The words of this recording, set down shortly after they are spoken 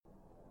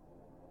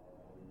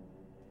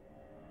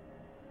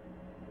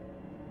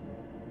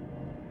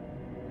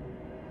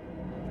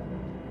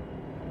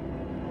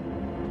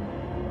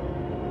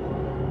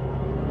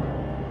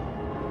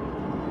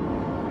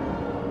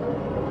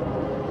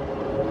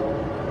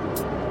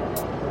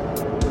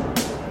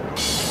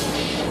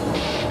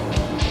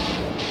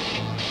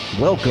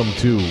Welcome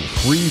to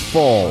Free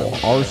Fall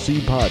RC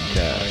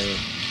Podcast.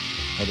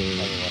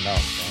 Everyone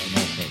else.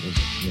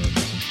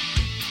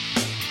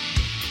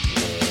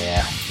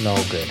 Yeah, no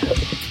good.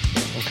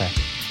 Okay.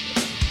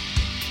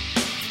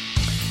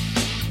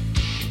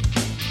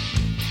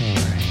 All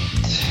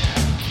right.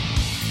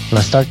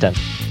 Let's start then.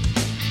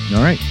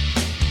 All right.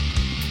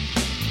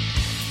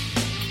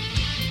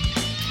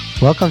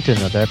 Welcome to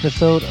another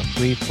episode of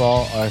Free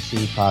Fall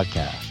RC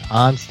Podcast.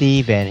 I'm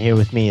Steve, and here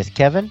with me is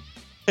Kevin.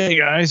 Hey,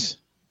 guys.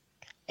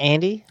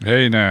 Andy.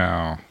 Hey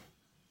now.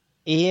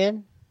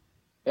 Ian.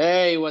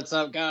 Hey, what's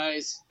up,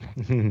 guys?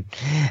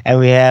 And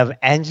we have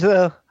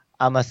Angelo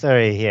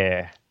Amasuri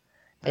here.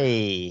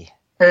 Hey.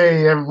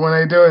 Hey, everyone, how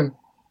you doing?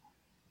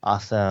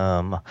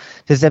 Awesome.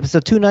 This is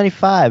episode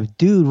 295.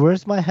 Dude,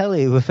 where's my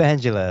heli with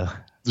Angelo?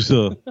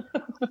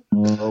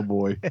 Oh,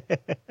 boy.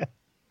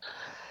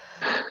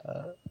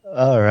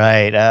 All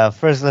right.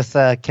 First, let's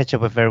catch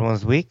up with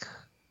everyone's week.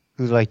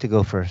 Who'd like to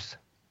go first?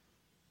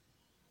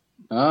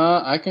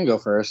 I can go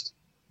first.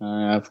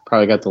 I've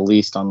probably got the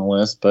least on the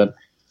list, but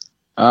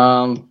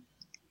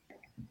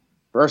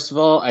first of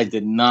all, I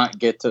did not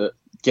get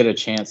a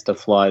chance to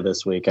fly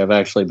this week. I've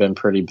actually been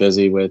pretty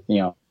busy with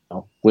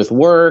with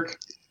work,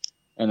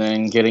 and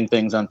then getting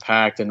things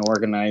unpacked and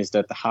organized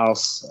at the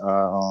house,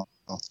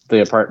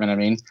 the apartment. I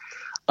mean,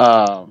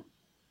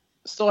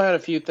 still had a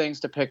few things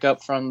to pick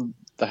up from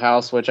the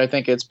house, which I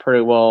think it's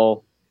pretty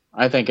well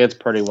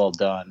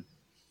done.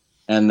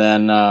 And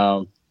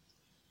then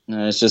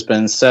it's just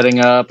been setting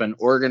up and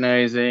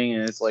organizing,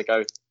 and it's like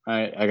I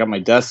got my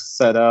desk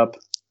set up.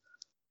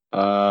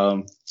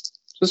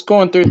 Just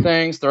going through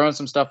things, throwing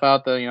some stuff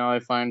out that I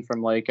find from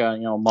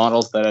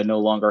models that I no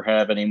longer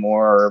have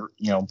anymore,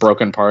 or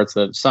broken parts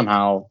that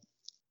somehow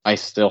I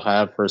still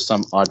have for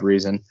some odd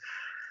reason.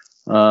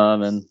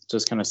 And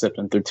just kind of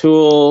sifting through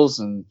tools,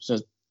 and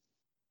just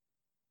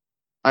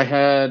I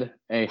had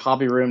a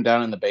hobby room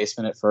down in the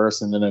basement at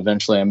first, and then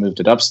eventually I moved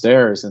it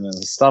upstairs. And then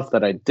the stuff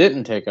that I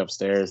didn't take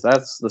upstairs,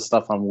 that's the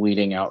stuff I'm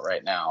weeding out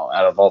right now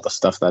out of all the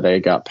stuff that I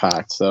got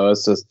packed. So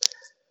it's just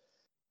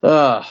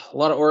a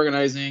lot of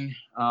organizing.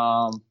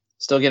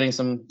 Still getting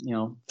some,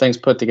 things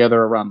put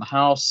together around the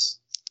house.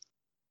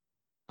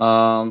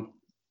 And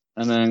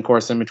then, of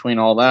course, in between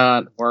all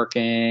that,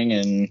 working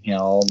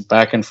and,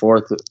 back and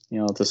forth,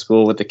 to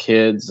school with the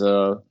kids.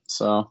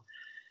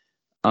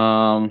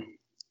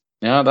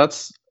 Yeah,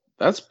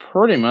 that's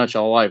pretty much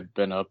all I've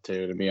been up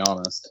to be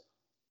honest.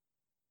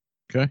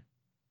 Okay.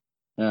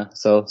 Yeah,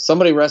 so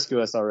somebody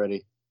rescue us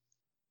already.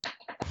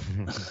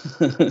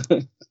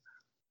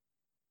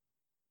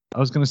 I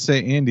was going to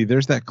say, Andy,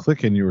 there's that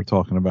clicking you were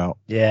talking about.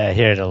 Yeah, I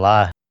hear it a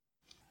lot.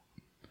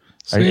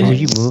 Are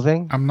you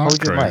moving? I'm not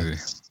Hold your crazy. mic.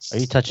 Are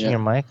you touching your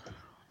mic?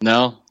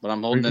 No, but I'm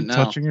Are holding you it now.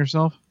 touching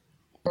yourself?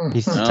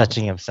 He's No.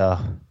 touching himself.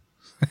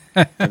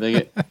 I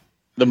think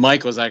the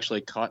mic was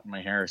actually caught in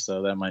my hair,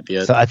 so that might be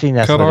it. So I think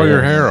that's Cut what all it your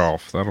is. hair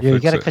off. That'll Yeah, you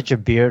fix gotta it. cut your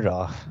beard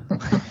off.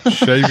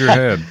 Shave your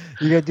head.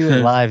 You gotta do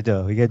it live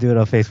though. You gotta do it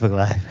on Facebook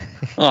Live.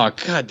 Oh,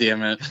 god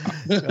damn it.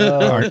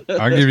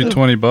 I'll give you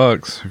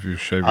 $20 if you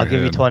shave your I'll head.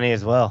 give you 20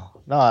 as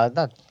well. No,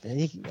 not.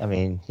 He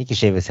can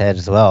shave his head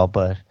as well,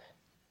 but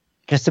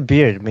just a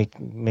beard make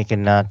it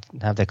not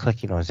have that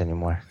clicky noise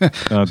anymore.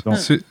 Don't.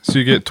 So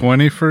you get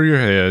 20 for your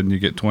head, and you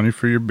get 20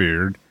 for your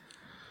beard.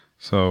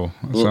 So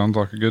that sounds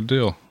like a good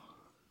deal.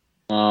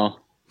 Oh.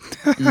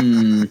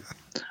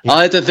 I'll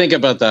have to think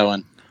about that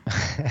one.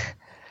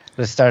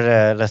 Let's start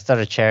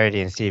a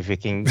charity and see if we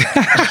can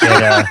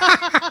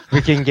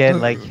get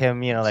like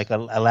him, like a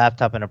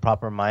laptop and a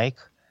proper mic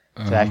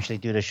to actually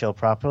do the show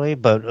properly.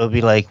 But it'll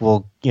be like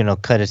we'll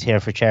cut his hair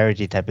for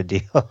charity type of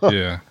deal.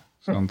 Yeah,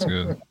 sounds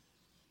good.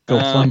 Go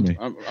fund me.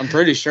 I'm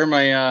pretty sure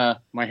my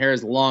hair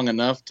is long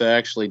enough to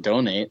actually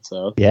donate.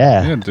 So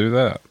Yeah. Yeah, do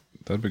that.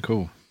 That'd be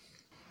cool.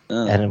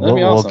 And that'd we'll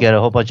be awesome. get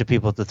a whole bunch of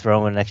people to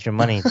throw in extra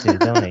money to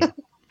donate.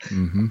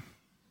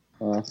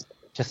 Mm-hmm.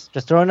 Just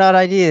throwing out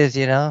ideas,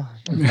 Oh,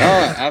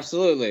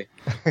 absolutely.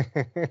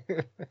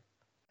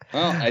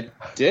 Well, I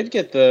did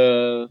get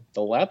the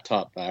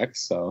laptop back,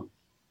 so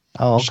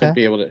Oh, okay.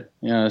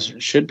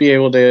 should be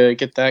able to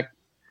get that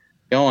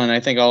going. I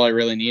think all I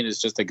really need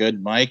is just a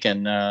good mic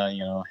and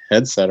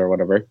headset or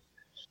whatever.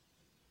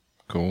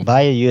 Cool.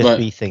 Buy a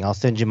USB thing. I'll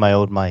send you my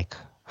old mic.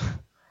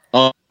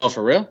 Oh,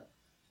 for real?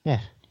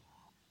 Yeah.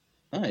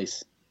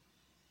 Nice.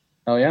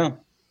 Oh yeah.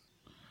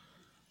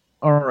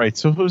 All right.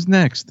 So who's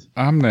next?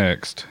 I'm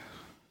next.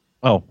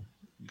 Oh,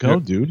 go, You-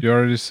 dude. You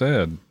already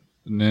said.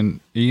 And then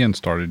Ian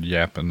started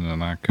yapping,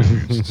 and I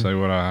couldn't say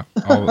what I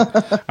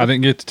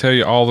didn't get to tell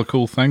you all the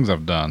cool things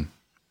I've done.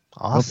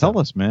 Well, Awesome.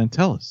 tell us, man.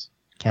 Tell us.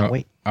 Can't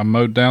wait. I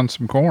mowed down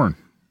some corn.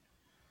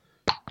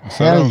 I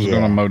said Hell I was yeah.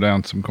 going to mow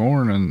down some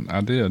corn, and I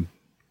did.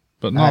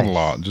 But not a Nice.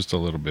 lot, just a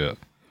little bit.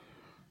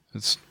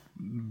 It's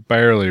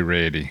barely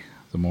ready.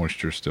 The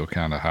moisture's still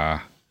kind of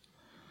high.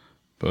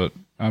 But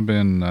I've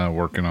been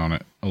working on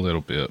it a little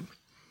bit.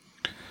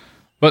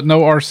 But no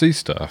RC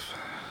stuff.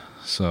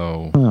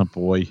 So, Oh,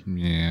 boy.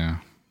 yeah.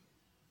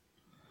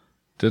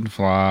 Didn't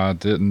fly,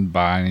 didn't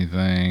buy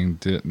anything,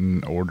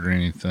 didn't order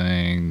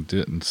anything,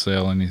 didn't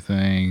sell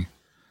anything,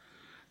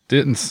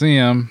 didn't see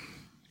him,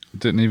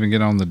 didn't even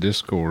get on the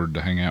Discord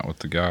to hang out with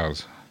the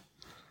guys.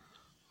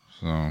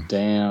 So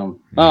Damn.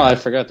 Yeah. Oh, I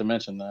forgot to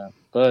mention that.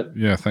 But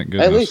yeah, thank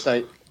goodness.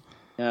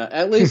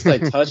 at least I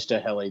touched a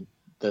heli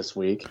this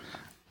week.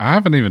 I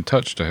haven't even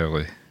touched a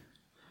heli.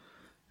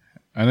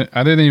 I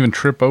didn't even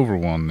trip over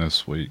one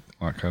this week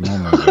like I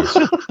normally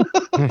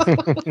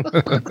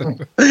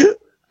do.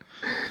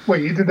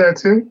 Wait, you did that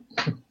too?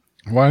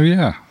 Well,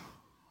 yeah.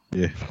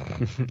 Yeah.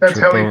 That's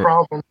Trip heli over-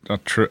 problem.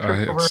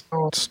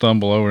 I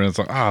stumble over and it's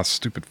like,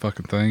 stupid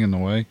fucking thing in the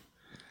way.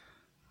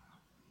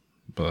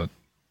 But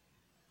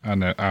I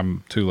know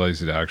I'm too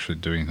lazy to actually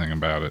do anything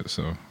about it,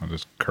 so I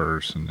just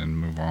curse and then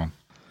move on.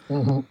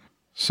 Mm-hmm.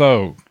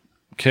 So,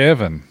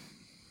 Kevin,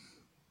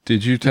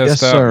 did you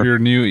test Yes, out sir. your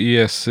new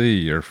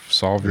ESC or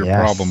solve your Yes.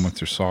 problem with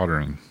your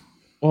soldering?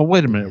 Well,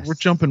 wait a minute. Yes. We're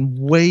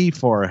jumping way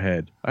far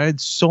ahead. I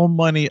had so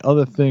many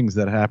other things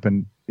that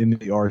happened in the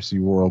RC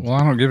world. Well, I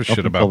don't give a shit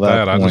until about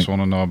that. I just point.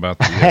 want to know about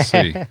the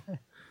ESC.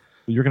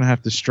 You're going to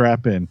have to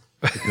strap in.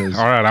 Because,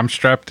 All right, I'm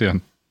strapped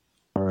in.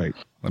 all right.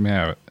 Let me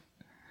have it.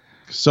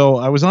 So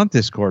I was on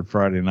Discord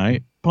Friday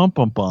night. Bum.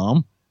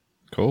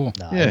 Cool.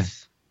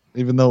 Nice.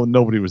 Even though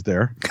nobody was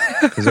there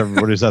because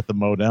everybody was at the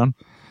mowdown.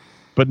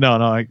 But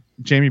no,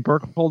 Jamie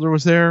Burkholder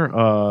was there.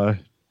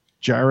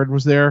 Jared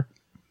was there.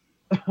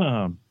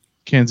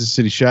 Kansas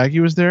City Shaggy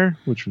was there,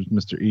 which was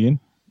Mr. Ian.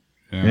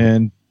 Yeah.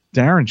 And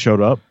Darren showed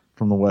up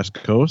from the West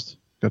Coast.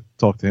 Got to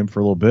talk to him for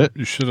a little bit.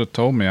 You should have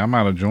told me. I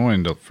might have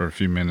joined for a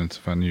few minutes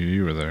if I knew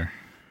you were there.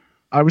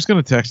 I was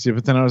going to text you,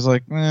 but then I was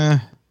like,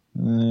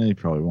 you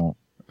probably won't.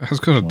 I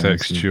was going Well, to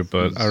text it's- you,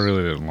 but it's- I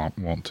really didn't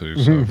want to.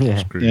 So Yeah.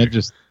 screw Yeah, you.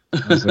 just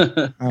I was like,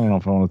 I don't know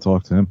if I want to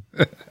talk to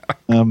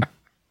him.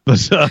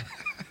 But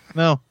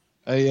no,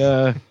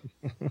 I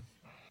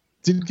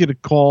didn't get a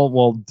call.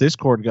 Well,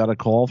 Discord got a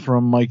call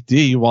from Mike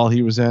D while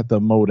he was at the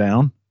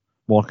mowdown,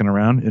 walking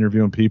around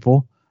interviewing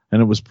people,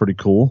 and it was pretty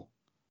cool.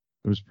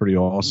 It was pretty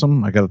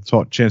awesome. I got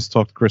a chance to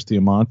talk to Chris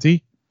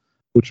Diamante,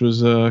 which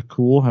was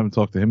cool. Haven't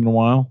talked to him in a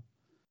while.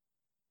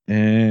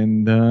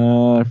 And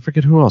I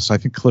forget who else. I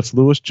think Cliff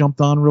Lewis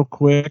jumped on real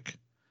quick.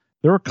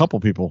 There were a couple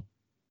people.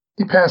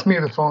 He passed me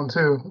the phone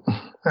too.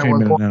 At Came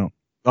one in point. and out.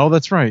 Oh,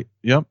 that's right.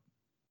 Yep.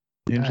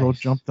 Angelo Nice.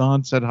 jumped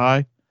on, said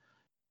hi.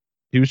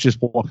 He was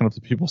just walking up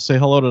to people, say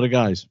hello to the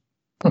guys.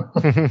 And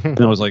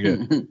that was like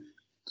it.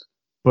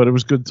 But it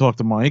was good to talk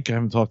to Mike. I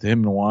haven't talked to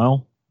him in a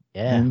while.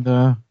 Yeah.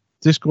 And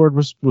Discord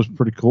was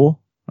pretty cool.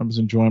 I was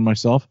enjoying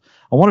myself.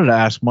 I wanted to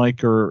ask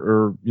Mike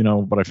or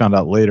but I found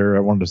out later. I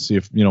wanted to see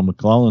if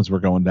McClellan's were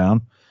going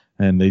down,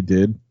 and they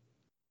did.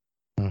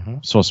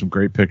 Mhm. Saw some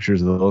great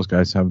pictures of those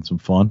guys having some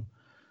fun.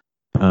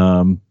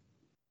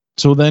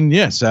 So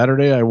then,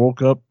 Saturday I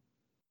woke up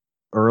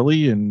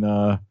early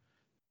and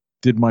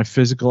did my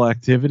physical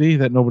activity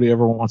that nobody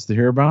ever wants to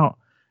hear about.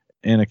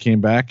 And I came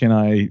back and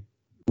I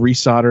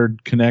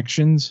resoldered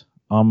connections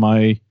on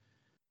my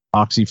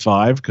Oxy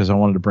 5 because I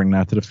wanted to bring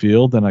that to the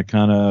field. And I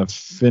kind of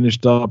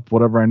finished up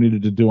whatever I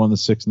needed to do on the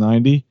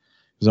 690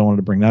 because I wanted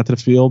to bring that to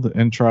the field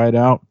and try it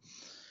out.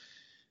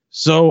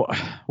 So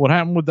what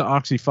happened with the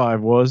Oxy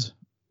 5 was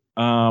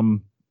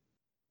the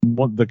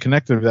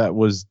connector that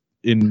was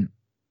in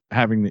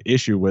having the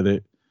issue with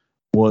it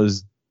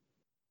was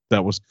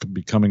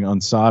becoming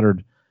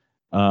unsoldered.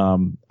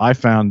 I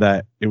found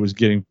that it was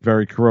getting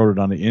very corroded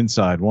on the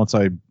inside once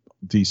I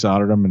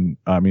desoldered them. And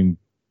I mean,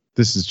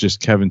 this is just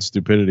Kevin's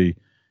stupidity,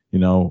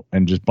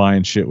 and just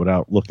buying shit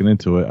without looking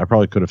into it. I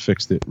probably could have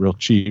fixed it real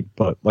cheap,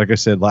 but like I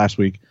said last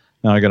week,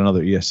 now I got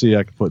another ESC.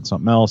 I could put in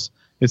something else.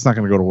 It's not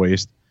going to go to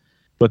waste.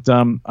 But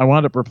I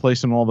wound up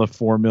replacing all the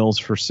 4 mils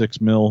for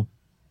 6 mil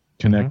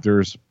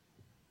connectors.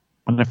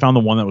 And I found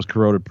the one that was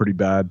corroded pretty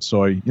bad.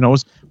 So it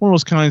was one of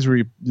those kinds where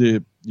you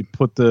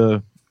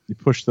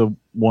push the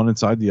one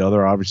inside the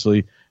other, obviously,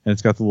 and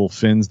it's got the little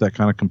fins that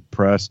kind of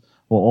compress.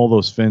 Well, all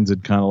those fins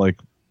had kind of like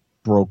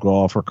broke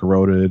off or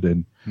corroded,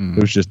 and it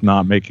was just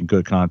not making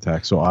good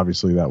contact. So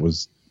obviously that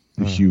was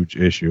a huge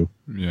issue.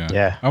 Yeah.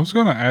 Yeah. I was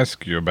going to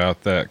ask you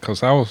about that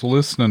because I was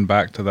listening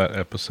back to that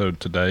episode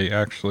today,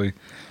 actually.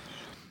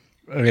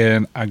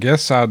 And I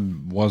guess I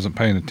wasn't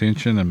paying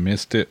attention and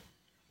missed it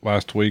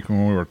last week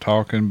when we were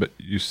talking, but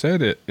you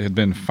said it had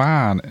been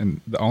fine.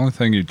 And the only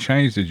thing you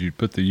changed is you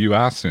put the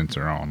UI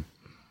sensor on.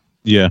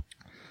 Yeah.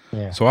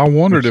 Yeah. So I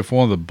wondered if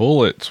one of the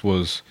bullets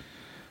was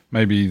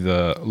maybe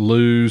the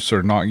loose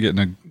or not getting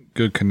a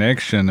good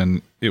connection,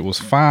 and it was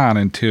fine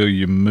until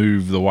you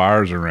moved the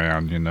wires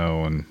around,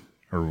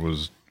 or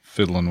was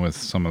fiddling with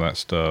some of that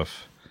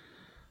stuff.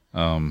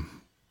 And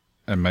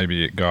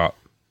maybe it got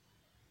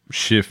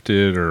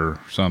shifted or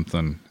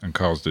something and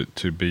caused it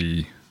to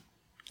be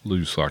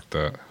loose like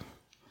that.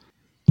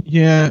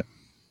 Yeah.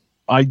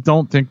 I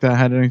don't think that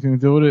had anything to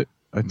do with it.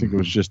 I think it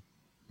was just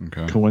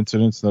Okay.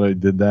 coincidence that I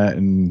did that,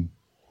 and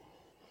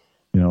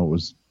it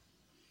was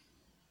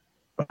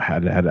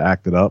had to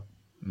act it up.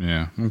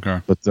 Yeah. Okay.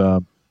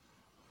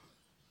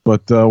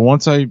 But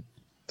once I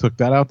took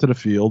that out to the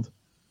field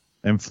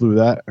and flew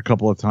that a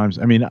couple of times.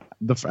 I mean,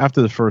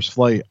 after the first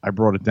flight, I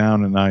brought it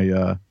down and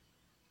I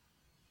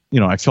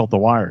felt the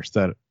wires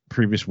that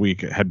previous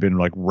week had been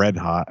like red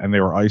hot and they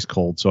were ice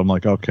cold. So I'm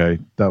like, okay,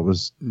 that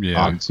was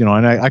odds, and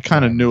I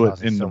kind of knew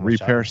it in the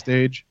repair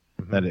stage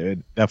that it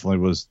definitely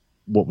was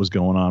what was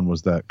going on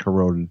was that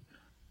corroded,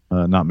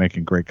 not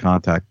making great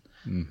contact.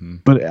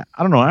 But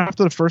I don't know.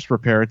 After the first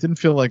repair, it didn't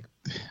feel like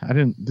I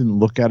didn't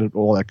look at it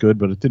all that good,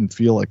 but it didn't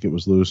feel like it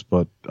was loose.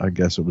 But I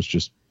guess it was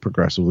just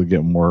progressively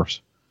getting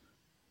worse.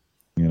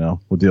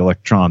 With the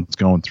electrons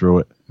going through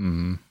it.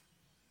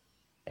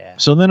 Yeah.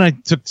 So then I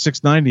took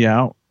 690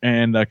 out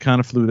and I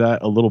kind of flew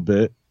that a little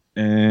bit,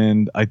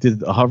 and I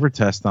did a hover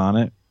test on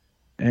it,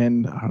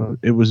 and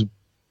it was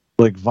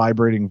like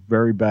vibrating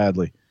very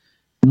badly.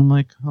 And I'm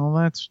like, oh,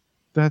 that's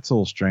a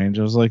little strange.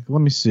 I was like, let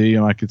me see,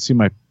 and I could see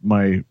my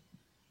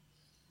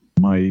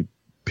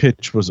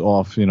pitch was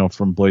off,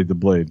 from blade to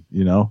blade,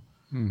 Blade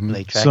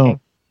tracking. So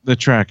the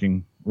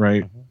tracking,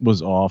 right,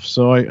 was off.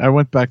 So I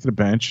went back to the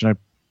bench and I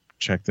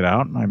checked it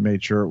out and I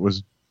made sure it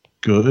was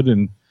good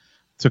and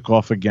took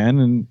off again,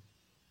 and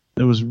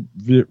it was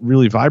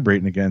really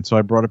vibrating again. So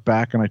I brought it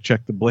back and I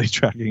checked the blade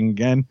tracking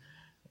again,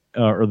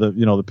 or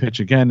the pitch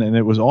again, and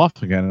it was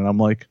off again. And I'm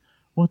like,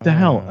 what the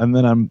hell? And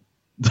then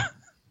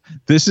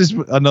this is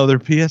another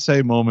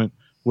PSA moment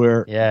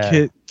where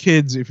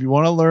kids, if you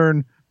want to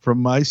learn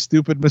from my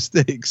stupid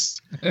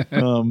mistakes,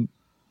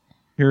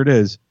 here it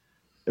is.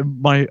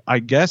 I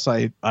guess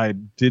I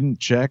didn't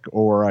check,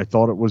 or I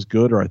thought it was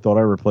good, or I thought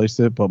I replaced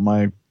it, but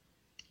my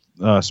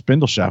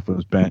spindle shaft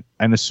was bent,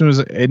 and as soon as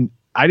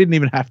I didn't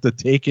even have to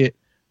take it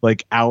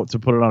like out to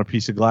put it on a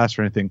piece of glass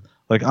or anything.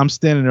 Like, I'm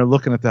standing there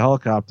looking at the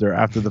helicopter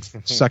after the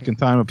second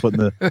time of putting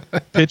the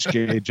pitch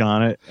gauge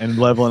on it and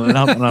leveling it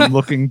up, and I'm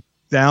looking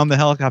down the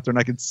helicopter and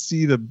I could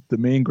see the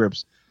main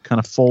grips kind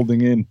of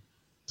folding in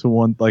to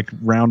one, like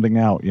rounding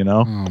out,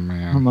 Oh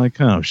man! I'm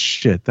like, oh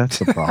shit, that's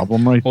the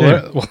problem right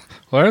there. Well,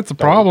 that's a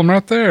problem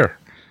right there.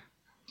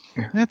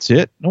 That's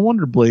it. No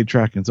wonder blade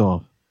tracking's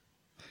off.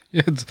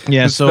 It's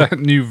so that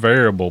new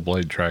variable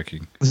blade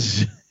tracking.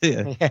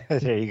 Yeah,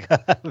 there you go.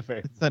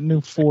 it's that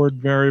new Ford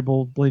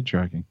variable blade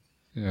tracking.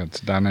 Yeah,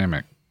 it's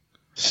dynamic.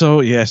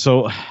 So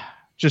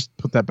just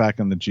put that back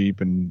in the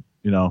Jeep, and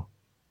got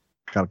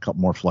a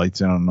couple more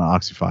flights in on the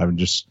Oxy 5 and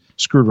just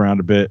screwed around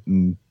a bit,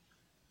 and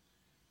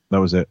that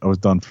was it. I was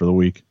done for the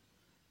week.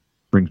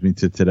 Brings me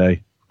to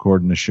today,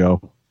 recording the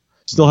show.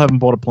 Still haven't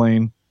bought a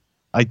plane.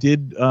 We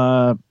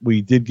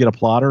did get a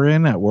plotter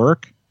in at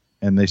work,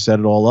 and they set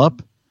it all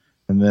up,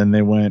 and then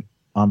they went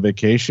on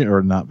vacation,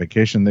 or not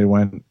vacation. They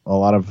went, a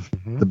lot of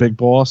the big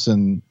boss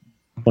and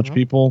a bunch of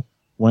people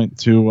went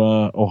to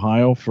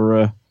Ohio for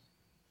a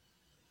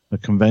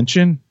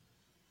convention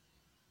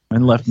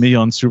and left me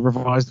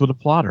unsupervised with a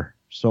plotter.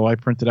 So I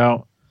printed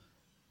out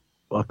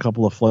a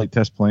couple of flight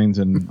test planes,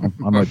 and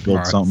I might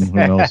build something.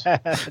 Who knows?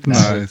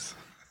 Nice.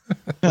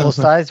 Full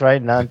size,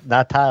 right?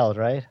 Not tiled,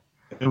 right?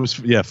 It was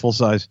full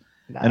size.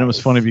 Nice. And it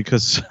was funny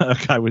because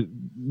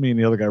me and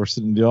the other guy were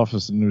sitting in the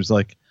office, and it was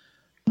like,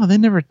 oh, they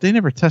never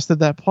tested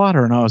that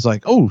plotter. And I was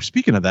like, oh,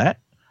 speaking of that,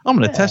 I'm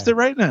going to test it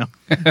right now.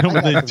 And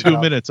within 2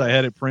 minutes, I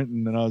had it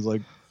printing, and I was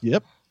like,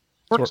 yep,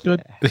 works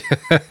good.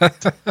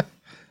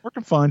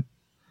 Working fine.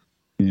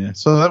 Yeah.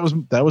 So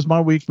that was my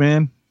week,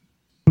 man.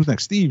 Who's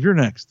next? Steve, you're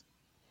next.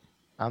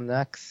 I'm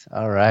next.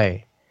 All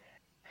right.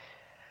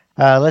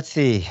 Let's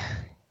see.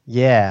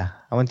 Yeah,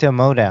 I went to a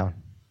mow down.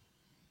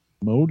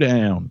 Mow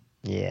down.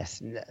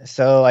 Yes.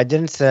 So I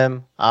didn't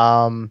sim.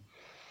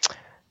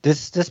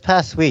 This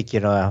past week,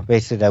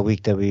 basically that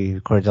week that we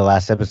recorded the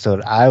last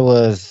episode, I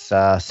was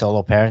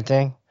solo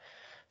parenting.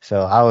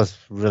 So I was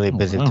really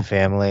busy with the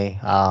family,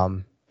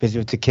 busy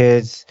with the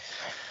kids,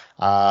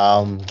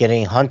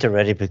 getting Hunter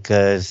ready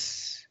because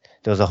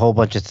there was a whole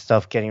bunch of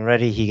stuff getting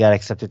ready. He got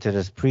accepted to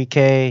this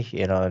pre-K,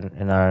 in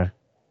our,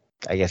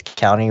 I guess,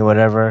 county or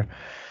whatever.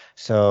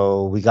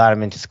 So we got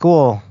him into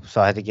school. So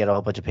I had to get a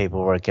whole bunch of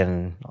paperwork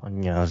and,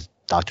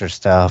 doctor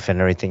stuff and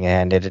everything,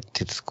 and handed it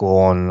to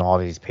school and all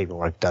these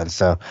paperwork done.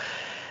 So it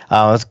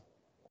was a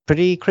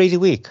pretty crazy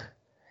week.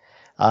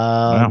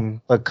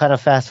 But kind of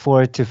fast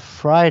forward to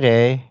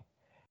Friday.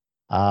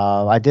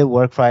 I did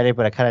work Friday,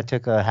 but I kind of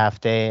took a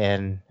half day,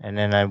 and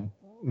then I,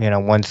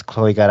 once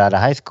Chloe got out of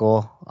high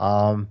school,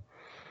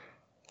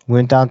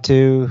 went down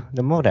to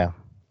the mow down.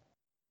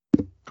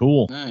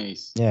 Cool.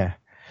 Nice. Yeah.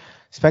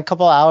 Spent a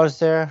couple hours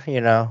there,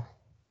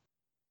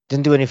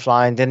 Didn't do any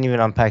flying, didn't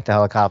even unpack the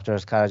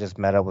helicopters, kind of just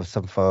met up with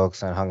some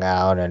folks and hung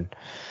out. And,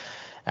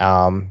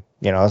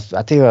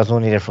 I think I was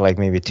only there for like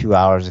maybe 2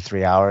 hours or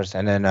 3 hours.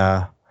 And then,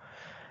 and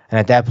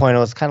at that point, it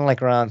was kind of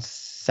like around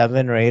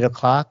 7 or 8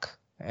 o'clock.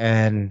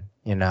 And,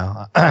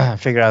 I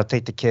figured I'll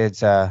take the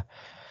kids,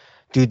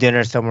 do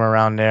dinner somewhere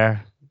around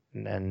there.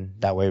 And then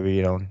that way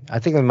we, I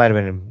think it might have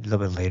been a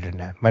little bit later than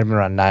that. Might have been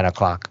around 9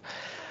 o'clock.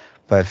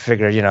 But I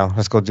figured,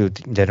 let's go do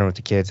dinner with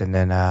the kids and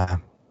then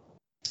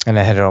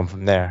head home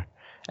from there.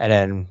 And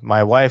then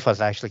my wife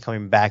was actually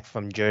coming back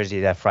from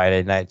Jersey that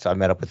Friday night, so I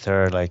met up with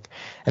her. I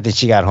think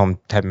she got home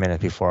 10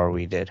 minutes before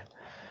we did.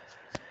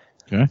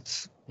 Okay.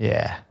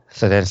 Yeah.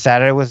 So then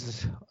Saturday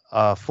was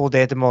a full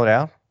day at the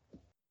motel,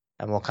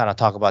 and we'll kind of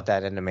talk about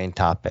that in the main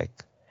topic.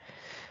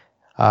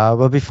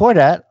 But before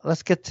that,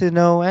 let's get to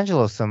know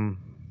Angelo some,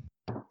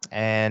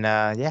 and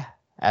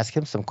ask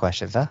him some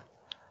questions, huh?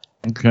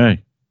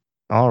 Okay.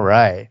 All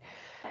right.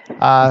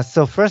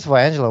 So first of all,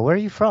 Angelo, where are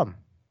you from?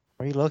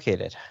 Where are you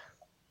located?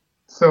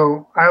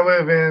 So I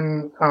live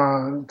in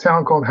a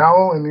town called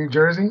Howell in New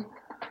Jersey.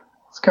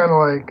 It's kind of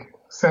like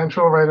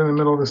central, right in the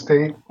middle of the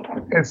state.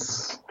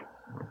 It's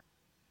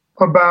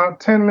about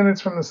 10 minutes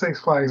from the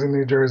Six Flags in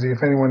New Jersey,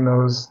 if anyone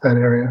knows that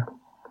area.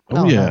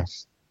 Oh, yeah.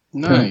 Nice.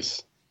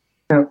 Nice.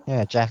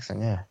 Yeah,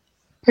 Jackson, yeah.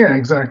 Yeah,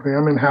 exactly.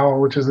 I'm in Howell,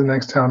 which is the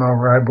next town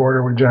over. I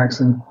border with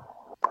Jackson.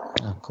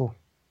 Oh, cool.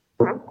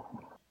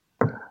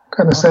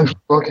 Kind of centrally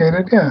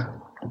located, yeah.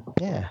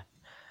 Yeah.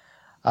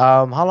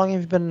 How long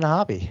have you been in the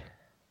hobby?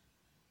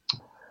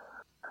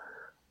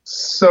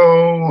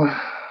 So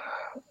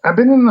I've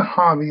been in the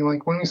hobby,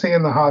 like when you say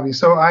in the hobby,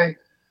 so I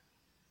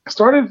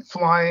started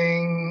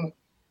flying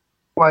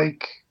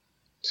like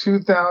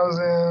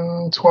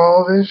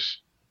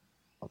 2012-ish.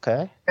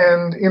 Okay.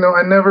 And,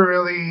 I never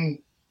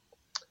really,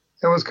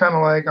 it was kind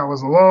of like I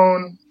was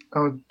alone. I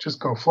would just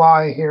go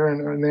fly here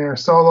and there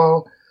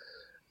solo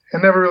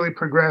and never really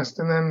progressed.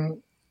 And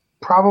then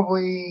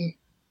probably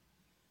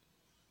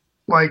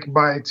like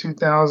by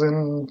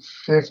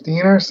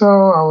 2015 or so,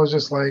 I was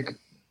just like,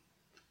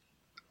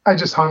 I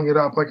just hung it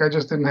up. Like I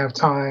just didn't have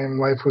time.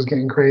 Life was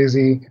getting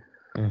crazy.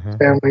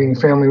 Mm-hmm.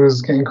 Family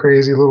was getting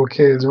crazy. Little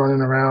kids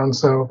running around.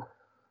 So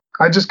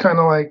I just kind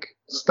of like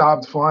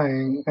stopped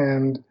flying,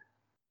 and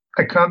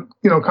I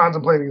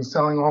contemplating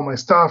selling all my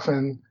stuff,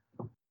 and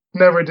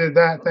never did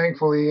that,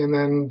 thankfully. And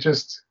then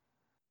just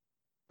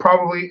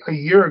probably a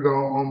year ago,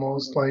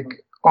 almost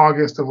like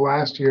August of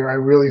last year, I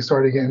really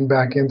started getting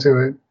back into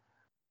it.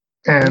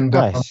 And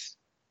Nice.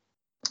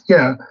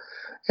 yeah,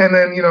 and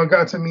then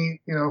got to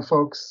meet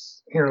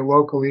folks here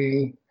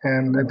locally,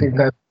 and I think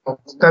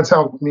that's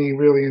helped me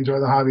really enjoy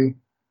the hobby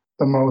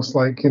the most.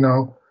 Like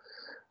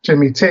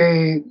Jimmy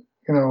Tate,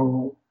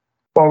 all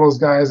those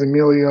guys,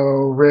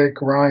 Emilio,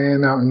 Rick,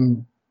 Ryan out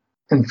in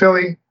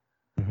Philly.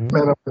 Mm-hmm.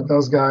 Met up with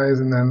those guys,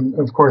 and then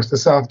of course the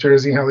South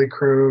Jersey Heli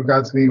crew,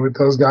 got to meet with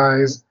those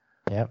guys.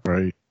 Yep.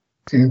 Right.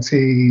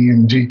 TNT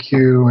and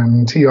GQ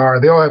and TR,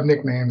 they all have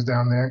nicknames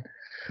down there,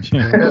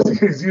 Yeah.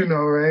 as you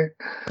know, right?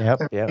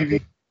 Yep.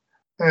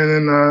 And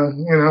then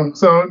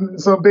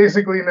so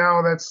basically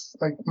now that's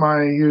like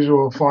my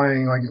usual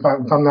flying. Like if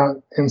I'm not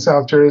in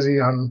South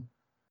Jersey, I'm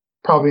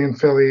probably in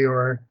Philly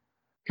or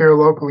here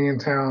locally in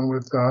town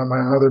with my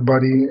other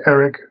buddy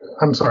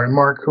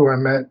Mark, who I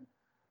met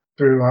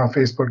through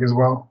Facebook as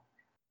well.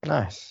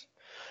 Nice.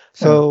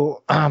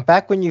 So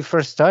back when you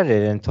first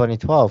started in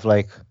 2012,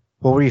 like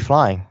what were you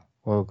flying?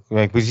 Well,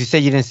 like, because you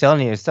said you didn't sell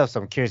any of your stuff,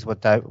 so I'm curious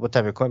what type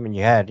of equipment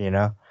you had.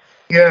 Yeah.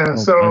 Okay.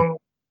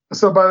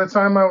 So by the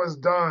time I was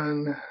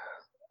done,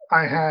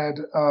 I had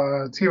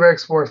a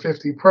T-Rex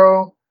 450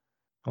 Pro,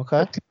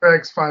 Okay. a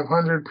T-Rex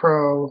 500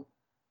 Pro,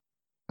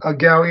 a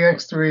Gaui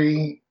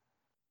X3,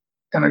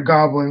 and a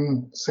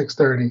Goblin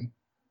 630.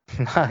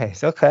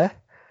 Nice. Okay.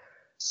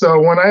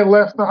 So when I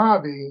left the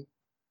hobby,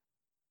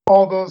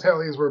 all those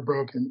helis were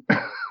broken.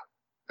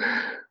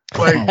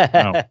 Like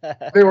Wow.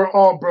 they were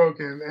all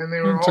broken, and they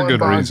were It's all a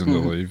good in reason to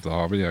boxes. leave the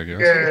hobby, I guess.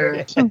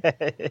 Yeah,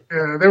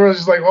 yeah, they were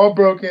just like all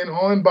broken,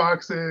 all in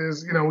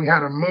boxes. We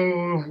had to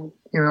move.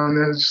 And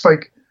it was just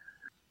like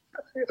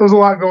it was a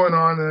lot going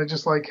on, and I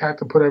just like had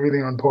to put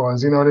everything on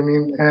pause. You know what I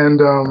mean? And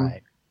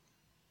Right.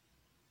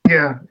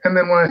 yeah, and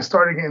then when I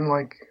started getting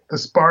like the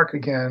spark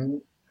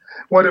again,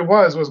 what it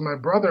was my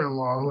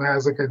brother-in-law, who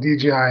has like a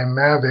DJI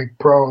Mavic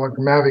Pro, like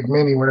a Mavic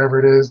Mini, whatever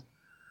it is.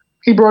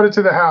 He brought it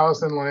to the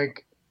house and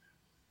like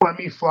let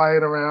me fly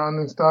it around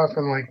and stuff,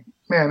 and like,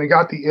 man, it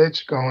got the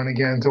itch going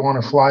again to want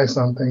to fly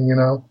something,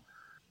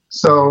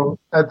 So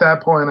at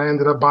that point, I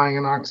ended up buying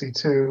an Oxy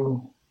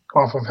 2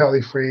 off of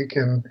HeliFreak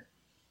and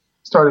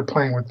started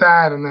playing with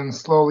that, and then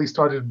slowly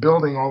started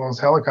building all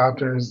those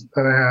helicopters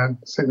that I had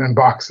sitting in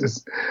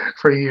boxes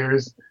for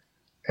years.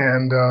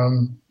 And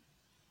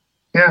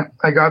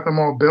I got them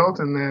all built,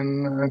 and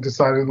then I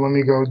decided, let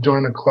me go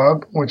join a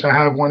club, which I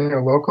have one here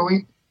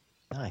locally.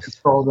 Nice. It's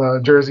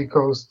called Jersey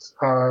Coast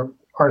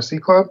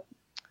RC Club.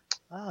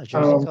 Oh,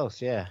 Jersey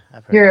Coast. Yeah.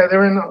 I've heard Yeah, that.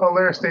 they're in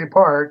Alaire State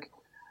Park,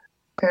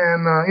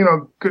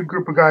 and good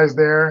group of guys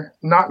there.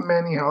 Not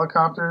many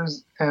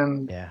helicopters,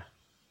 and Yeah.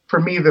 for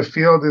me, the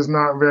field is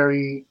not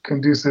very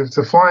conducive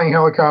to flying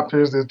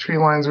helicopters. The tree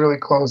line's really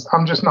close.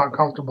 I'm just not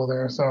comfortable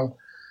there, so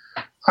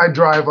I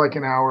drive like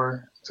an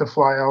hour to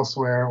fly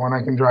elsewhere when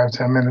I can drive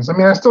 10 minutes. I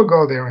mean, I still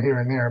go there here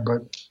and there,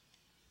 but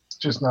it's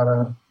just not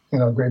a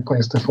great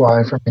place to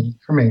fly for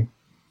me.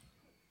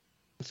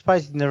 I'm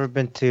surprised you've never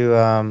been to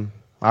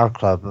our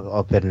club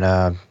up in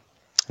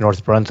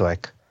North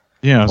Brunswick.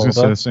 Yeah, I was going to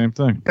say Polda? the same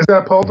thing. Is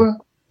that Polda?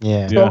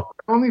 Yeah. Yeah. Well,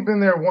 I've only been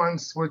there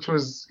once, which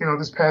was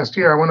this past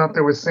year. I went up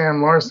there with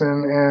Sam Larson,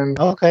 and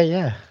Okay.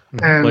 Yeah.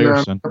 And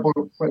Larson.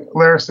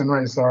 Larson,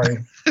 right? Sorry.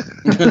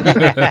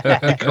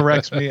 He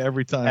corrects me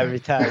every time. Every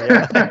time,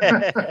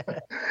 yeah.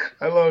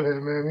 I love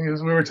him, man.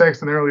 We were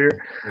texting earlier.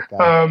 Good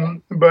guy.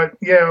 But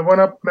yeah, I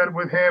went up, met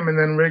with him, and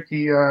then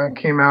Ricky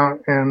came out,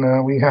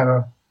 and we had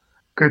a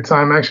good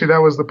time. Actually,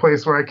 that was the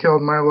place where I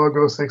killed my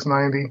logo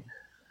 690.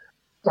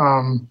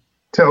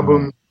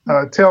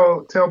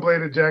 Tail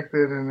blade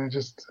ejected, and it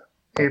just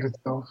ate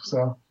itself.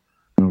 So,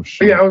 Oh,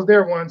 shit. yeah, I was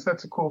there once.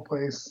 That's a cool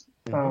place.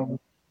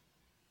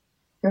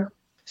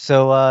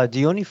 So, do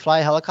you only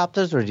fly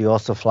helicopters, or do you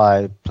also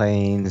fly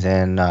planes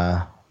and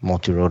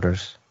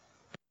multi-rotors?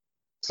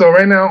 So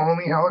right now,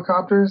 only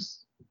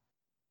helicopters.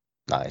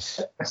 Nice.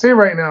 I say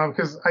right now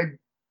because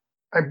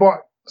I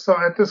bought. So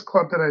at this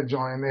club that I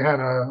joined, they had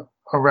a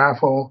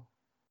raffle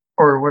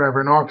or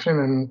whatever, an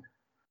auction,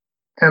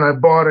 and I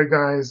bought a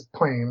guy's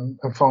plane,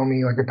 a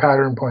foamy, like a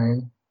pattern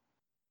plane,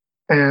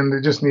 and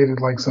it just needed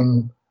like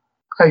some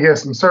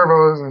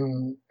servos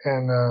and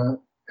a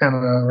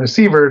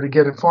receiver to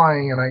get it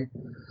flying, and I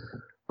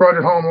brought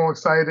it home all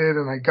excited,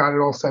 and I got it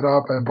all set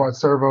up. I bought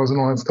servos and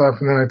all that stuff,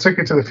 and then I took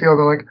it to the field.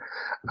 I'm like,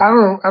 I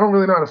don't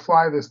really know how to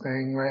fly this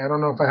thing, right? I don't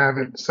know if I have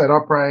it set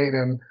up right,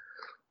 and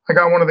I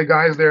got one of the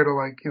guys there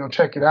to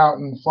check it out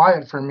and fly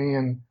it for me,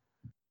 and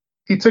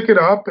he took it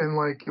up, and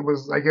like it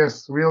was, I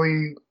guess,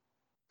 really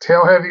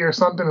tail heavy or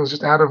something. It was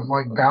just out of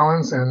like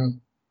balance, and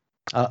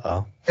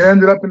it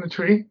ended up in the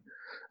tree.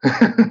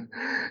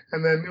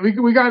 And then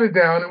we got it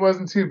down. It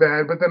wasn't too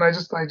bad, but then I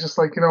just like,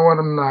 you know what,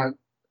 I'm not.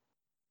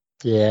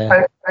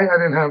 Yeah. I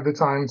didn't have the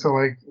time to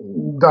like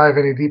dive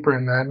any deeper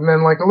in that. And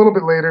then like a little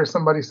bit later,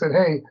 somebody said,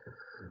 "Hey,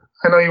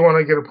 I know you want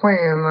to get a plane,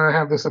 and I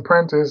have this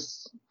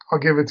apprentice. I'll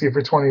give it to you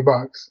for $20.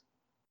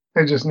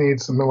 It just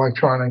needs some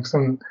electronics."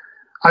 And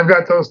I've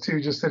got those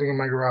two just sitting in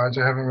my garage.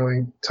 I haven't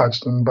really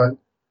touched them, but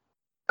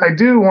I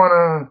do want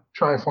to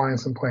try flying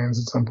some planes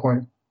at some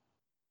point.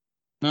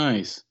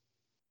 Nice.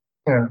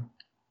 Yeah.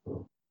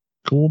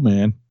 Cool,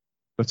 man.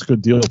 That's a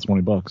good deal. It's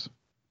 $20.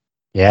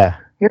 Yeah.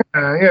 Yeah,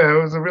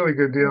 it was a really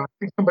good deal. I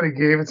think somebody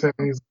gave it to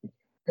me. He's like,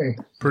 hey.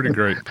 Pretty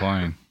great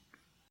plane.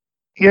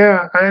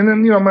 Yeah, and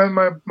then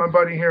my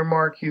buddy here,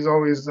 Mark, he's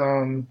always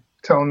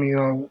telling me,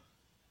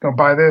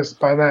 buy this,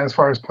 buy that, as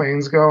far as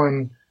planes go,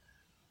 and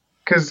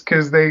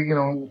because they,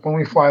 when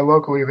we fly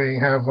locally, they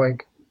have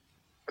like,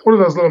 what are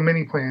those little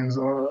mini planes?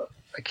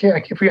 I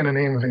keep forgetting the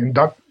name of it.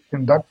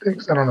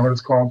 Inductix? I don't know what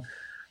it's called.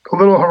 A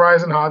little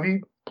Horizon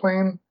Hobby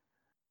plane.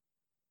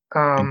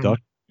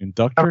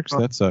 Inductrix?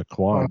 That's a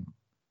quad.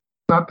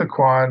 Not the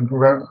quad.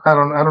 I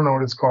don't know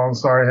what it's called.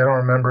 Sorry, I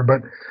don't remember.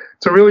 But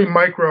it's a really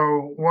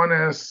micro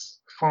 1S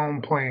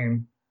foam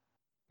plane.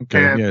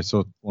 Okay, and, yeah.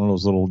 So one of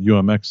those little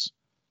UMX.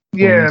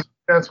 Yeah, planes.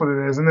 that's what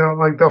it is. And him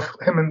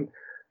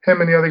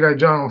and the other guy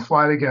John will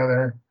fly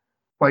together,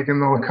 like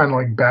in the kind of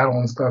like battle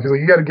and stuff. He's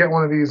like, you got to get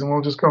one of these, and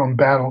we'll just go and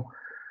battle.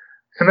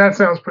 And that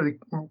sounds pretty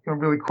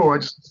really cool. I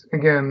just I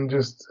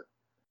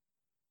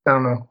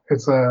don't know.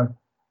 It's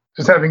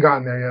just haven't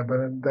gotten there yet,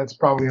 but that's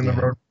probably in the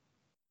road.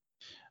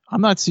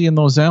 I'm not seeing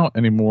those out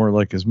anymore,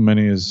 like as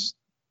many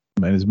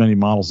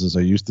models as I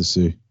used to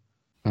see.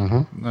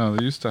 Mm-hmm. No,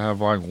 they used to have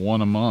like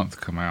one a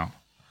month come out.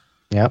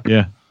 Yep.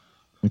 Yeah,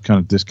 they kind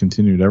of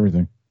discontinued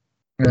everything.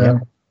 Yeah.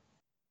 Yep.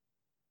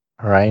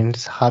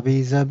 Ryan's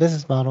hobby's a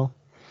business model.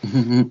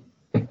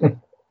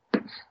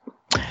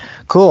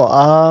 Cool.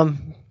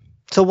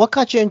 So what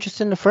got you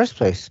interested in the first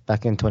place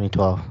back in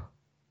 2012?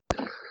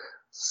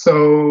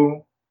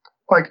 So,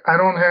 like, I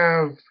don't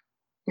have,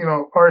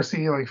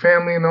 RC, like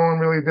family. No one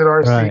really did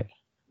RC. Right.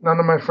 None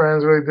of my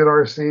friends really did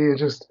RC. It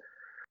just,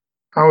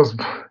 I was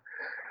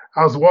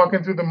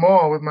walking through the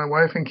mall with my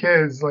wife and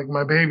kids, like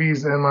my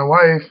babies and my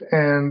wife,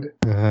 and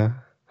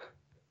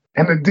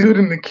the dude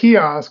in the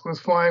kiosk was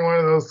flying one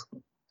of those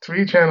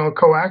 3-channel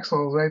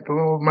coaxials, right? The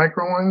little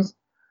micro ones.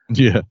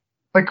 Yeah.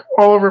 Like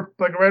all over,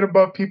 like right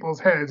above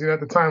people's heads, at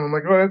the time. I'm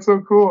like, oh, that's so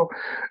cool,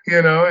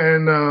 and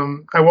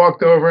I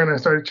walked over and I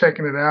started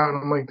checking it out, and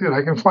I'm like, dude,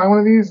 I can fly one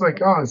of these?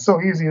 Like, oh, it's so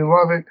easy, I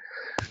love it.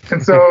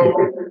 And so,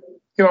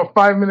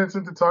 5 minutes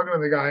into talking to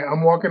the guy,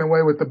 I'm walking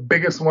away with the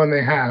biggest one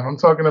they have. I'm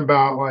talking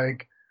about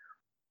like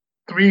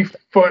 3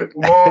 foot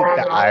long.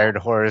 The Iron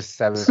Horse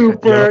 7.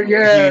 Super,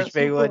 yeah. Huge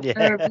big one,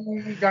 yeah.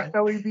 Heavy, got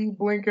LED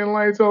blinking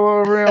lights all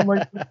over it. I'm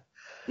like,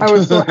 I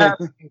was so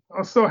happy. I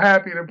was so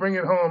happy to bring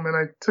it home, and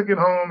I took it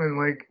home and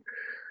like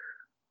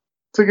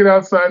took it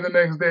outside the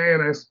next day,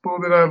 and I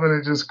spooled it up, and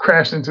it just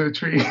crashed into a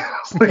tree. I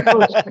was like,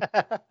 oh,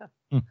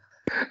 shit.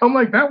 I'm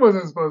like, that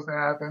wasn't supposed to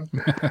happen.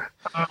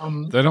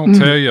 They don't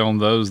tell you on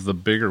those. The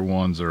bigger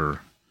ones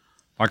are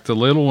like the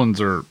little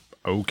ones are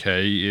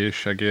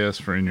okay-ish, I guess,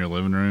 for in your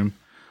living room.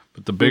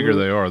 But the bigger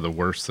they are, the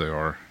worse they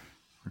are.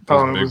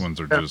 Those big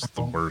ones are just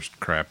the worst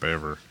crap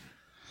ever.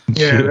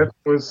 Yeah, that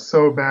was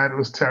so bad. It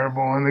was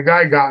terrible. And the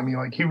guy got me.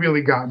 Like, he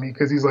really got me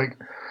because he's like,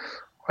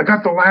 I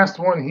got the last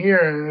one here,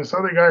 and this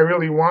other guy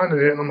really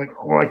wanted it. And I'm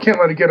like, well, I can't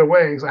let it get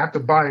away because I have to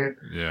buy it.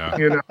 Yeah.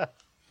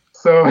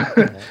 So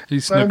he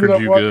snookered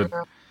you good.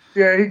 Out.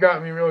 Yeah, he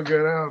got me real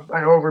good.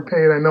 I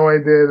overpaid. I know I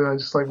did. And I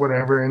just like,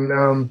 whatever.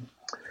 And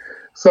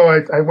So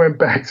I went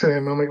back to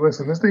him. I'm like,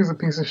 listen, this thing's a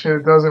piece of shit.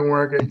 It doesn't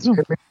work.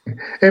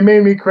 It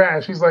made me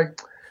crash. He's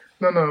like,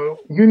 no,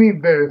 you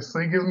need this. So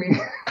he gives me,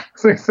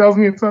 so he sells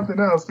me something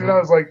else. Dude, I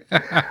was like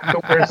the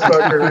worst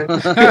sucker.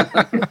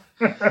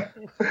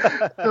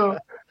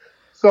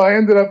 So I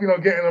ended up,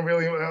 getting a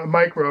really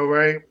micro,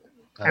 right?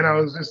 And I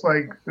was just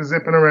like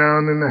zipping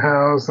around in the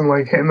house and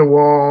like hitting the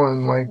wall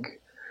and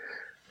like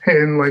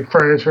hitting like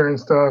furniture and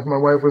stuff. My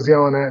wife was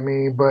yelling at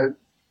me, but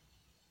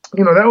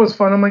that was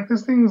fun. I'm like,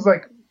 this thing's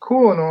like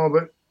cool and all,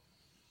 but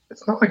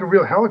it's not like a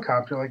real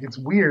helicopter. Like, it's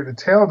weird. The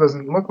tail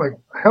doesn't look like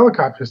a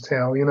helicopter's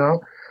tail,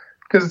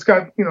 because it's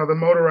got, the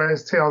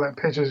motorized tail that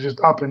pitches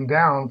just up and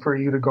down for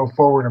you to go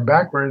forward and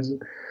backwards.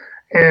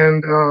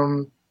 And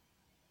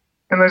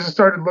I just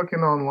started looking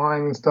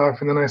online and stuff.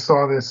 And then I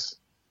saw this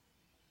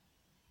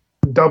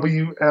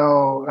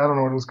WL, I don't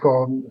know what it was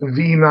called,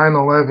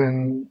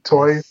 V911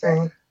 toy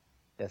thing.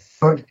 Yes.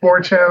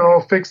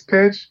 4-channel fixed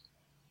pitch.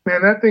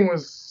 Man, that thing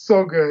was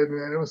so good,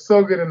 man. It was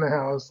so good in the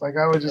house. Like,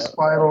 I would just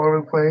fly it all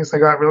over the place. I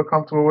got real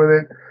comfortable with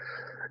it.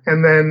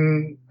 And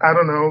then, I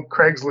don't know,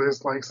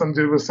 Craigslist, like some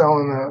dude was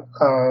selling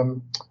a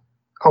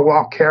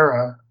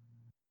Walkera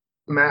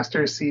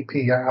Master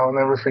CP. I'll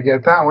never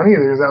forget that one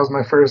either. That was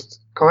my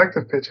first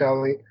collective pitch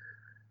heli.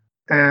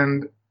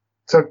 And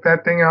took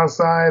that thing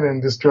outside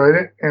and destroyed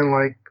it in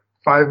like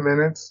 5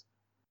 minutes.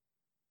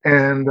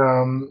 And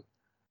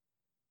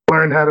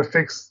learned how to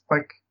fix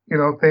like,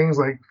 things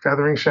like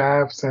feathering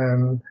shafts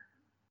and,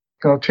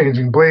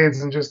 changing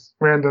blades and just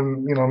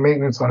random,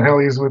 maintenance on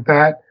helis with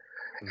that.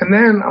 And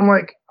then I'm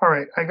like, all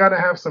right, I got to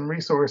have some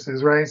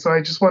resources, right? So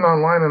I just went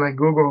online and I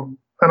Googled,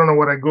 I don't know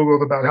what I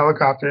Googled about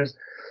helicopters.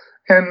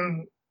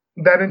 And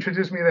that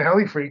introduced me to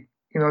HeliFreak,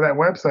 that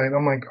website.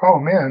 I'm like, oh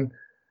man,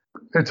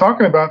 they're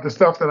talking about the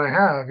stuff that I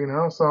have,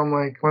 So I'm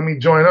like, let me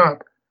join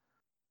up.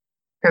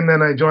 And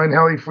then I joined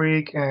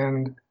HeliFreak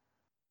and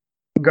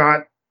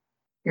got,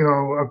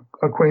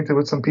 acquainted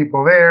with some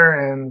people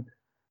there. And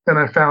then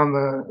I found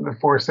the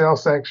for sale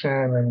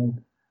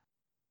section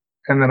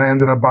and then I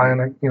ended up buying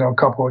a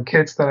couple of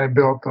kits that I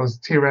built, those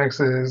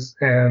T-Rexes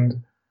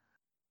and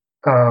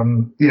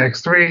the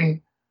X3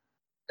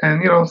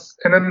 and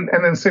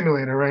and then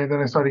simulator, right? Then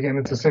I started getting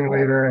into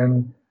simulator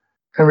and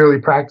really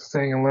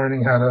practicing and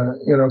learning how to,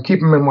 keep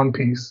them in one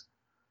piece.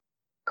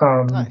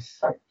 Nice.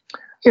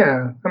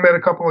 Yeah, I met a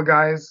couple of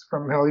guys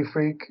from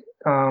HeliFreak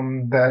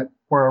that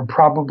were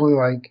probably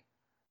like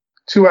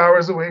 2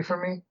 hours away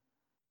from me.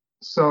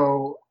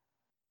 So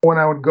when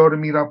I would go to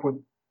meet up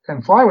with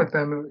and fly with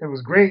them, it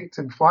was great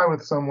to fly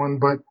with someone,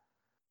 but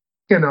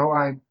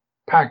I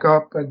pack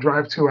up and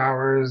drive 2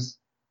 hours,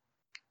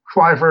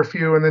 fly for a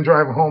few, and then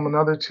drive home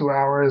another 2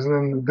 hours, and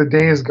then the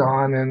day is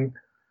gone. And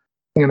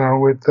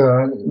with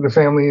the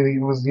family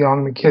was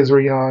young, the kids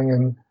were young,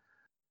 and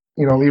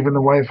leaving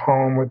the wife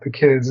home with the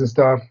kids and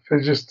stuff,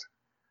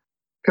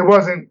 it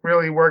wasn't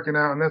really working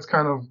out, and that's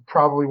kind of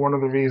probably one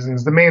of the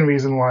reasons, the main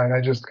reason why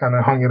I just kind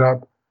of hung it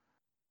up.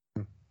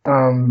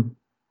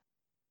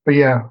 But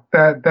yeah,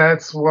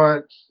 that's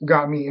what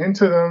got me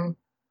into them,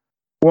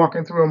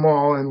 walking through a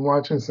mall and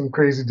watching some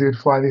crazy dude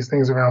fly these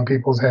things around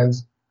people's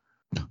heads.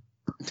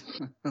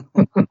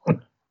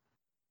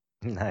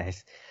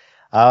 Nice.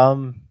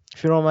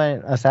 If you don't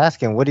mind us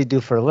asking, what do you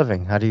do for a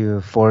living? How do you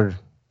afford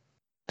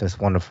this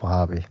wonderful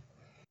hobby?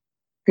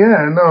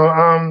 Yeah,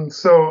 no.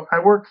 So I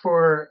work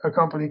for a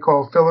company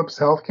called Philips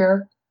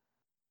Healthcare.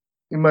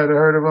 You might have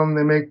heard of them.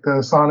 They make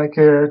the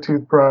Sonicare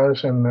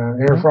toothbrush and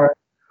the air fryer.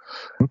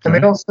 Okay. And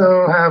they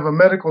also have a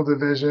medical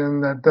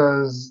division that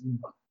does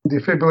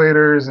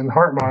defibrillators and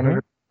heart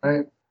monitors,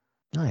 right?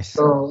 Nice.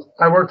 So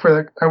I work for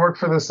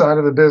the side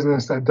of the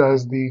business that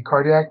does the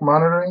cardiac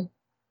monitoring.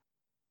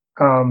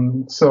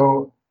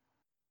 So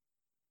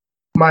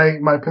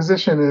my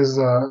position is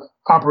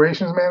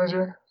operations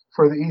manager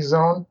for the East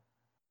Zone.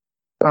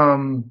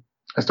 I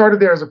started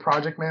there as a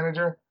project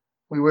manager.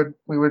 We would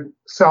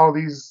sell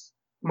these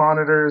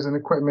monitors and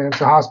equipment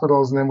to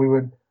hospitals, and then we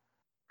would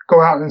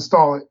go out and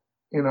install it.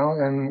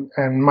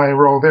 And my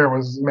role there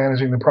was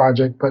managing the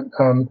project. But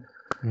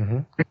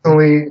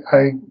recently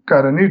I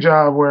got a new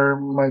job where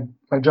my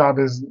job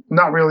is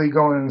not really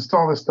going and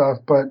install this stuff,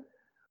 but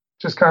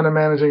just kind of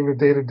managing the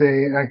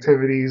day-to-day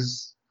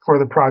activities for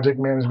the project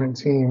management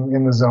team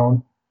in the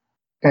zone.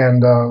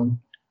 And,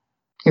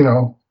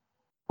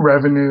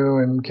 revenue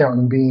and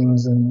counting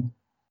beans and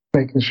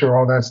making sure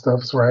all that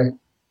stuff's right.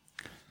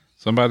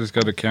 Somebody's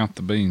got to count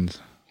the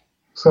beans.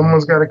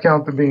 Someone's got to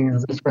count the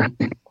beans. That's right.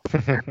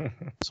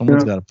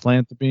 Someone's got to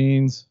plant the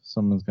beans.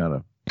 Someone's got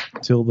to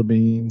till the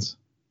beans.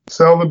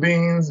 Sell the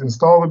beans,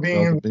 install the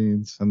beans. Sell the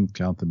beans and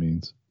count the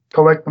beans.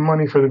 Collect the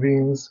money for the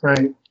beans,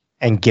 right?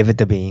 And give it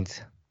the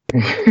beans.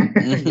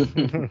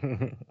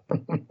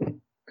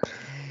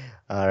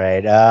 All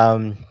right.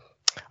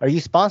 Are you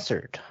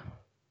sponsored?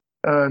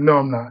 No,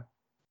 I'm not.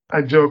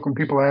 I joke when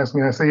people ask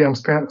me. I say, yeah, I'm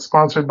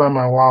sponsored by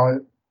my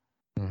wallet.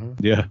 Mm-hmm.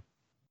 Yeah.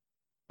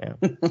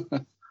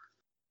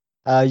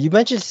 You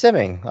mentioned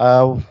simming.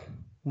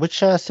 Which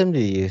sim do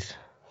you use?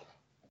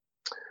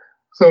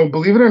 So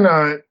believe it or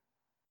not,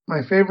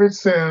 my favorite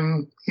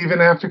sim,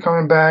 even after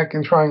coming back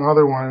and trying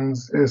other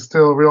ones, is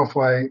still Real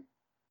Flight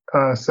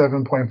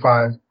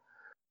 7.5.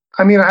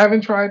 I mean, I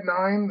haven't tried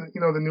 9,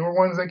 the newer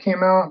ones that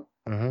came out,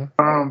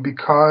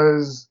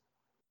 because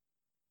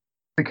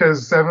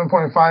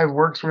 7.5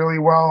 works really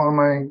well on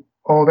my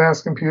old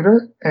ass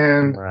computer,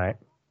 and Right.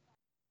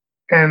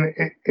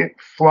 it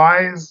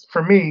flies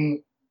for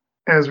me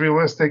as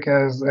realistic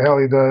as the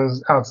heli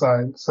does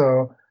outside.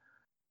 So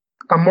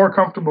I'm more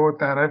comfortable with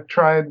that. I've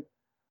tried,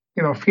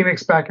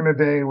 Phoenix back in the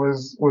day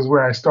was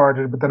where I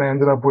started, but then I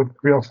ended up with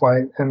Real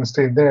Flight and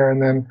stayed there. And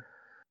then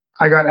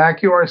I got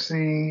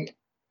AccuRC,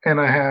 and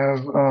I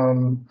have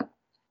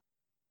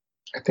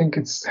I think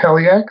it's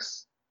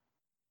HeliX.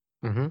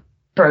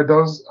 Tried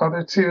those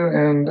other two,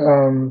 and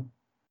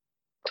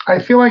I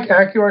feel like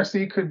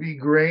AccuRC could be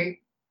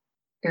great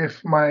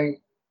if my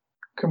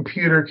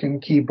computer can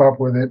keep up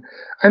with it.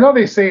 I know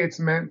they say it's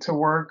meant to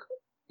work,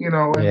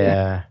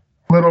 and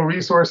little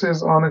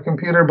resources on a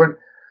computer, but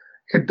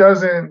it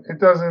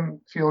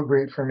doesn't feel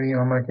great for me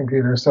on my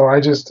computer. So I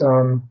just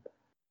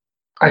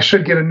I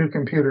should get a new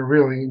computer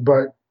really,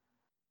 but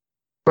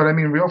I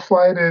mean, Real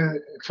Flight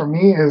for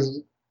me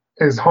is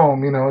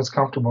home. It's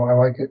comfortable. I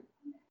like it.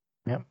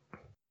 Yep.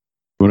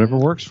 Whatever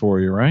works for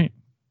you, right?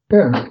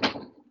 Yeah.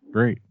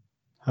 Great.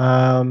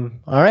 All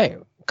right.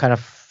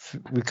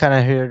 We kind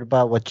of heard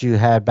about what you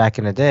had back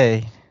in the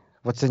day.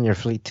 What's in your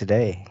fleet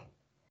today?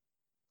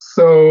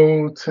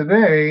 So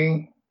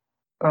today,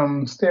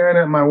 I'm staring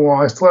at my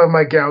wall. I still have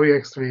my Gaui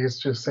X3. It's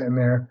just sitting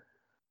there,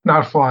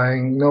 not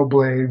flying, no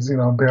blades,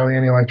 barely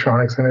any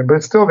electronics in it, but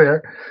it's still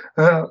there.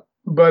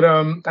 But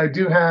I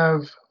do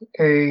have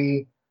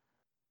a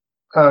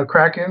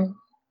Kraken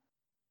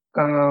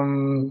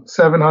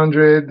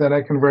 700 that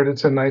I converted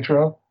to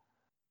Nitro.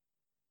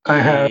 I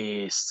have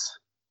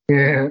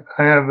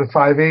the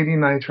 580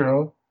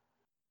 Nitro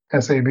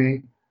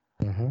SAB.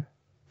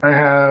 I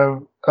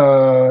have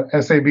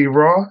SAB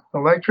Raw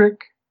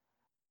Electric.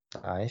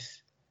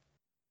 Nice.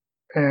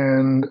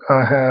 And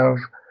I have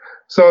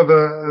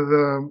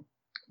the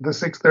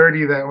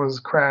 630 that was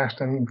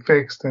crashed and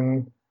fixed,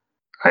 and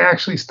I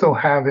actually still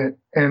have it,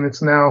 and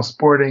it's now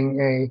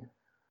sporting a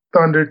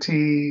Thunder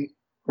T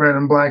red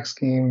and black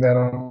scheme that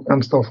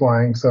I'm still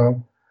flying.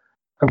 So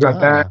I've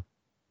got that.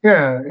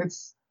 Yeah,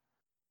 it's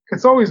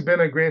always been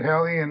a great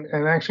heli, and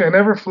actually I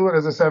never flew it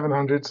as a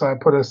 700, so I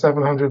put a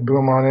 700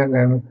 boom on it,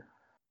 and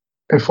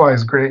it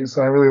flies great.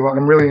 So I'm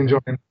really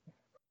enjoying it.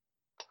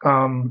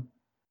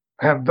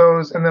 I have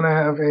those, and then I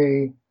have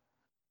a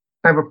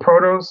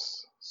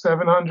Protos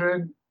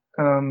 700,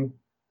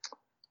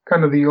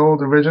 kind of the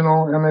old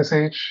original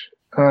MSH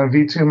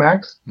V2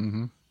 Max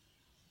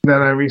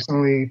that I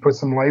recently put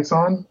some lights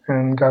on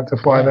and got to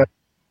fly that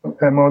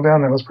mode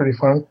down. That was pretty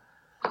fun.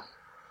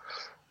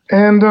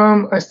 And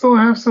I still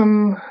have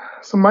some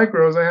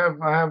micros. I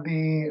have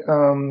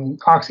the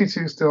Oxy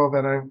 2 still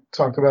that I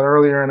talked about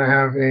earlier, and I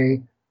have a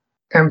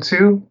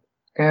M2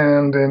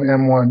 and an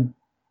M1.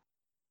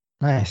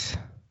 Nice.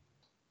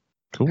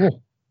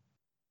 Cool.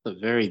 A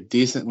very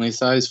decently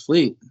sized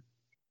fleet.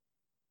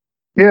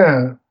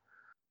 Yeah.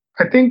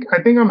 I think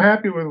I'm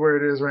happy with where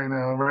it is right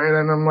now, right?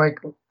 And I'm like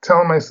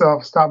telling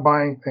myself, stop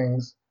buying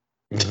things.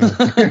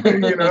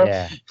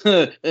 Yeah.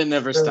 It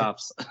never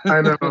stops.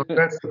 I know,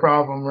 that's the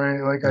problem,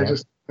 right? Like I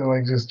just feel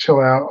like just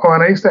chill out. Oh,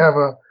 and I used to have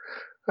a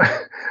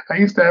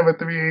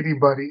 380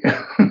 buddy.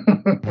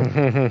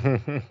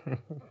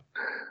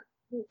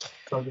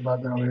 Talk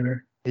about that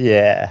later.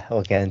 Yeah,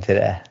 we'll get into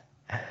that.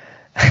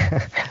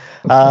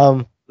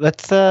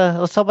 Let's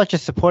talk about your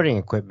supporting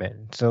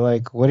equipment. So,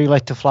 like, what do you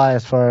like to fly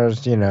as far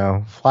as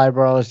fly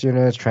brawlers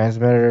units,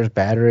 transmitters,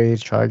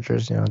 batteries,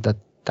 chargers, that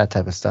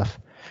type of stuff?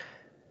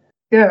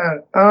 Yeah.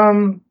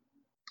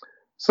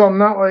 So I'm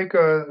not like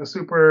a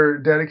super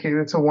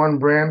dedicated to one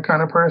brand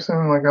kind of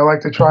person. Like I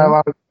like to try a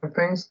lot of different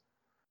things.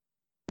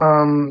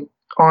 On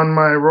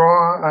my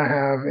Raw, I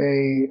have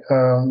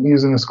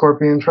using the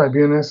Scorpion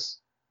Tribunus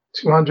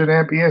 200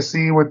 amp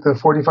ESC with the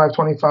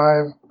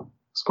 4525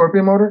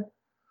 Scorpion motor.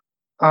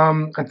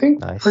 I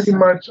think pretty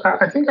much.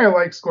 I think I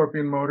like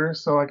Scorpion motors,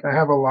 so like I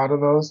have a lot of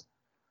those.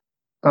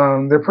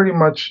 They're pretty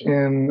much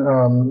in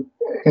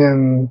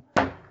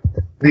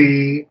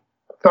the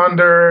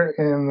Thunder,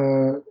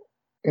 in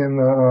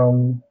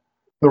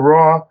the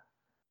Raw,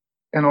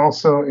 and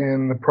also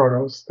in the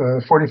Protos,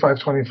 the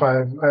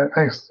 4525.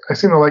 I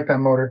seem to like that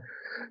motor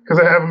because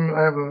I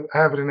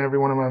have it in every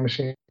one of my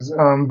machines.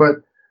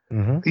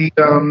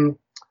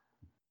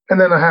 And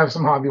then I have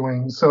some hobby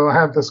wings. So I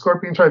have the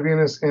Scorpion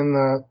Tribunus in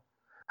the.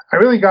 I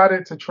really got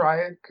it to try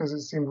it because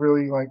it seemed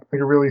really like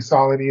a really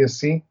solid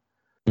ESC.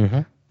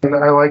 And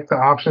I like the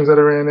options that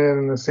are in it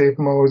and the safe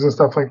modes and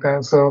stuff like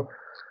that. So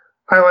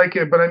I like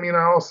it, but I mean,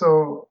 I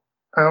also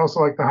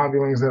like the hobby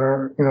wings that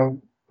are,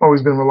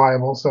 always been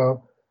reliable.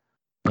 So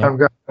I've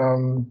got,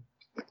 a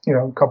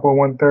couple of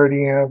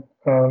 130 amp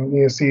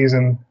ESCs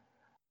and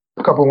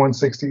a couple of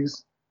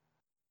 160s.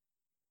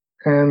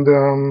 And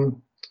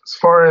as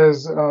far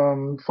as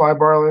fly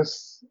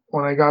barless,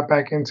 when I got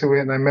back into it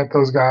and I met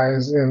those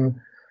guys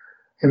in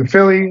in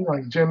Philly,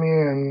 like Jimmy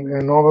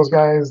and all those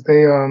guys,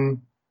 they all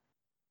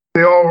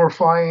were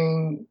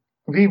flying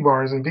V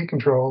bars and V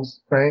controls,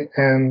 right?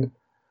 And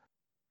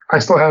I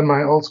still had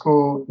my old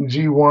school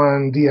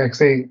G1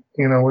 DX8,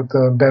 with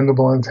the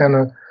bendable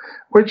antenna,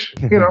 which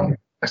I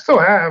still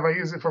have. I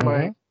use it for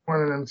my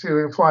one of them too.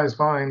 It flies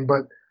fine,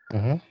 but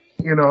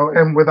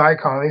and with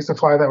Icon, I used to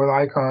fly that with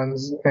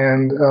Icons,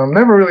 and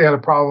never really had a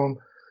problem.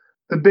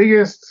 The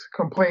biggest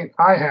complaint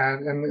I had,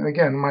 and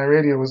again, my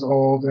radio was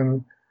old,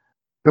 and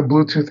the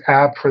Bluetooth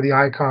app for the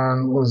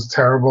Icon was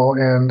terrible,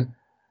 and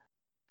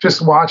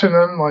just watching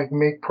them like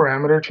make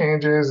parameter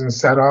changes and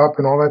set up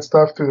and all that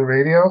stuff through the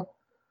radio,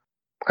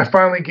 I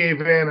finally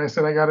gave in. I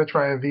said I got to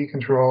try a V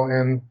control,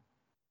 and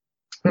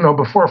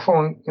before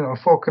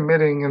full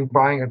committing and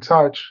buying a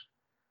touch,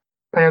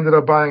 I ended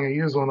up buying a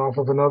used one off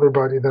of another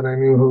buddy that I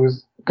knew who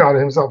got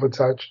himself a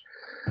touch,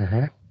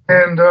 and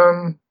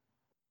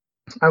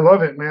I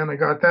love it, man. I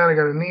got that. I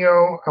got a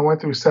Neo. I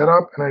went through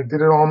setup and I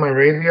did it all on my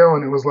radio,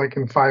 and it was like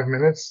in 5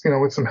 minutes,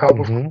 with some help.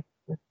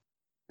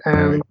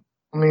 And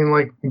I mean,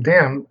 like,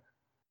 damn,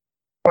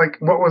 like,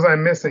 what was I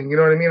missing? You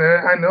know what I mean?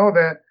 I know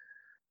there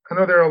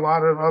are a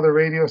lot of other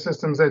radio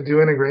systems that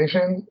do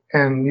integration,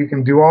 and you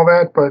can do all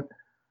that, but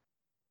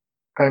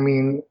I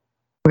mean,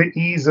 the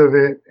ease of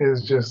it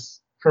is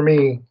just, for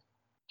me,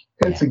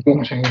 it's a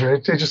game changer.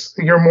 It just,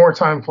 you're more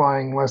time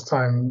flying, less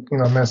time,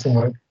 messing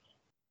with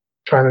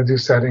trying to do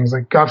settings.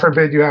 Like, God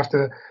forbid you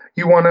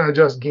want to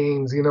adjust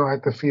gains,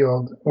 at the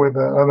field with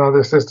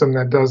another system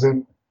that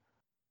doesn't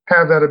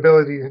have that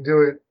ability to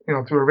do it,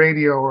 through a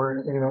radio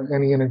or,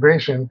 any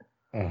integration.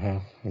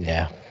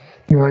 Yeah.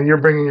 You're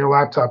bringing your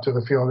laptop to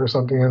the field or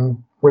something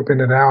and whipping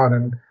it out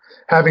and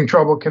having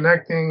trouble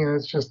connecting, and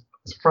it's a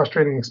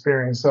frustrating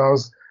experience. So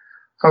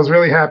I was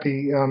really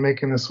happy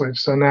making the switch.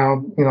 So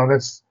now,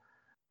 that's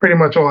pretty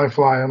much all I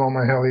fly on all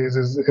my helis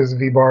is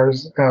V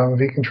bars,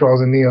 V controls,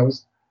 and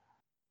Neos.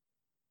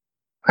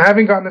 I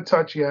haven't gotten a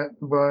touch yet,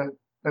 but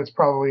that's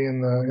probably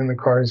in the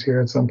cards here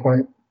at some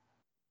point.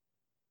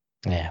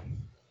 Yeah.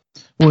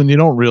 Well, and you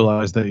don't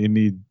realize that you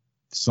need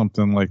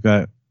something like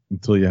that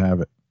until you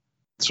have it.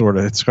 Sort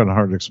of. It's kind of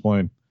hard to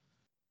explain.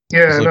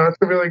 Yeah, that's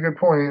a really good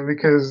point,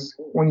 because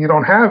when you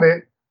don't have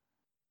it,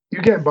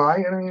 you get by.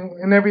 I mean,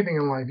 in everything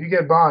in life, you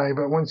get by.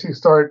 But once you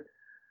start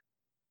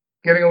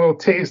getting a little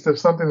taste of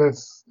something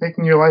that's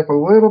making your life a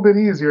little bit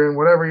easier in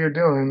whatever you're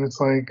doing, it's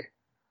like,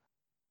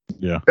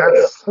 yeah,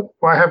 that's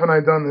why haven't I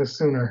done this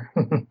sooner?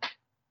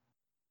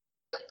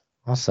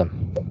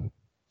 Awesome.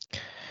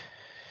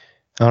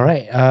 All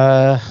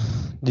right.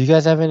 Do you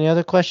guys have any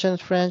other questions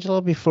for Angelo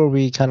before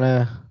we kind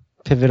of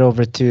pivot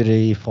over to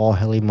the Fall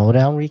Heli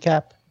Modown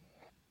recap?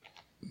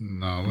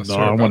 No,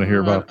 I want to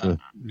hear about the.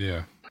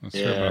 Yeah, let's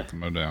hear about the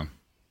Modown.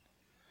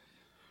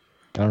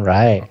 All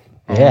right.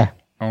 Yeah.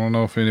 I don't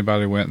know if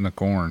anybody went in the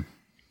corn.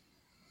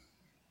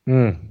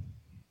 There's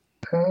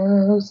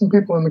some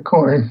people in the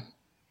corn.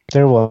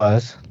 There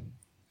was.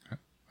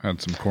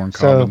 Had some corn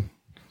cobbing.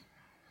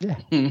 Yeah.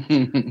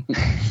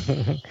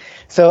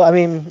 So, I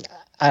mean,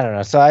 I don't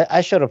know. So I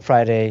showed up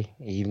Friday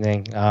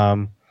evening.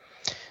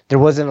 There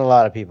wasn't a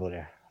lot of people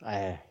there.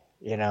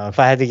 If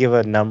I had to give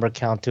a number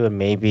count to it,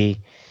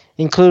 maybe,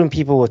 including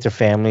people with their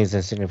families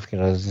and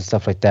significant others and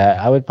stuff like that,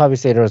 I would probably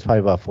say there was probably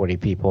about 40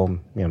 people,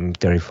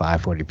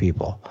 35, 40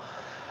 people.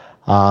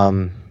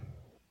 Oh,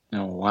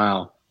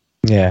 wow.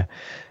 Yeah.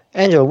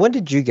 Angelo, when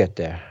did you get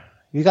there?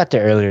 You got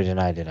there earlier than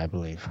I did, I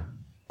believe.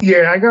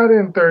 Yeah, I got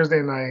in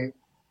Thursday night.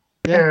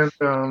 Yeah.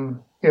 And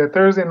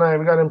Thursday night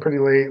we got in pretty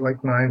late,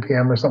 like 9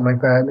 p.m. or something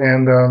like that.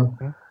 And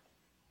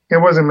there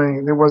wasn't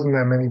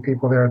that many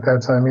people there at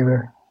that time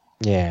either.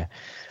 Yeah.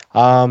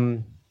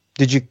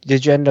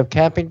 Did you end up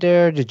camping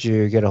there? Did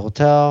you get a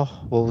hotel?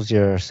 What was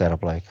your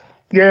setup like?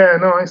 Yeah,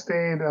 no, I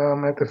stayed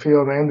at the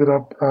field. I ended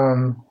up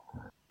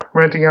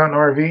renting out an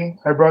RV.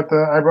 I brought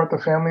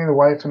the family, the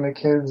wife and the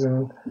kids,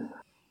 and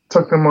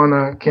took them on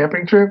a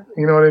camping trip.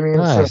 You know what I mean?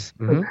 Nice.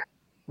 So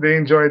they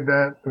enjoyed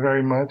that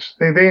very much.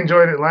 They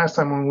enjoyed it last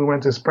time when we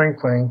went to spring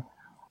fling.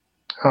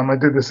 I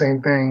did the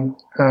same thing,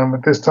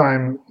 but this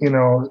time,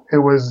 it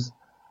was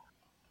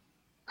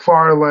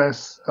far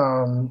less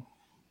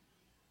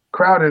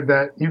crowded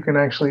that you can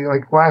actually,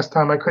 like last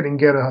time I couldn't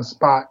get a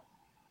spot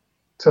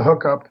to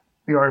hook up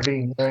the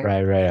RV.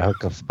 Right, a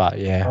hookup spot,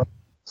 yeah.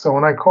 So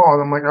when I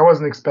called, I'm like, I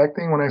wasn't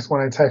expecting when I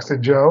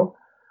texted Joe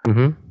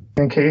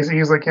and Casey,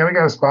 he's like, yeah, we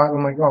got a spot.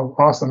 I'm like, oh,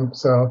 awesome.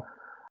 So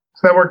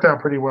that worked out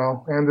pretty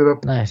well. I ended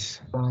up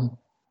nice.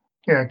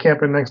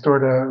 Camping next door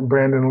to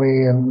Brandon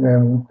Lee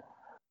and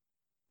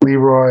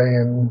Leroy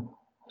and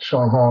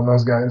Sean Hall and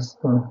those guys.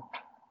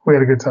 We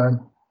had a good time.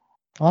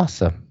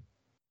 Awesome.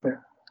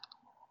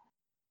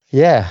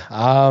 Yeah.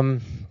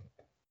 I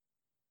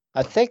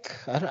think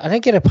I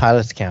didn't get a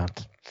pilot's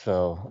count,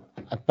 so,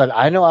 but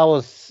I know I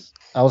was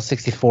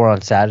 64 on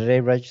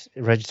Saturday,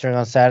 registering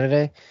on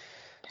Saturday.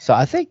 So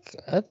I think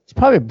it's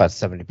probably about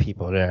 70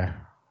 people there.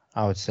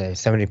 I would say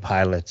 70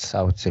 pilots.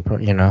 I would say,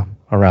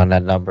 around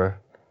that number.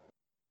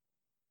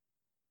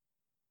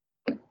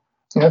 Yeah,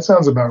 that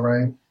sounds about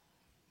right.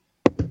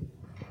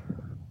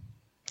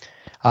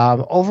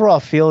 Overall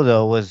feel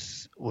though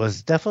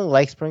was definitely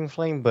like Spring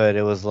Fling, but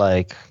it was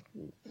like,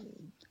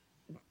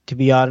 to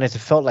be honest, it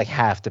felt like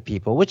half the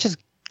people, which is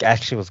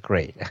actually was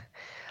great.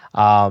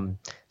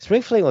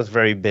 Spring Fling was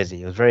very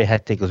busy. It was very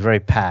hectic. It was very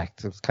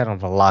packed. It was kind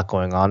of a lot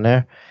going on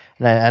there,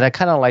 and I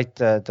kind of like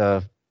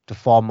the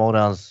fall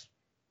Modowns.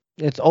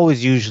 It's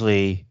always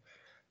usually,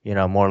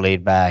 more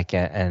laid back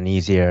and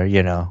easier.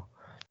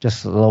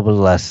 Just a little bit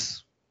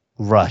less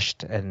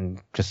rushed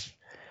and just,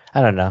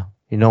 I don't know.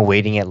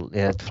 Waiting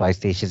at flight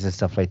stations and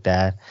stuff like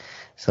that.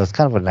 So it's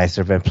kind of a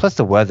nicer event. Plus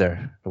the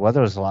weather. The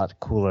weather was a lot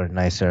cooler and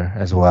nicer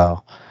as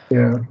well.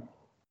 Yeah.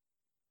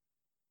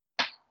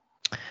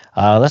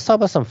 Let's talk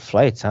about some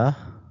flights, huh?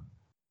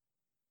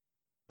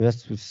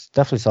 Yes, we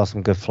definitely saw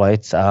some good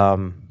flights.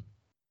 I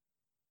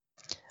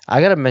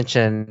gotta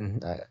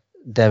mention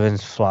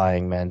Devin's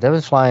flying, man.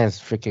 Devin's flying is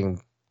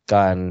freaking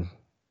gone.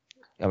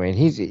 I mean,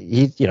 he's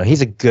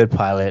a good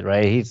pilot,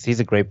 right? He's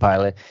a great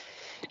pilot,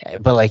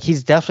 but like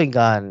he's definitely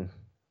gone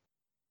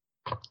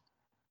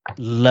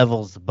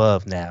levels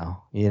above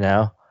now.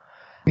 Yeah.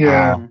 He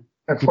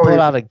pulled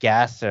out a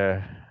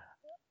gasser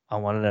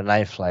on one of the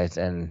night flights,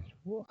 and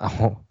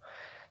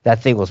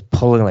that thing was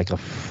pulling like a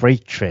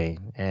freight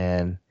train,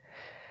 and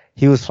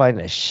he was flying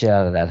the shit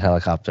out of that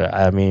helicopter.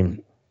 I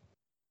mean,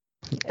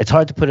 it's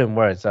hard to put in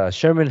words.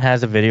 Sherman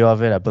has a video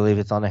of it. I believe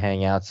it's on the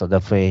Hangout, so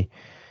definitely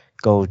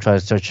go try to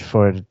search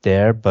for it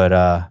there.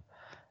 But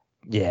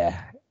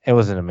yeah, it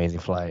was an amazing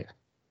flight.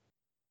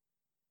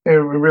 It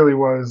really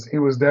was. He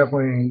was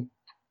definitely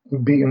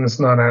beating the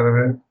snot out of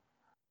it.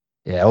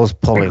 Yeah, it was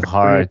pulling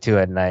hard too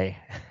at night.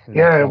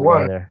 Yeah, it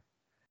was. Weather.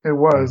 It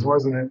was,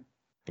 wasn't it?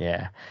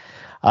 Yeah.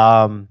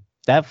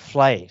 That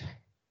flight,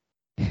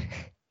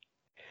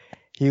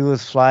 he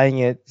was flying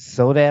it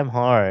so damn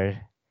hard,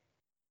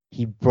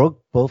 he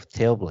broke both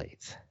tail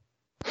blades.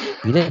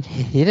 He didn't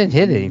hit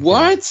anything.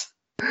 What?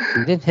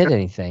 He didn't hit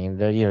anything, and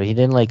he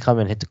didn't like come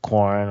and hit the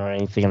corn or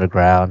anything on the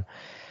ground.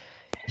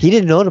 He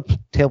didn't know the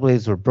tail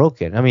blades were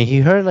broken. I mean, he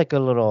heard like a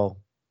little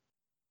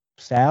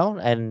sound,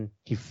 and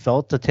he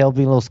felt the tail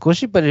being a little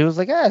squishy, but it was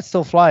like, it's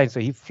still flying, so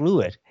he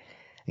flew it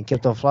and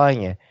kept on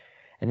flying it.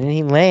 And then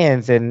he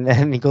lands,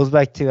 and he goes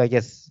back to, I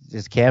guess,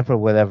 his camp or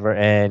whatever,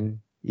 and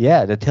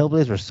yeah, the tail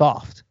blades were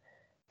soft.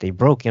 They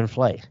broke in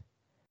flight.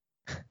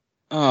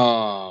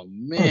 Oh,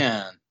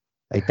 man.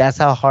 Like, that's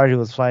how hard he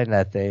was flying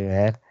that thing,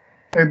 man.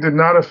 It did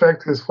not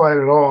affect his flight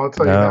at all. I'll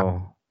tell you that.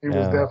 No. He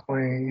was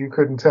definitely, you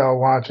couldn't tell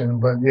watching,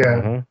 but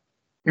yeah. Mm-hmm.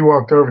 He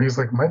walked over, he's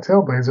like, my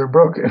tail blades are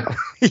broken.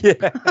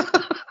 Yeah.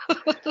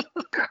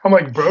 I'm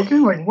like,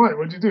 broken? Like what?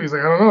 What'd you do? He's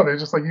like, I don't know. They're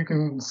just like, you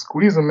can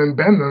squeeze them and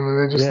bend them, and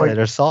they're just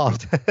they're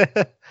soft.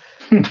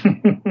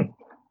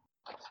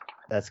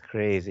 That's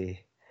crazy.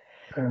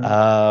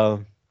 I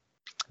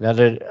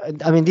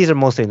mean, these are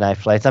mostly night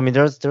flights. I mean,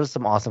 there's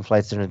some awesome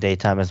flights during the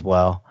daytime as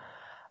well.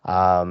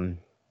 But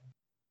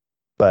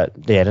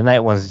yeah, the night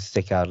ones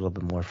stick out a little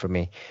bit more for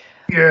me.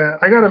 Yeah,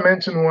 I gotta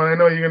mention one. I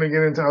know you're gonna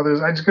get into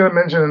others. I just gotta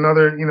mention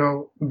another,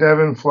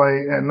 Devon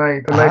flight at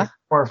night, the night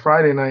before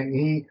Friday night.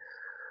 He,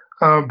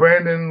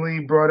 Brandon Lee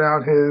brought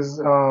out his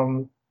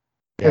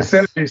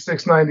Synergy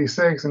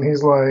 696, and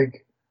he's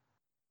like,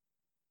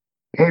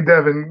 "Hey,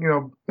 Devin,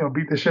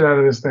 beat the shit out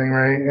of this thing,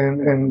 right?"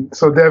 And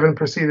so Devin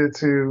proceeded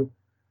to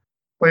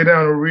lay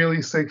down a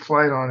really sick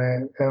flight on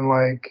it, and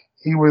like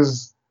he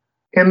was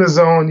in the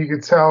zone. You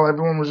could tell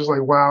everyone was just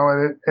like wow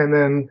at it, and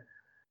then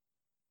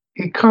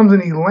he comes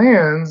and he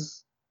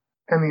lands,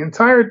 and the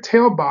entire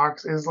tail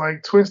box is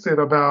like twisted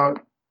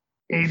about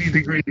 80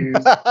 degrees.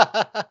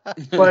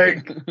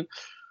 Like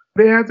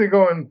they had to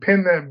go and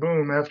pin that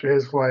boom after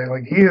his flight.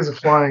 Like he is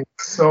flying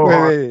so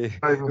hard.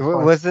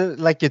 Was it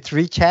like a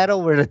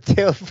 3-channel where the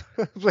tail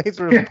blades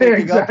were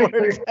pointing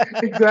upwards?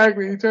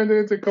 Exactly. He turned it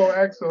into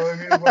coaxial,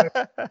 and he was like,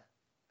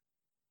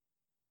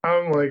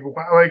 I'm like,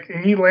 wow. Like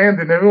he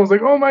landed, and everyone was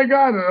like, "Oh my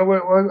god!" And I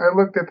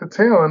looked at the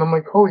tail, and I'm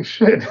like, "Holy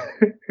shit!"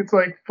 It's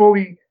like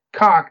fully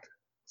cocked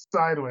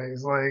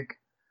sideways. Like,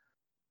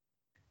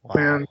 wow.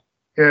 Man,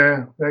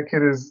 yeah, that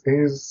kid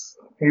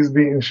he's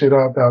beating shit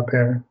up out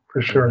there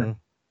for sure. Mm-hmm.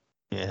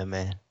 Yeah,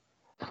 man.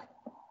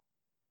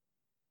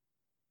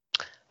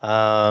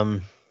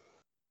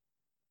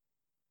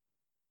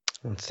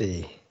 Let's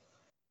see.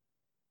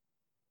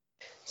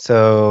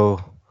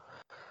 So,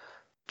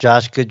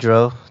 Josh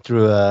Goodrow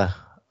threw a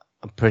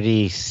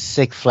pretty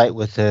sick flight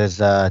with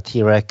his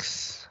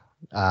T-Rex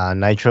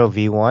Nitro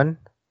V1,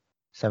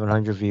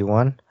 700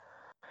 V1.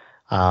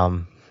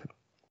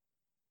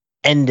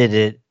 Ended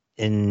it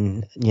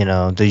in,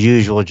 the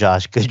usual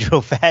Josh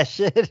Goodrow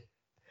fashion.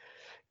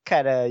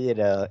 Kind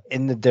of,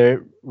 in the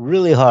dirt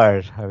really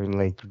hard. I mean,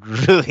 like,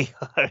 really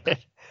hard.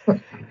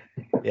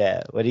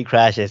 Yeah, when he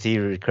crashes,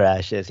 he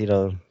crashes. He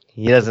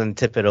doesn't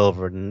tip it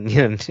over,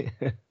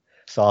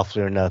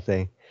 softly or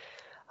nothing.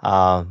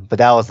 But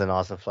that was an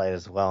awesome flight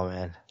as well,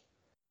 man.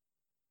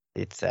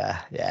 It's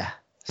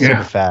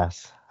super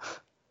fast.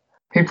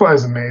 He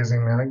flies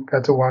amazing, man. I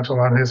got to watch a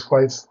lot of his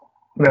flights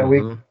that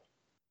week.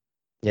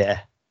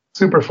 Yeah.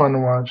 Super fun to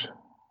watch.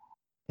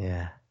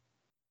 Yeah.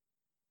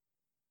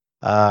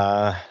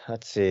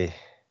 Let's see.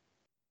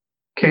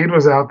 Cade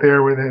was out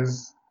there with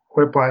his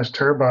Whiplash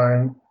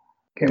turbine.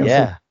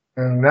 Yeah.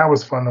 And that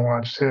was fun to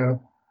watch too.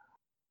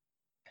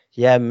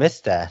 Yeah, I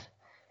missed that.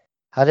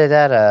 How did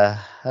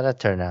that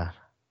turn out?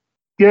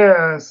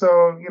 Yeah,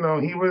 so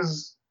he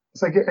was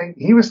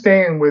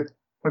staying with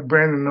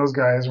Brandon and those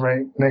guys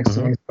right next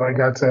to me, so I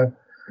got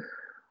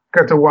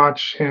to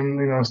watch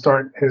him,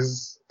 start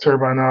his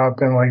turbine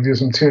up and like do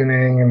some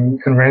tuning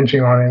and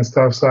wrenching on it and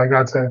stuff. So I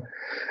got to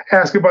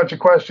ask a bunch of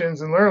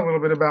questions and learn a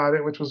little bit about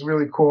it, which was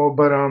really cool.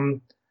 But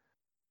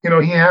he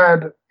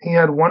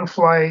had one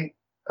flight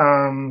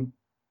in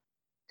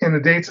the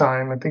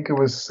daytime. I think it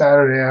was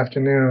Saturday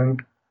afternoon,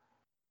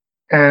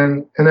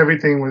 and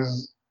everything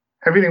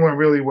went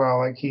really well.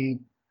 Like he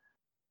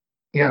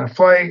had a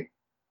flight.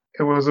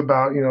 It was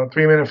about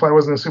 3-minute flight. It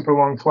wasn't a super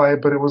long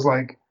flight, but it was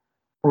like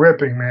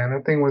ripping, man.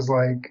 That thing was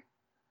like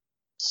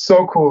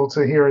so cool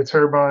to hear a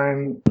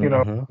turbine,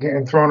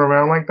 getting thrown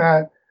around like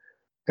that.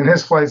 And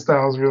his flight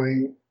style is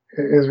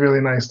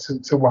really nice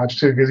to watch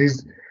too, because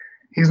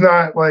he's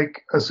not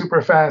like a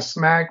super fast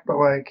smack, but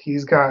like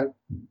he's got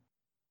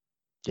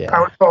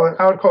I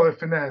would call it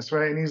finesse,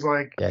 right? And he's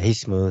like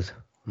he's smooth.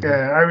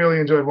 Yeah, I really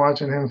enjoyed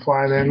watching him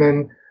fly there. And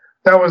then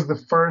that was the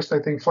first, I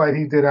think, flight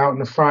he did out in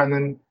the front.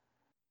 And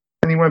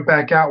then he went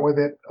back out with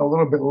it a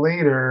little bit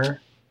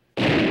later.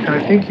 And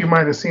I think you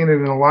might have seen it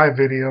in a live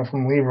video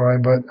from Leroy,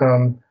 but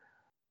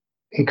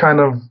he kind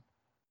of,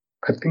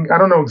 I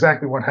don't know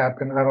exactly what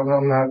happened. I don't know.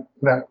 I'm not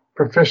that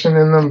proficient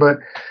in them, but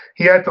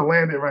he had to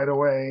land it right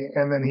away.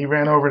 And then he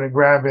ran over to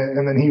grab it.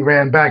 And then he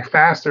ran back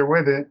faster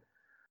with it,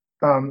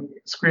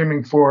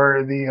 screaming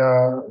for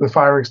the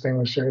fire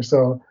extinguisher.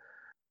 So,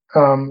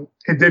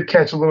 it did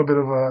catch a little bit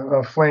of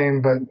a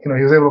flame, but he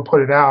was able to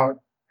put it out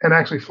and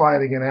actually fly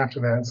it again after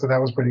that. So that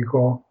was pretty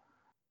cool.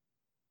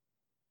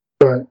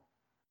 But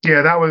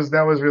yeah, that was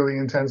really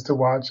intense to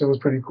watch. It was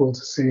pretty cool to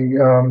see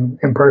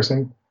in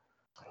person.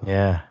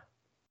 Yeah.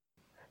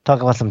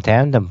 Talk about some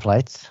tandem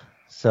flights.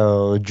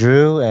 So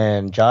Drew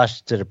and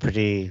Josh did a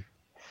pretty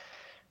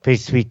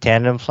sweet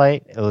tandem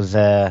flight. It was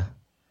a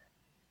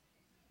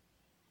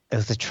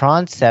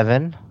Tron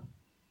 7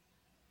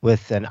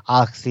 with an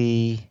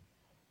Oxy.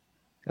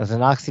 It was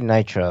an Oxy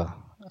Nitro.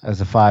 It was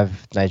a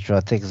 5 Nitro. I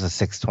think it was a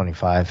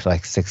 625,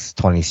 like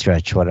 620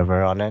 stretch,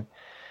 whatever on it.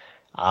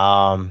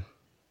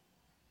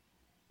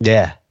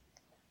 Yeah,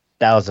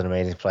 that was an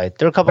amazing flight.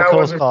 There were a couple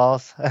close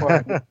calls.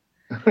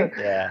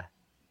 Yeah.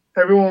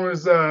 Everyone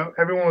was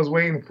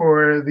waiting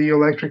for the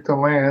electric to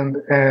land,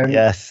 and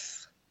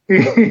yes,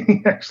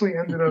 he actually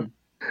ended up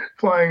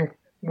flying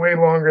way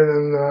longer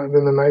than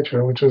the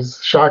Nitro, which was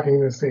shocking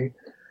to see.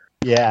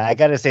 Yeah, I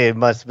gotta say it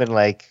must have been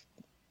like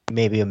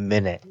maybe a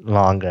minute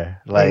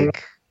longer,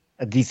 like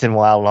a decent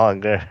while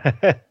longer.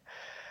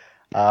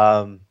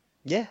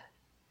 Yeah,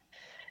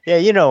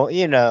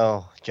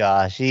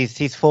 Josh,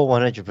 he's full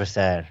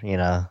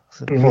 100%,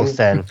 full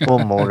send, full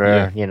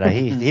motor.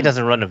 He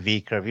doesn't run a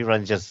V curve, he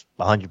runs just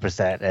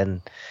 100%.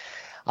 And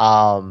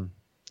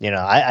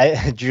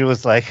I Drew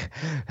was like,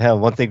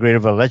 one thing great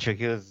about electric,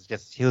 he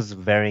was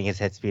varying his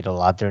head speed a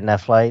lot during that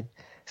flight,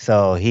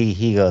 so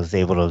he was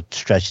able to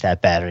stretch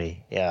that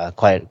battery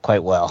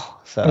quite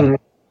well. So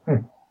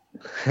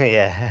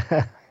yeah,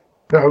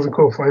 that was a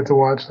cool flight to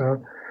watch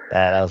though.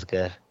 That was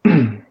good.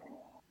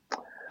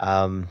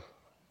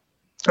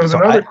 There was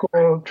another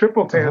cool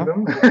triple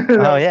tandem.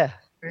 Oh yeah.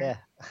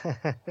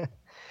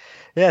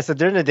 Yeah. So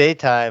during the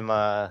daytime,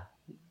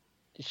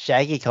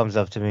 Shaggy comes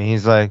up to me.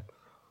 He's like,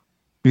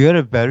 "You got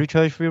a battery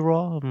charge for your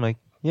Raw?" I'm like,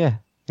 "Yeah."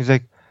 He's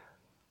like,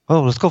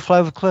 "Oh, let's go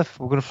fly with Cliff.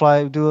 We're gonna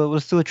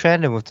let's do a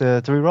tandem with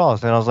the 3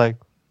 Raws." And I was like,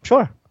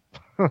 "Sure."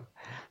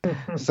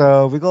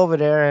 So we go over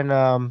there,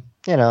 and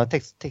it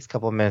takes a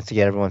couple of minutes to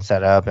get everyone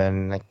set up,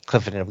 and like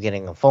Cliff ended up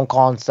getting a phone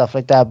call and stuff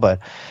like that. But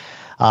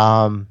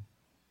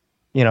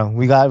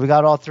we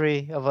got all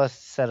 3 of us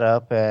set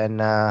up and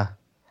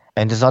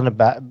just on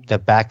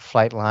the back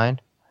flight line.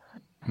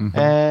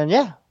 And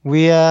yeah,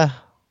 we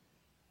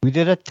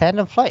did a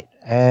tandem flight,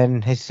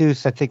 and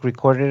Jesus, I think,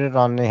 recorded it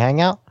on the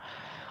Hangout.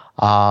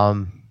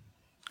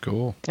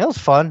 Cool. It was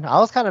fun. I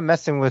was kind of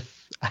messing with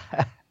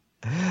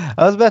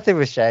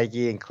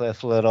Shaggy and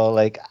Cliff a little.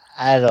 Like,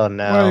 I don't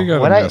know. Why you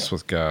gotta mess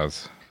with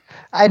guys?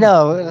 I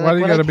know. Why do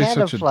you gotta be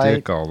such a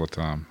dick all the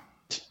time?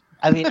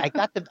 I mean, I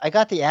got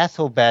the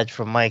asshole badge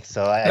from Mike,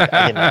 so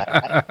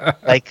I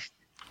like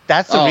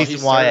that's the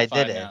reason why I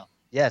did it. Now.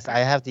 Yes, I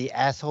have the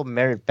asshole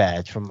merit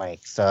badge from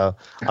Mike, so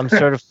I'm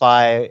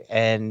certified,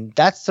 and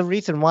that's the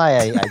reason why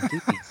I do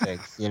these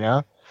things,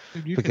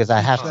 Dude, because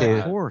I have to.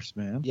 Of course,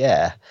 man.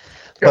 Yeah.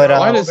 But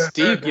why does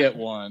Steve get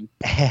one?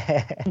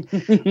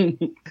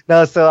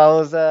 No, so I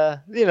was, so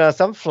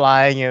I'm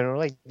flying and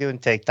like doing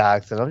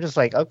TikToks, and I'm just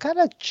like, I'm kind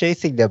of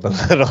chasing them a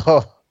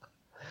little,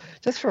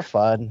 just for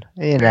fun,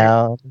 I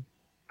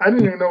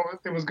didn't even know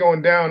it was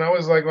going down. I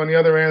was like on the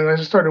other end, and I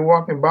just started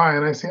walking by,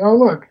 and I see, oh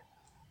look,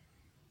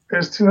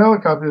 there's 2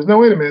 helicopters. No,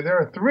 wait a minute, there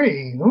are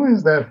 3. Who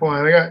is that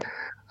flying?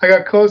 I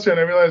got closer, and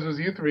I realized it was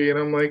you 3, and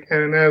I'm like,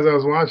 and as I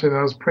was watching,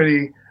 it was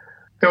pretty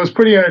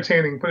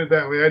entertaining. Put it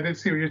that way. I did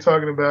see what you're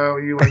talking about.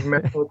 You like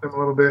messed with them a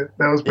little bit.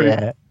 That was pretty.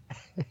 Yeah.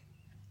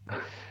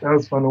 That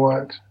was fun to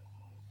watch.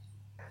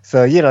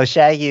 So,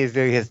 Shaggy is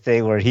doing his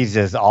thing where he's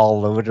just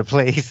all over the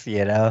place,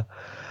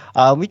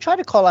 We try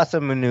to call out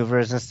some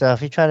maneuvers and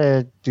stuff. We try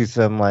to do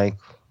some, like,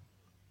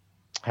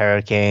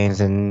 hurricanes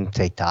and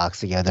take talks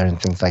together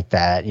and things like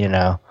that,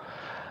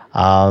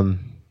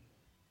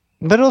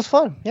 But it was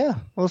fun. Yeah, it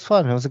was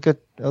fun. It was a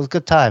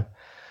good time.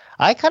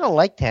 I kind of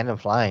like tandem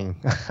flying.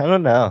 I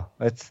don't know.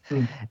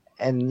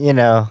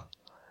 And,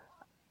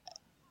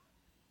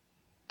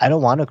 I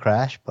don't want to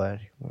crash, but,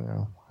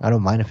 I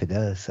don't mind if it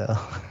does. So,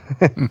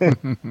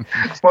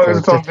 as long as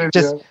it's on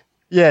video.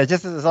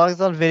 Just as long as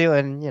it's on video,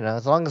 and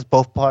as long as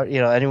both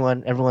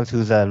everyone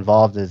who's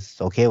involved is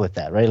okay with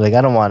that, right? Like,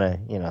 I don't want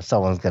to,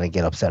 someone's gonna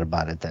get upset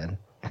about it. Then,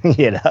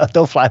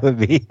 don't fly with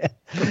me,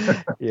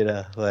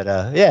 But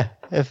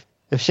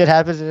if shit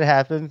happens, it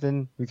happens,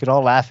 and we can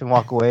all laugh and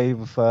walk away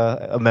with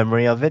a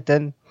memory of it.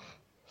 Then,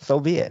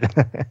 so be it.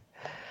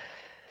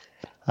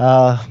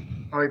 I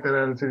like that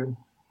attitude.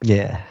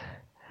 Yeah.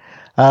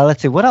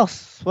 Let's see. What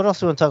else do we want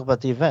to talk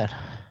about the event?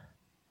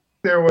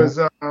 There was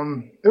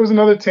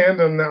another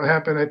tandem that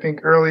happened, I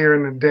think, earlier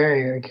in the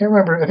day. I can't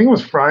remember. I think it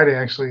was Friday,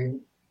 actually.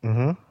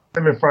 Mm-hmm. I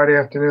mean, Friday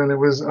afternoon. It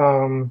was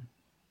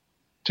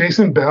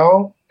Jason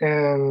Bell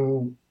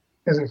and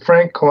is it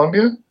Frank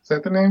Columbia? Is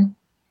that the name?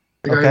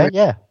 Okay,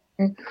 yeah.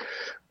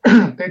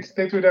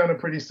 They threw down a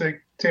pretty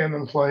sick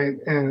tandem flight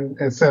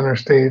at center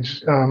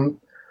stage.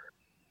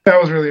 That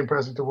was really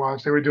impressive to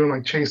watch. They were doing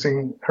like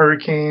chasing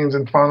hurricanes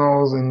and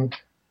funnels, and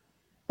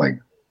like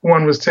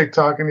one was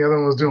TikTok and the other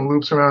one was doing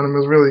loops around them. It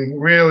was really,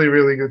 really,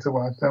 really good to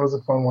watch. That was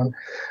a fun one.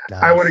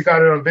 Nice. I would have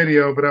got it on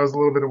video, but I was a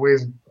little bit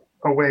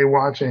away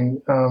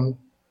watching.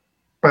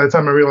 By the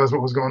time I realized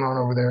what was going on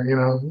over there,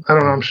 I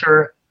don't know. I'm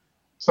sure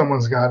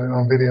someone's got it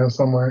on video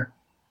somewhere,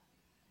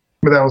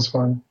 but that was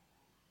fun.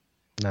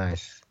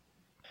 Nice.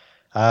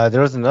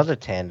 There was another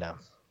tandem.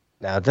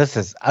 Now I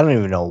don't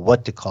even know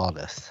what to call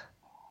this.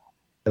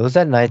 It was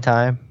at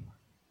nighttime,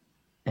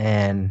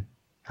 and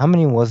how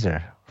many was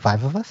there?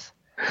 5 of us?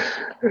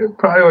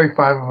 Probably like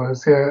 5 of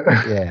us,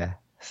 yeah. Yeah.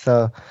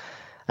 So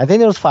I think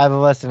there was 5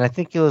 of us, and I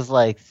think it was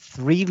like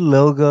 3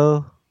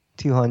 Logo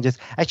 200s.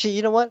 Actually,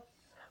 you know what?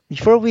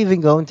 Before we even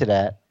go into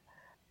that,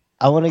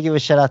 I want to give a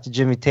shout out to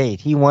Jimmy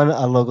Tate. He won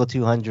a Logo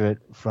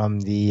 200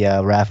 from the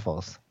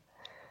raffles,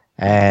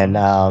 and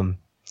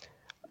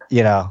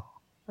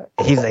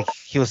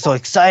he was so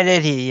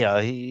excited.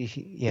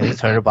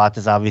 He's heard about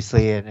this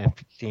obviously, and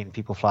seeing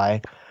people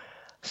fly,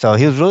 so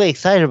he was really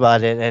excited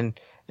about it.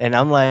 And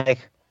I'm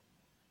like,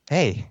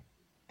 hey,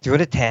 do you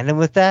want to tandem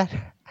with that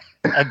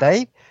at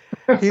night?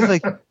 He's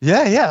like,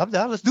 yeah, I'm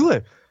down. Let's do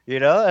it.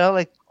 And I'm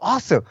like,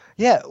 awesome.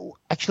 Yeah,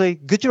 actually,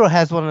 Goodrow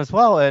has one as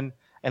well, and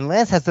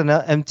Lance has an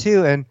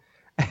M2, and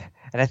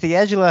I think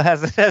Angelo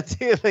has an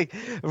M2. Like,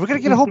 we're gonna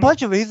get a whole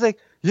bunch of it. He's like,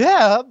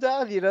 yeah, I'm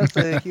down.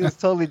 So he was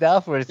totally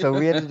down for it. So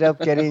we ended up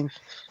getting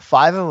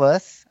 5 of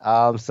us.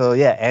 So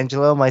yeah,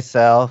 Angelo,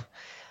 myself,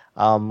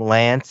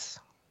 Lance,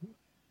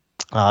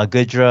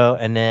 Goodrow,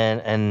 and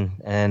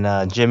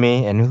then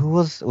Jimmy, and who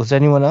was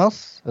anyone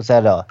else? Was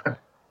that I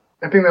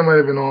think that might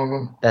have been all of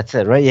them. That's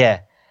it, right?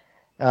 Yeah.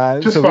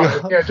 Just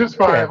 5. Just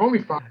 5. Yeah. Only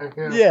 5.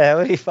 Yeah,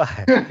 only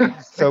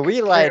 5. So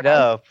we lined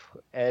up,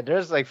 and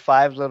there's like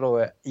 5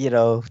 little,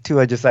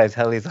 200 size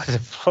helis on the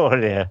floor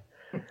there.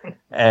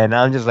 And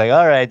I'm just like,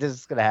 all right, this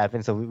is gonna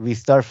happen. So we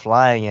start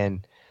flying,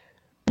 and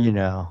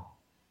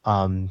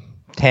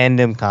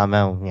tandem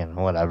comment,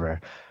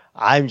 whatever.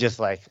 I'm just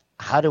like,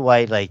 how do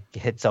I like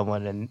hit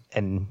someone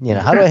and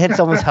how do I hit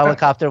someone's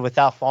helicopter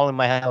without falling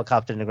my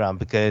helicopter in the ground?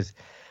 Because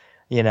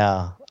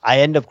I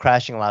end up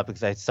crashing a lot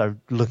because I start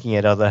looking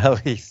at other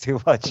helis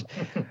too much.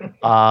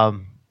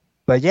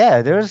 But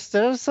yeah, there's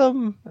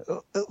some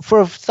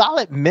for a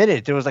solid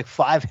minute. There was like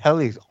 5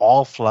 helis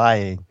all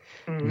flying,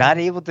 not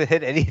able to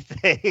hit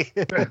anything.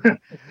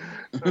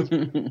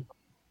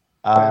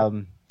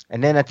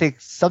 And then I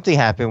think something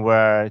happened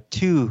where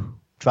 2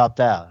 dropped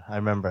out. I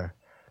remember.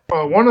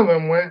 Well, one of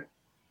them went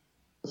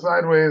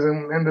sideways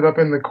and ended up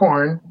in the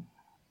corn.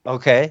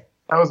 Okay,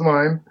 that was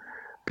mine.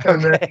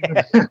 And then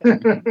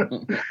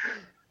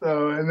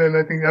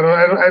I think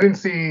I didn't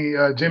see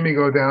Jimmy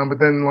go down, but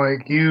then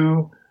like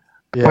you,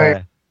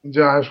 Mike, and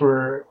Josh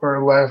were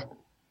left.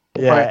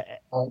 Yeah,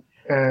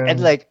 and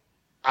like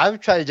I'm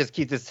trying to just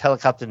keep this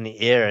helicopter in the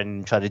air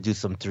and try to do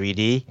some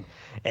 3D.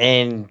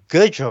 And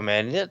Goodrow,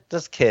 man,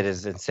 this kid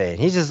is insane.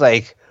 He's just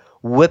like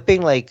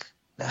whipping like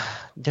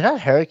they're not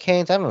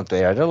hurricanes. I don't know what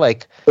they are. They're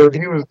like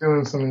he was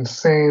doing some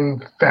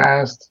insane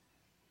fast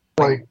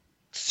like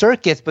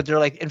circuits, but they're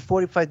like in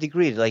 45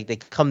 degrees. Like they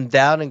come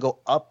down and go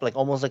up like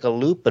almost like a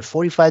loop, but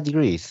 45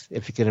 degrees,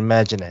 if you can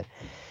imagine it.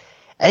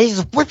 And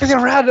he's whipping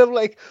around. I'm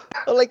like,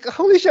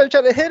 holy shit! I'm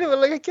trying to hit him. I'm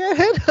like, I can't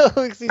hit him.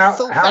 He's so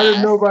fast. How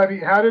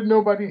did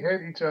nobody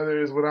hit each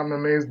other? Is what I'm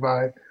amazed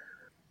by.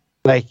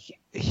 Like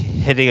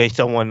hitting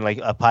someone, like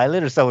a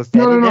pilot or someone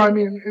standing No. there? I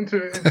mean into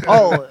like,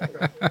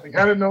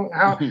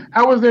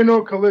 how was there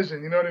no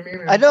collision? You know what I mean?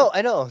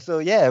 I know. So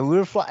yeah, we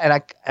were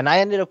flying, and I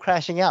ended up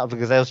crashing out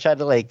because I was trying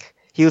to like.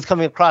 He was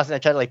coming across, and I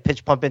tried to like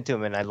pitch pump into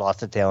him, and I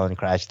lost the tail and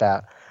crashed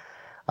out.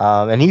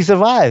 And he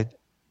survived.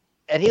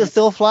 And he was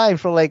still flying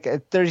for like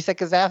 30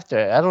 seconds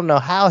after. I don't know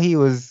how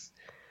his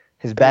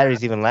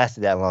batteries even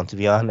lasted that long, to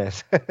be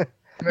honest. And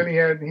then he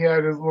had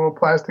his little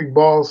plastic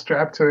balls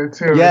strapped to it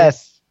too.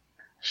 Yes.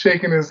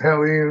 Shaking his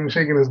heli and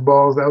shaking his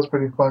balls. That was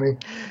pretty funny.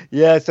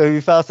 Yeah, so he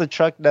found some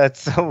truck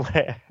nuts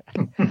somewhere.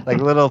 Like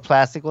little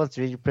plastic ones,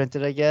 3D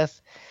printed, I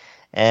guess.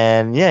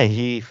 And yeah,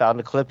 he found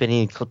a clip and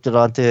he clipped it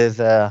onto his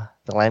the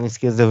landing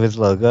skills of his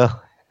logo.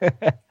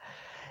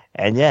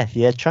 And yeah,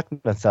 he had truck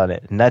nuts on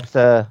it. And that's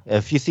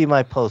if you see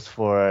my post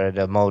for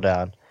the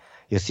Mowdown,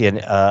 you'll see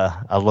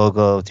a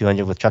logo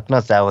 200 with truck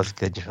nuts. That was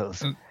good,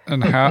 Joe's.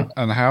 And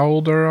how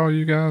old are all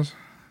you guys?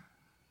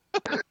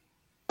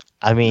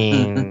 I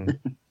mean,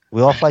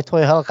 we all fly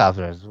toy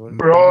helicopters.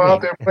 We're all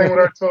out there playing with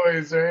our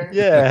toys, right?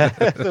 Yeah.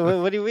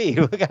 So what do you mean?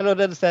 I don't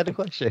understand the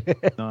question.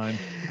 9,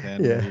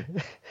 10. Yeah. Maybe.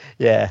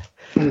 Yeah.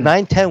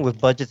 9, 10 with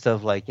budgets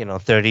of like, 30,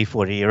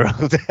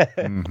 40-year-olds.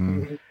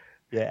 Mm-hmm.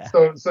 Yeah.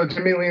 So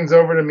Jimmy leans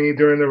over to me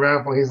during the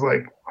raffle. He's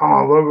like,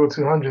 "Oh, logo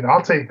 200.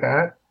 I'll take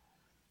that."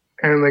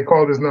 And they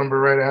called his number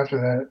right after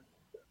that.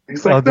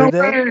 He's like, "No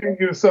way!"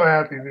 He was so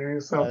happy, dude. He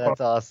was so that's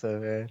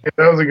awesome, man. Yeah,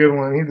 that was a good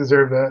one. He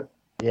deserved that.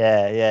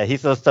 Yeah.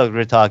 He's so stoked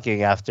we're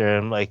talking after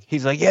him. Like,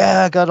 he's like,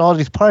 "Yeah, I got all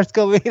these parts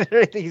going."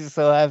 He's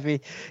so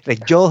happy.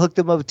 Like, Joel hooked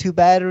him up with 2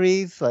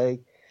 batteries,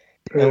 like,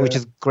 which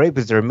is great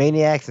because they're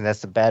maniacs, and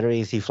that's the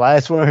batteries he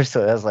flies for.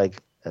 So that's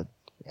like, it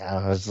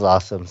was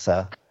awesome.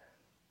 So.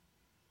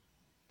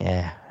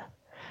 Yeah,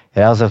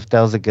 that was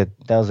a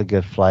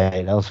good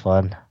flight. That was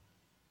fun.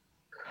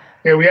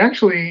 Yeah, we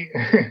actually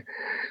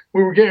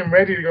we were getting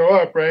ready to go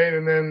up, right?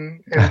 And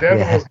Devin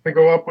was going to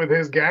go up with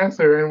his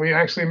gasser, and we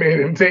actually made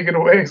him take it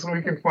away so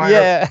we could fly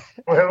up.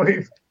 Well, he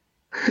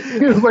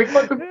was like,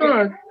 "What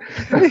the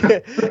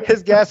fuck?"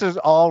 His gasser's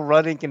all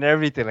running and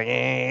everything.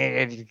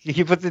 Like,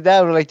 he puts it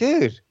down. We're like,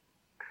 "Dude,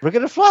 we're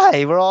gonna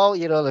fly." We're all,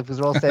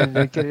 because we're all standing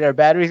there getting our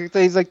batteries. So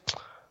he's like,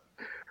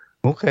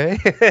 "Okay."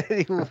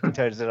 He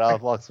turns it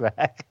off, walks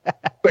back.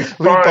 We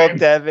called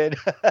Devin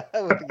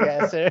with the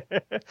gasser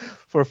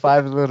for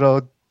 5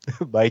 little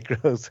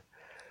micros.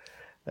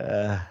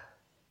 That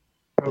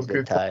was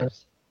good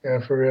times. Yeah,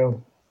 for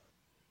real.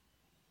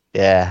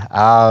 Yeah.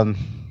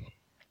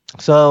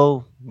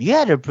 So you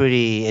had a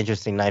pretty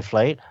interesting night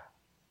flight,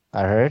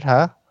 I heard,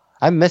 huh?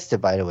 I missed it,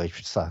 by the way,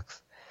 which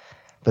sucks.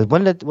 But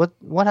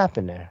what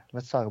happened there?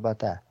 Let's talk about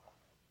that.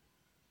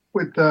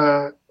 With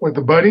the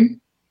buddy.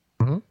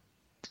 Mm-hmm.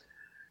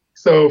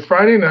 So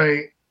Friday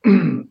night,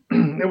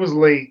 it was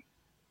late.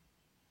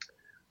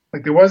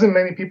 Like, there wasn't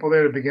many people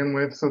there to begin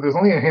with, so there's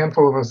only a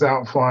handful of us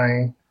out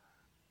flying.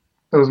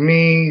 It was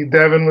me,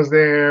 Devin was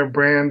there,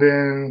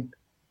 Brandon,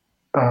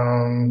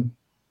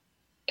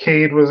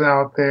 Cade was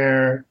out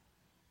there,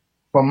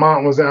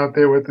 Lamont was out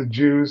there with the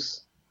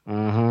juice.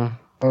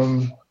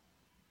 Mm-hmm.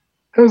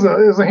 It was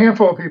a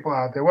handful of people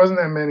out there. It wasn't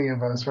that many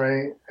of us,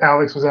 right?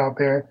 Alex was out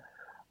there.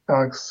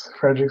 Alex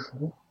Fredericks,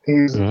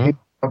 he's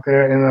out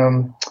there,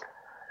 and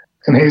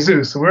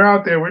Jesus. So we're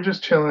out there. We're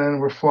just chilling.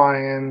 We're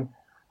flying.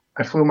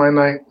 I flew my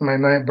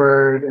night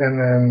bird, and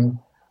then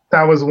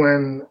that was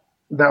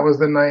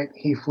the night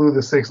he flew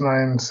the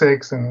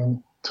 696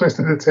 and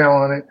twisted the tail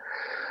on it.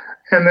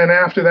 And then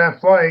after that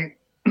flight,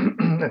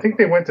 I think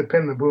they went to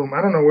pin the boom.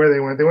 I don't know where they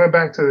went. They went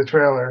back to the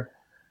trailer.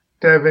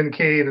 Devin,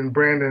 Cade, and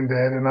Brandon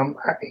did. And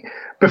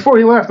before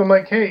he left, I'm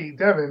like, "Hey,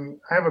 Devin,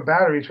 I have a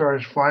battery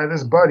charge. Fly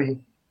this buddy."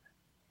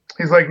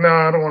 He's like, "No,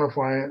 I don't want to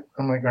fly it."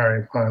 I'm like, "All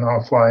right, fine,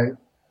 I'll fly it."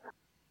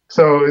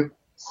 So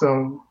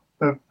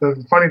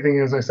the funny thing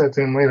is, I said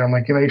to him later, I'm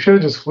like, "You should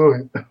have just flew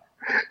it.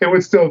 It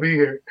would still be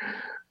here."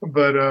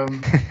 But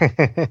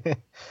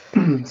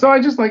so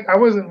I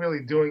wasn't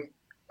really doing,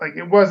 like,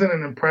 it wasn't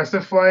an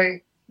impressive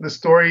flight. The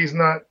story's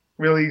not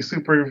really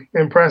super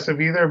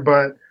impressive either,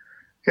 but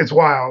it's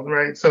wild,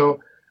 right? So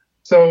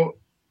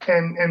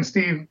and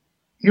Steve,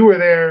 you were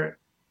there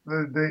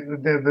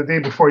the day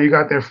before. You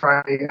got there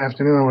Friday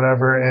afternoon or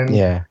whatever, and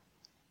yeah.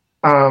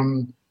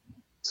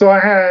 So I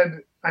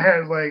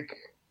had like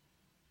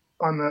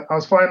I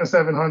was flying the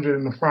 700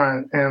 in the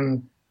front,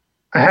 and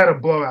I had a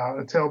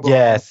tail blowout.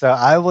 Yeah, so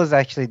I was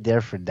actually there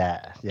for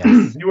that.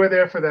 Yes. You were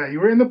there for that. You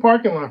were in the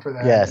parking lot for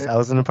that. Yes, I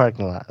was in the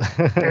parking lot.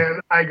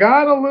 And I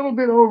got a little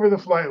bit over the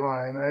flight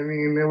line. I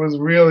mean, it was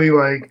really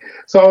like,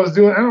 so I was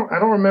doing, I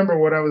don't remember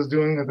what I was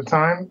doing at the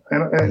time.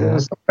 And it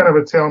was some kind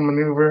of a tail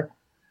maneuver.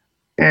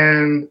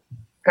 And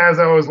as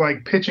I was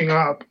like pitching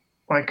up,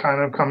 like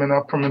kind of coming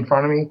up from in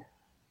front of me,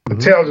 the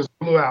tail just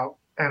blew out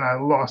and I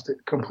lost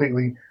it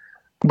completely.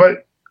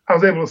 But I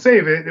was able to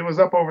save it. It was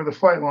up over the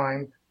flight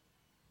line.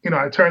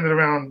 I turned it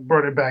around,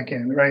 brought it back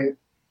in, right?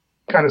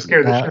 Kind of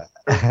scared the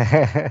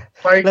shit.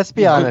 Like, let's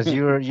be honest,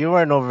 you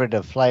weren't over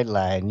the flight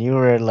line. You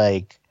were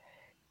like,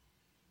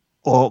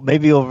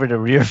 maybe over the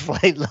rear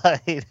flight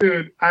line.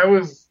 Dude, I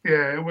was,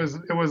 it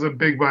was a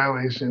big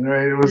violation,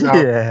 right? It was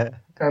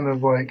kind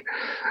of like,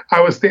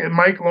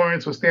 Mike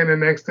Lawrence was standing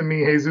next to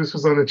me. Jesus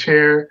was on the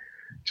chair.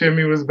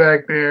 Jimmy was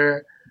back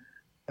there.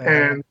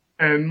 And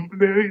And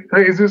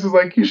Jesus was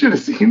like, you should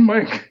have seen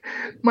Mike.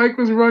 Mike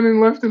was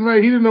running left and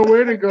right. He didn't know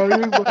where to go. He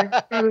was like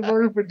kind of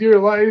running for dear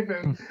life.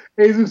 And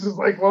Jesus was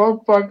like, well, I'm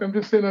fucked. I'm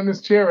just sitting on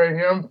this chair right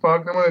here. I'm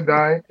fucked. I'm going to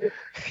die.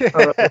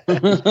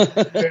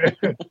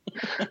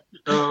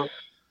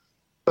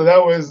 So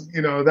that was,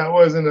 that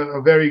wasn't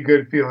a very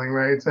good feeling,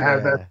 right? To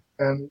have that.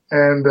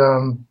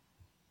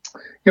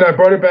 And I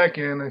brought it back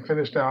in. I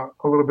finished out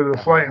a little bit of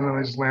the flight, and then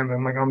I just landed.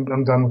 I'm like, I'm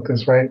done with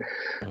this, right?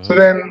 Mm-hmm. So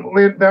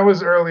then that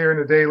was earlier in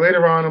the day.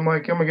 Later on, I'm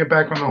like, I'm gonna get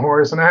back on the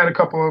horse, and I had a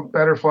couple of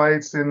better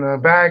flights in the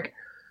back,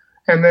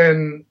 and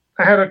then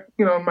I had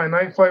my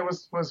night flight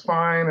was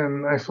fine,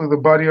 and I flew the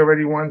buddy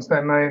already once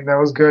that night. That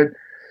was good.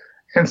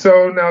 And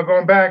so now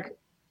going back,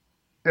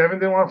 Devin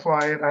didn't want to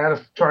fly it. I had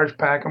a charge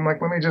pack. I'm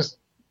like, let me just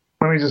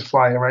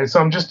fly it, right? So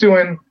I'm just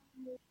doing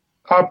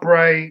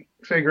upright,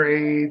 figure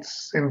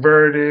eights,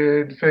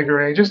 inverted, figure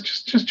eight,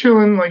 just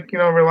chilling,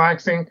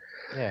 relaxing.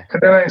 Yeah.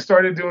 And then I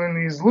started doing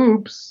these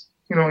loops,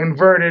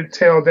 inverted,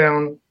 tail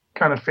down,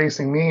 kind of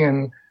facing me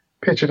and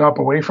pitch it up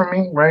away from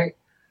me, right?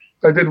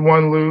 So I did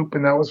one loop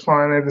and that was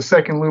fine. I had the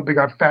second loop, it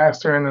got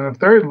faster, and then the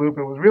third loop,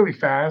 it was really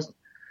fast.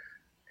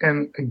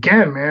 And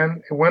again,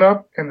 man, it went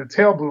up and the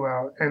tail blew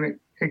out, and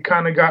it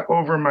kind of got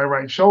over my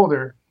right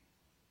shoulder.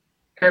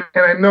 And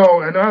I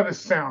know how this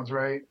sounds,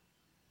 right?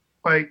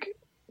 Like,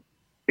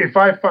 if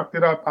I fucked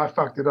it up, I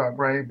fucked it up,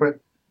 right? But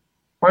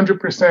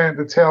 100%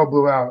 the tail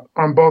blew out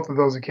on both of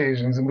those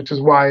occasions, and which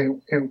is why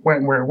it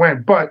went where it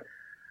went. But,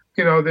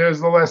 there's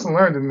the lesson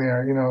learned in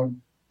there.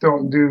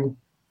 Don't do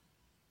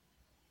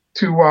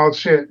too wild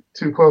shit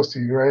too close to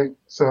you, right?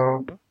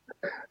 So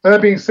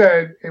that being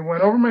said, it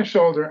went over my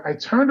shoulder. I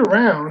turned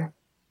around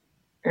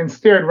and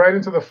stared right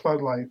into the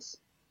floodlights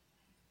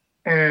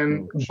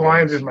and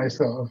blinded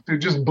myself.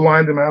 Dude, just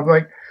blinded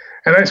myself.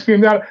 And I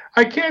screamed out,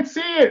 I can't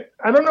see it.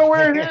 I don't know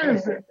where it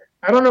is.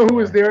 I don't know who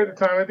was there at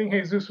the time. I think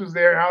Jesus was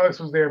there. Alex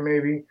was there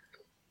maybe.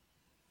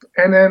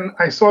 And then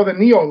I saw the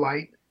Neo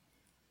light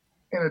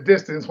in the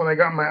distance when I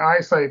got my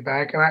eyesight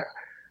back. And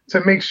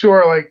to make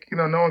sure,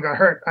 no one got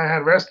hurt, I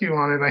had rescue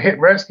on it. I hit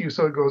rescue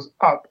so it goes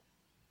up.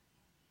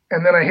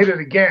 And then I hit it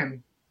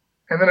again.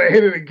 And then I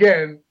hit it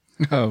again.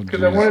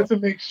 Because I wanted to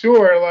make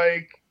sure,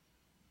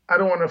 I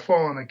don't want to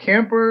fall on a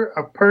camper,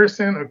 a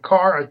person, a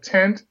car, a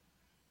tent.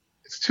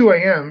 It's 2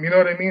 a.m. You know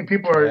what I mean?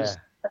 People are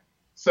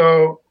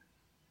so,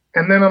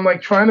 and then I'm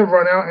trying to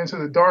run out into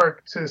the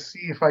dark to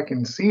see if I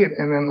can see it,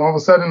 and then all of a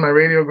sudden my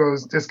radio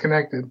goes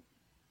disconnected.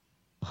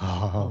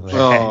 Oh,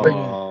 damn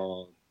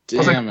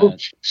it! Oh,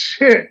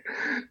 shit!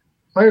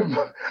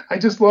 I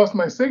just lost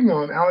my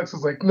signal, and Alex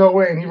was like, "No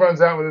way!" And he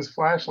runs out with his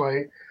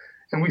flashlight,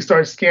 and we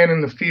start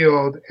scanning the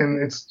field,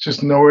 and it's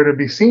just nowhere to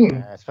be seen.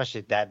 Yeah,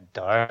 especially that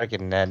dark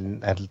and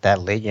then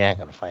that late, you're not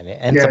gonna find it.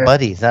 And it's a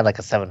buddy; it's not like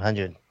a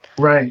 700.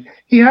 Right.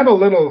 He had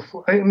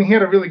he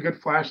had a really good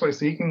flashlight,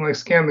 so he can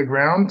scan the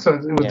ground. So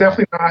it was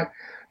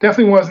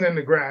definitely wasn't in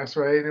the grass,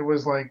 right? It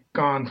was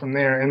gone from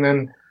there. And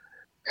then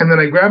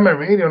I grabbed my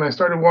radio and I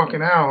started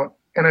walking out,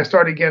 and I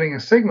started getting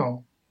a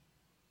signal,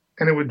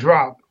 and it would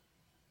drop,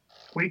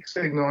 weak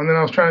signal. And then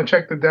I was trying to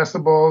check the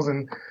decibels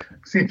and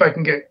see if I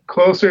can get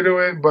closer to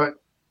it, but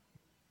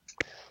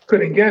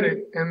couldn't get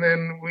it. And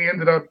then we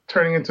ended up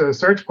turning into a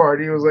search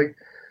party.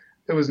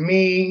 It was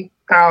me,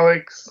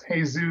 Alex,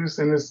 Jesus,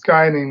 and this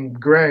guy named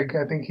Greg.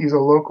 I think he's a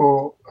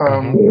local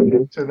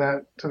to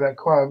that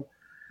club.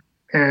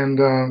 And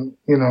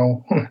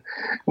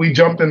we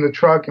jumped in the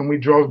truck and we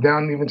drove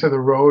down even to the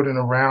road and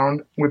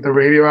around with the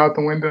radio out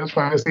the window,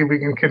 trying to see if we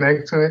can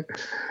connect to it.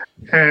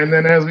 And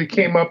then as we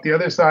came up the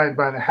other side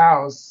by the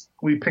house,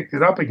 we picked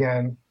it up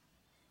again.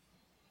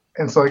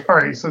 And so all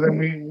right. So then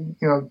we,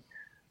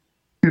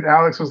 dude,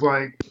 Alex was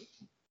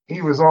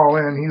he was all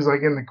in. He was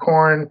in the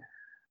corn,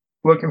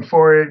 looking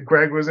for it.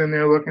 Greg was in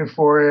there looking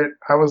for it.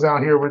 I was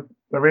out here with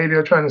the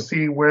radio trying to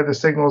see where the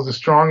signal is the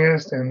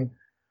strongest, and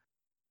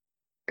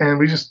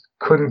we just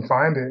couldn't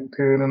find it,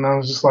 dude. And I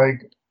was just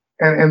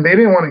and they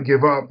didn't want to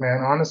give up,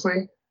 man,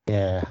 honestly.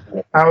 Yeah.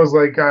 I was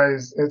like,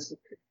 guys,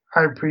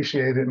 I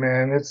appreciate it,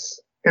 man.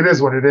 It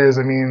is what it is.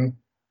 I mean,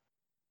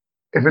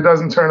 if it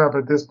doesn't turn up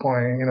at this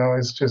point,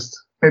 it's just,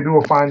 maybe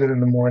we'll find it in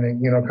the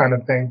morning, kind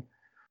of thing.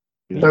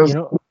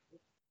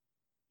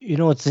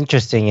 What's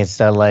interesting is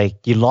that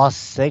you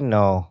lost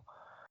signal.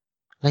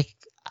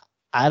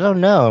 I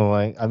don't know.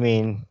 I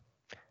mean,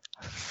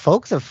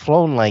 folks have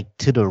flown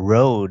to the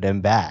road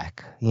and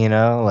back.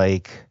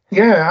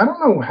 Yeah, I don't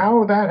know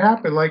how that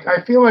happened.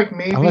 I feel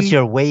maybe unless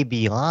you're way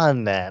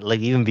beyond that,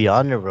 even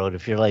beyond the road.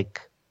 If you're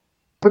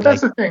but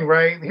that's the thing,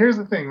 right? Here's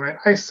the thing, right?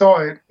 I saw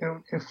it.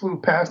 It flew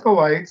past the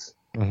lights.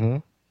 Mm-hmm.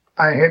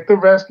 I hit the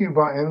rescue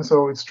button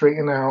so it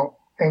straightened out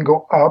and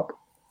go up.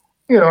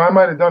 I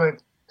might have done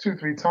it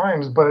 2-3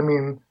 times, but I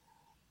mean,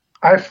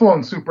 I've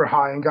flown super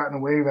high and gotten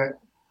away that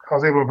I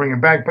was able to bring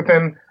it back, but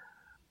then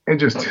it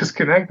just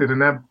disconnected,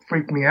 and that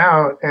freaked me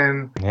out.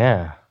 And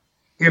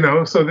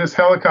so this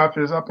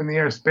helicopter is up in the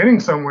air spinning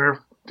somewhere,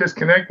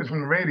 disconnected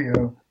from the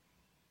radio.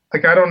 I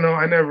don't know.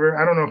 I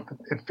don't know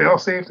if it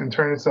fail-safed and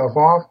turned itself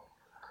off,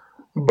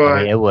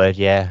 but it would.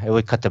 Yeah, it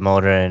would cut the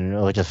motor and it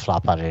would just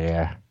flop out of the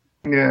air.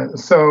 Yeah.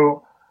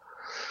 So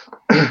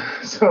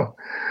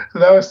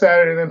that was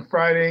Saturday, then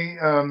Friday,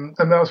 and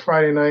that was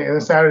Friday night, and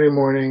then Saturday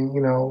morning,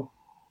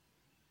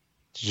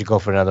 Did you go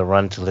for another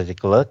run to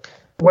take a look?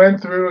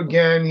 went through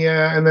again,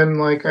 yeah, and then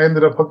like I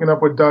ended up hooking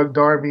up with Doug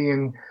Darby,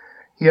 and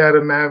he had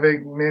a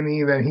Mavic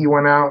Mini that he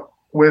went out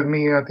with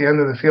me at the end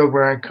of the field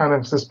where I kind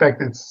of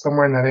suspected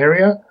somewhere in that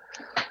area,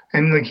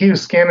 and like he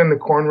was scanning the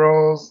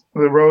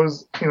the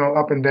rows,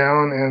 up and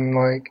down, and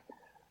like,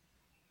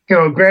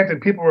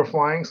 granted people were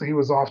flying, so he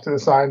was off to the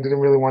side and didn't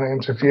really want to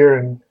interfere,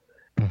 and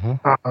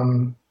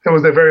it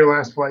was the very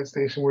last flight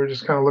station. We were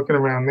just kind of looking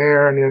around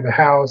there near the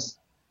house.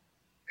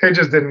 It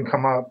just didn't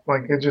come up.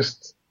 Like it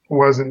just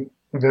wasn't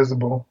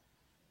visible.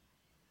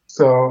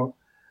 So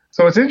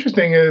what's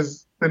interesting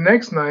is the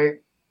next night,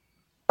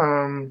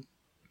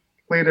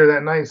 later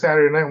that night,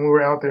 Saturday night, when we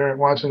were out there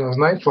watching those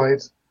night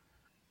flights,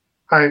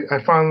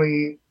 I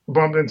finally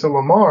bumped into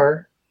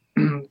Lamar.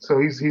 So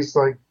he's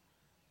like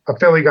a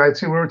Philly guy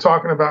too. We were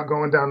talking about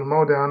going down to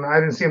Modown. I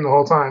didn't see him the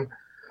whole time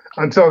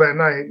until that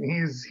night.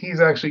 He's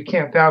actually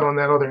camped out on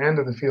that other end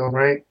of the field,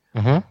 right?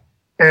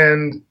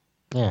 And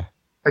yeah,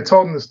 I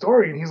told him the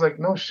story, and he's like,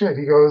 "No shit."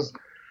 He goes,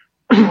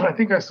 "I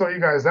think I saw you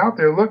guys out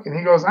there. Look," and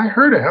he goes, "I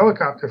heard a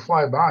helicopter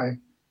fly by,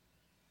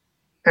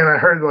 and I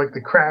heard like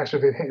the crash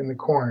of it hitting the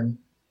corn."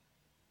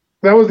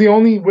 That was the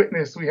only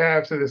witness we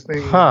have to this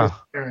thing. So,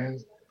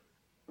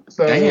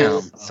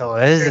 damn. So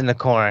it is in the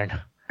corn.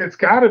 It's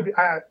got to be.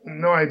 I have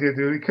no idea,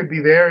 dude. It could be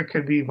there. It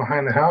could be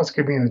behind the house. It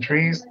could be in the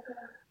trees.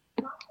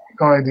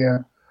 No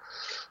idea.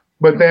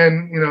 But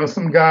then,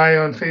 some guy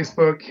on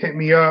Facebook hit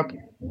me up.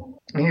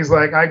 And he's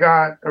like, I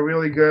got a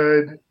really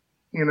good,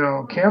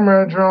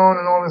 camera drone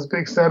and all this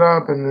big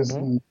setup and this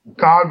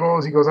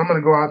goggles. He goes, I'm going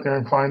to go out there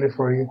and find it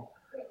for you.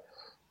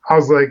 I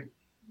was like,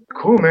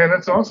 cool, man.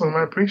 That's awesome.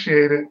 I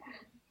appreciate it.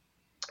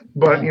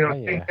 But, I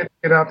didn't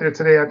get out there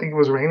today. I think it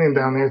was raining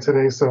down there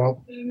today.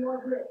 So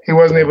he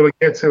wasn't able to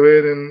get to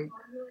it.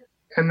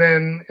 And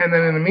then in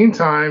the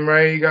meantime,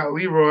 right, you got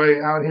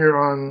Leroy out here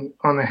on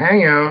the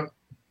hangout.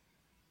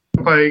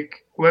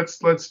 Like,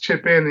 let's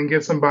chip in and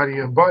get somebody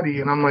a buddy.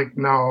 And I'm like,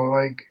 no,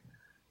 like,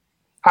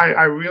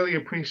 I really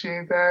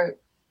appreciate that.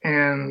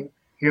 And,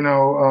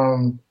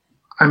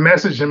 I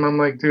messaged him. I'm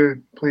like,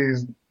 dude,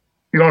 please,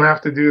 you don't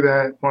have to do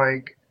that.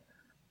 Like,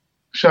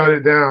 shut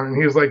it down. And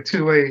he was like,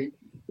 too late.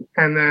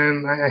 And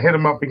then I hit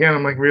him up again.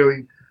 I'm like,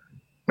 really,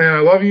 man, I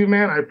love you,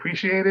 man. I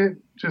appreciate it.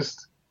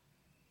 Just,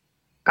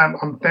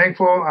 I'm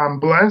thankful. I'm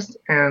blessed.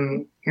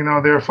 And,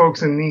 there are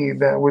folks in need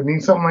that would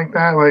need something like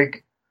that.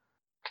 Like,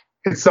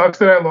 it sucks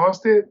that I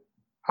lost it.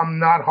 I'm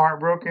not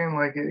heartbroken.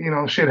 Like,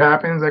 shit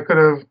happens. I could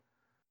have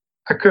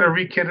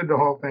re-kitted the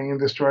whole thing and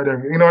destroyed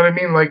everything. You know what I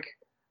mean? Like,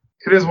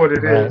 it is what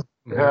it is.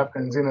 It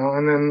happens,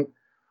 And then,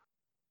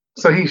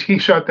 so he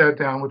shut that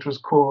down, which was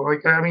cool.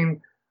 Like, I mean,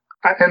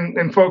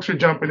 and folks were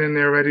jumping in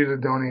there ready to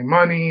donate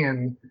money,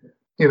 and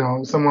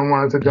someone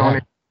wanted to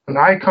donate an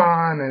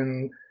icon,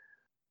 and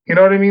you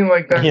know what I mean,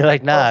 like that. You're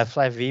like, nah, I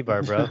fly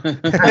V-bar, bro.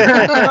 That's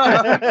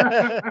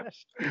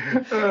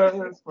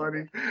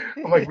funny.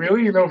 I'm like,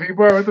 really?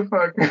 V-bar? What the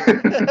fuck?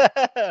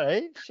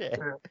 Right? Shit.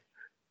 Yeah.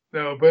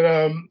 No,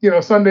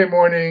 but Sunday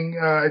morning,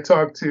 I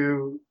talked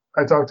to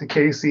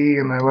Casey,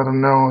 and I let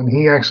him know, and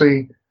he's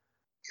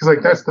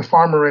like, that's the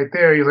farmer right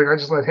there. He's like, I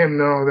just let him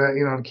know that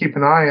to keep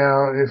an eye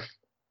out. If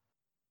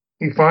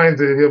he finds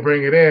it, he'll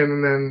bring it in.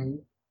 And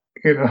then,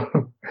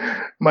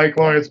 Mike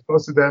Lawrence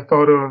posted that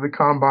photo of the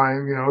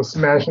combine,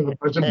 smashing a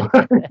bunch of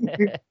buttons.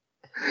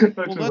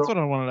 Well, that's what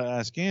I wanted to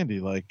ask Andy.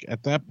 Like,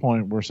 at that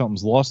point where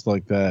something's lost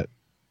like that,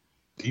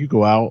 would you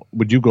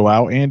go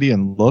out, Andy,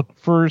 and look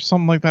for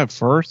something like that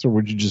first? Or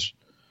would you just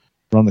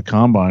run the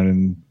combine?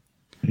 And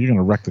you're going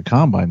to wreck the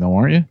combine, though,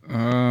 aren't you?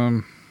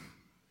 I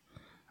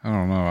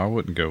don't know. I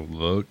wouldn't go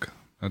look.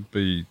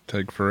 That'd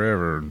take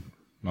forever and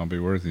not be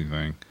worth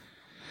anything.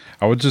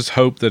 I would just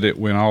hope that it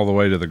went all the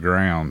way to the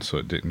ground so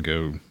it didn't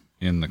go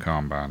in the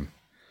combine.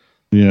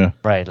 Yeah.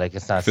 Right, like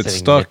it's not if it's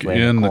stuck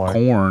in the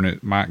corn,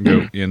 it might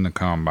go in the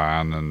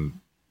combine, and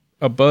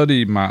a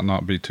buddy might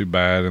not be too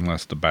bad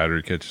unless the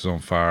battery catches on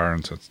fire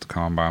and sets the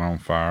combine on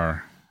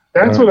fire.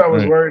 That's what I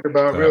was worried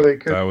about, really.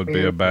 That would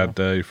be a bad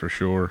day for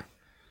sure.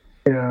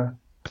 Yeah.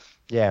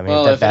 Yeah, I mean,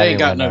 well, if it ain't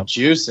got no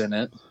juice in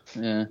it,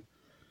 yeah.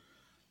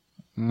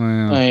 Well,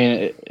 I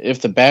mean,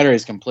 if the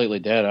battery's completely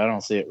dead, I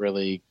don't see it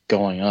really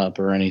going up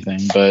or anything.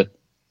 But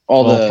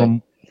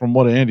from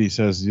what Andy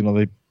says,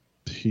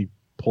 he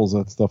pulls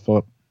that stuff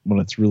up when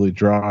it's really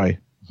dry,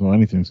 so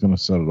anything's going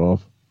to set it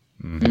off.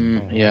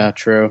 Yeah,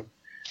 true.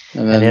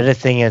 And the other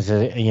thing is,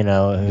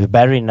 the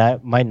battery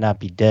might not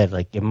be dead.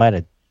 Like, it might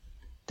have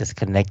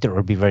disconnected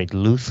or be very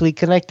loosely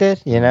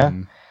connected,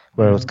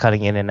 where it was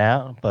cutting in and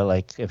out. But,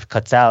 like, if it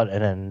cuts out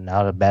and then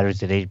now the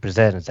battery's at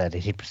 80%, it's at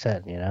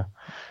 80%,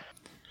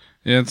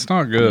 Yeah, it's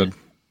not good.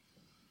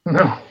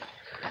 No.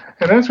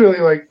 And that's really,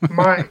 like,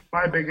 my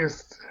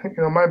biggest,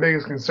 my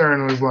biggest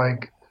concern was,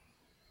 like,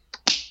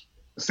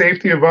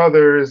 safety of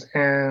others,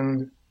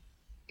 and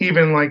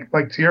even, like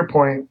to your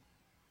point,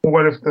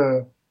 what if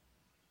the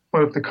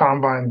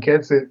combine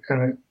gets it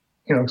and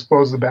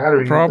expose the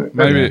battery.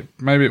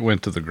 Maybe it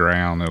went to the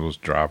ground. It was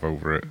drive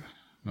over it.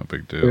 No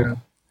big deal. Yeah.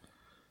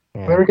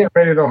 They were getting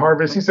ready to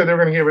harvest. He said they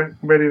were going to get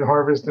ready to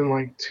harvest in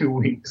like 2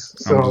 weeks.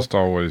 So I'm just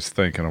always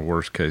thinking a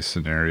worst case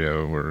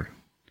scenario where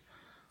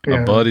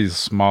a buddy's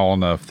small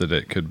enough that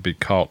it could be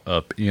caught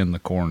up in the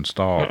corn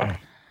stalk.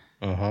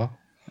 Uh-huh.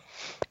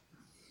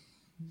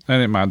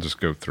 And it might just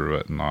go through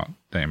it and not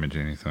damage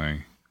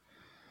anything.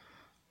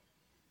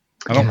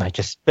 I might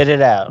just spit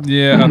it out.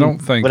 Yeah, I don't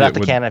think without the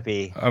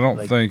canopy. I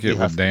don't think it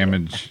would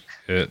damage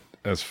it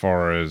as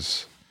far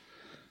as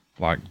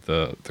like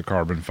the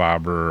carbon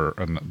fiber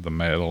and the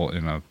metal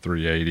in a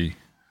 380.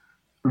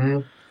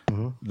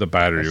 Mm-hmm. The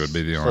battery would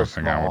be the only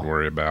thing I would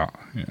worry about.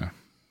 Yeah.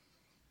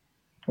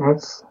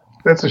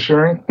 That's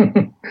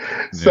assuring.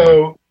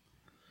 So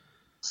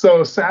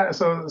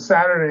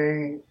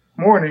Saturday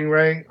morning,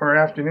 right, or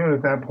afternoon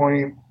at that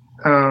point,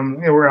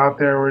 we're out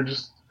there, we're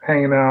just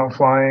hanging out,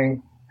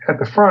 flying at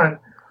the front.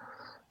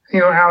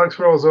 Alex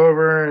rolls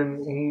over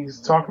and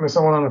he's talking to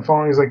someone on the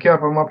phone. He's like,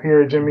 "Yep, I'm up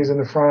here. Jimmy's in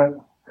the front."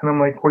 And I'm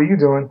like, "What are you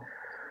doing?"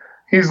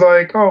 He's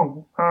like,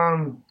 "Oh,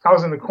 I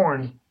was in the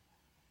corn."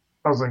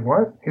 I was like,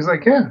 "What?" He's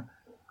like, "Yeah,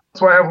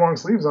 that's why I have long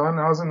sleeves on.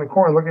 I was in the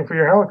corn looking for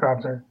your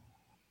helicopter."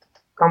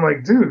 I'm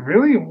like, "Dude,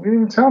 really? You didn't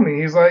even tell me."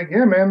 He's like,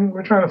 "Yeah, man,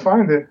 we're trying to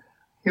find it."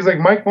 He's like,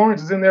 "Mike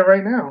Lawrence is in there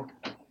right now."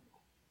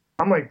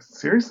 I'm like,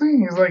 "Seriously?"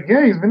 He's like,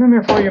 "Yeah, he's been in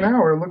there for like an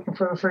hour looking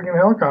for the freaking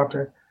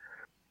helicopter."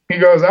 He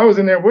goes, "I was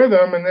in there with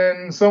him, and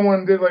then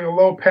someone did like a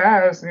low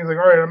pass, and he's like,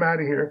 all right, I'm out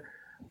of here."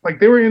 Like,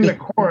 they were in the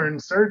corn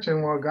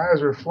searching while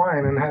guys were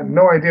flying and had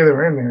no idea they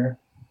were in there.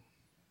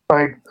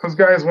 Like, those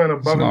guys went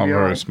above and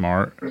beyond. It's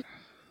not very smart.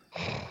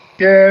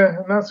 Yeah,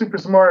 not super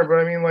smart, but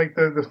I mean, like,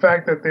 the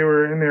fact that they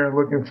were in there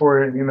looking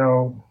for it,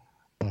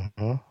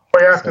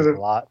 right after a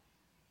lot.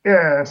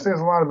 Yeah, it says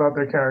a lot about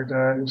their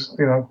character. I just,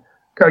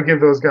 gotta give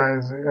those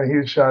guys a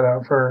huge shout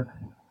out for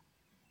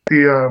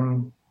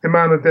the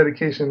amount of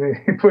dedication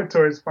they put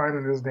towards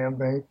finding this damn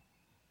thing.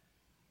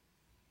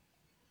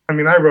 I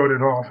mean, I wrote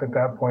it off at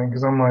that point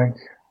because I'm like,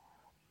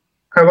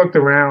 I looked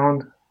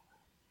around.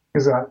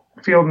 There's a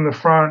field in the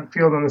front,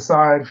 field on the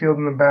side, field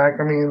in the back.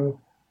 I mean,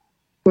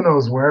 who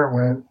knows where it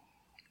went?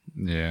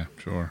 Yeah,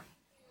 sure.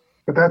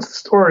 But that's the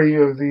story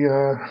of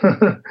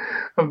the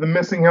of the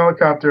missing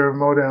helicopter of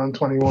Modown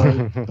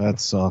 21. That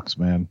sucks,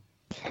 man.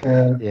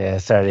 Yeah,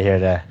 sorry to hear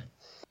that.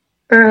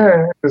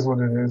 It is what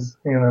it is,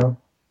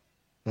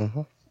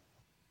 Mm-hmm.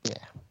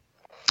 Yeah.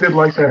 Did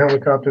like that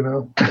helicopter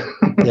though.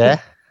 Yeah?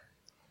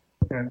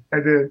 Yeah, I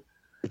did.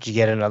 Would you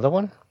get another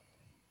one?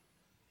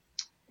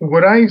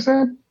 What I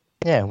said?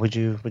 Yeah, would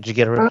you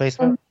get a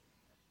replacement?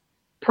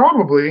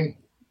 Probably.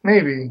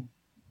 Maybe.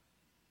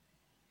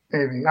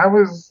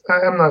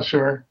 I'm not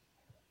sure.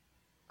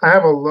 I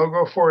have a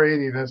Logo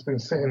 480 that's been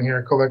sitting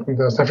here collecting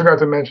dust. I forgot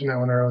to mention that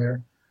one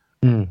earlier.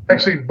 I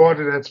actually bought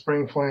it at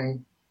Spring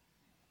Fling.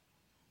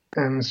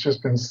 And it's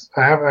just been,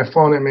 I've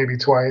flown it maybe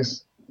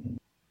twice.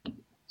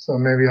 So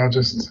maybe I'll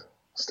just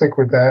stick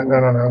with that. I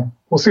don't know.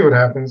 We'll see what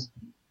happens.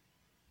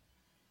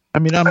 I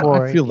mean, I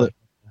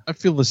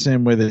feel the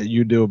same way that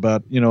you do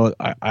about,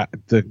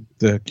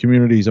 the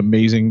community's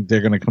amazing. They're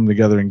going to come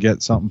together and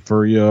get something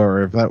for you.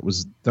 Or if that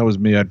was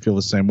me, I'd feel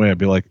the same way. I'd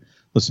be like,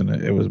 listen,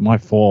 it was my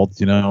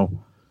fault.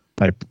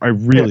 I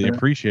really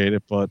appreciate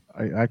it, but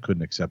I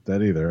couldn't accept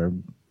that either.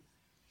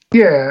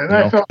 Yeah. And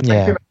I felt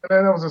like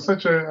that was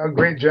such a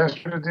great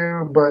gesture to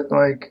do, but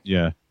like,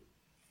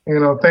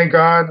 thank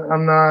God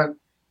I'm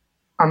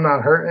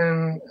not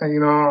hurting.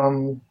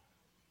 I'm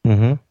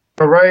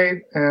all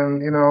right.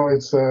 And,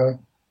 it's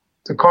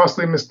a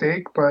costly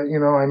mistake, but,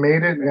 I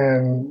made it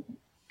and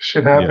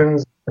shit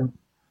happens. Yeah. And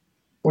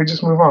we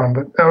just move on.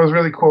 But that was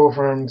really cool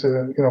for him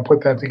to,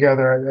 put that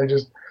together.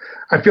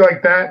 I feel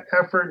like that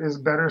effort is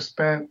better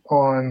spent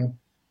on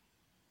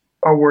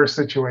a worse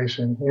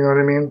situation. You know what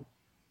I mean?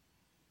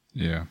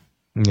 Yeah.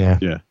 Yeah.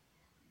 Yeah.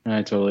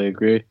 I totally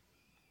agree.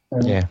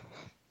 Yeah.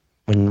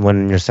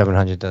 When your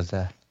 700 does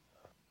that.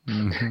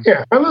 Mm-hmm.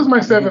 Yeah, if I lose my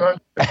 700,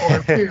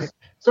 please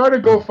start a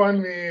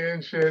GoFundMe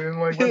and shit, and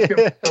like let's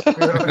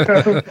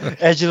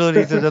get Angelo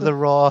needs another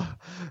Raw.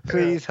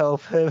 Please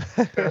help him.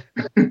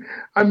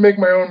 I'd make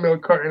my own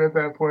milk carton at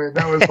that point.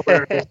 That was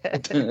hilarious.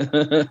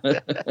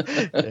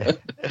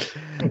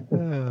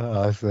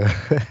 Awesome.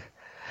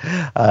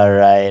 All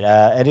right.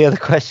 Any other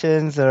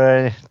questions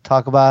or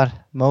talk about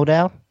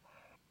Modown?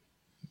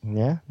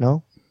 Yeah.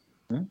 No.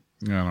 Yeah,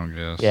 I don't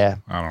guess. Yeah.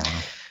 I don't know.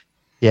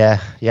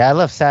 Yeah, I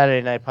left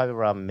Saturday night, probably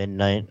around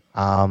midnight.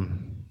 I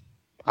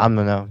don't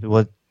know.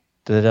 What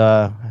did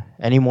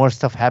any more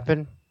stuff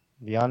happen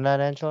beyond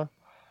that, Angela?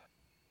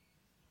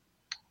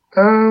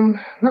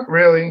 Not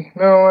really.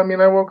 No, I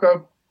mean I woke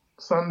up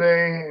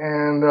Sunday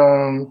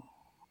and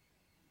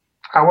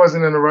I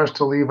wasn't in a rush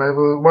to leave. I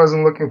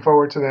wasn't looking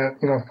forward to that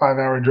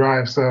 5-hour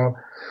drive. So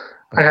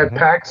I had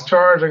PAX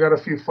charged. I got a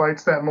few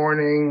flights that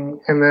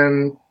morning, and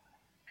then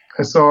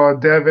I saw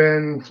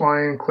Devin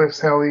flying Cliff's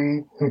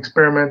heli and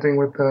experimenting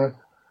with the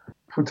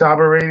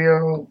Futaba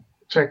radio,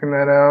 checking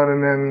that out.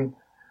 And then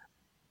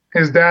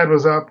his dad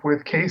was up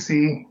with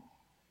Casey.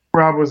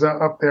 Rob was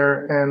up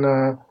there,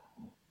 and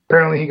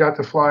apparently he got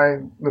to fly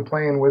the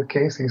plane with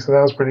Casey, so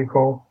that was pretty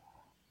cool.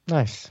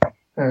 Nice.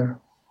 Yeah.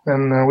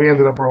 And we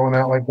ended up rolling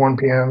out like 1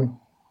 p.m.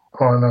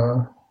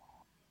 on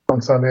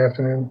Sunday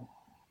afternoon.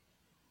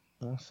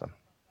 Awesome.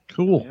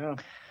 Cool. Yeah.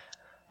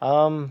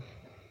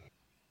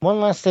 One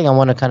last thing I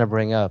want to kind of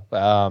bring up.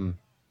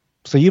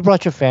 So you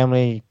brought your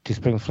family to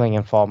Spring Fling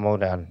and Fall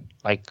Modown.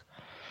 Like,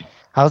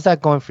 how's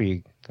that going for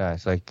you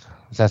guys? Like,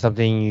 is that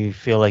something you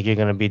feel like you're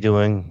gonna be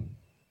doing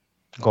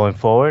going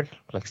forward?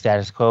 Like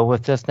status quo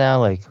with this now?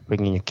 Like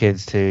bringing your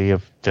kids to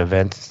the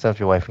events and stuff,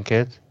 your wife and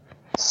kids?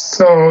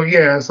 So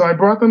I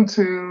brought them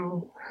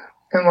to,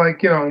 and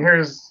like,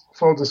 here's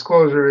full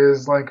disclosure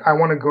is like, I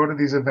want to go to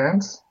these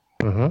events,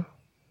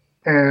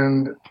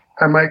 and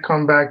I might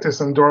come back to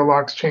some door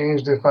locks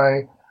changed if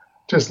I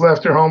just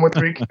left her home with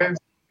 3 kids.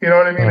 You know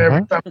what I mean?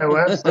 Every time I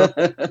left. So.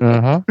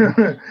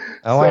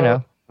 Oh, So, I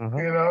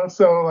know.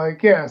 So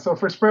like, so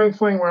for Spring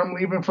Fling, where I'm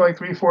leaving for like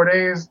 3-4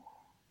 days,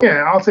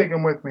 I'll take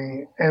them with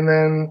me. And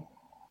then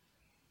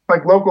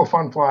like local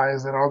fun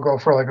flies, and I'll go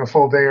for like a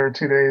full day or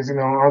 2 days,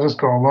 I'll just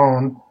go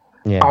alone.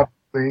 Yeah.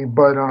 Obviously.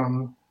 But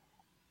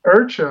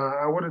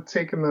IRCHA, I would have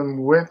taken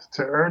them with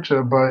to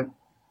IRCHA, but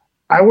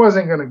I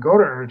wasn't going to go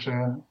to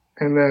IRCHA.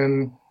 And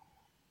then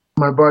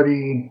my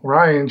buddy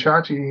Ryan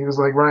Chachi, he was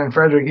like, Ryan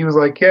Frederick, he was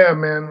like, yeah,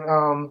 man,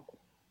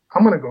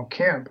 I'm going to go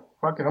camp.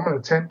 Fuck it, I'm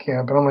going to tent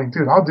camp. And I'm like,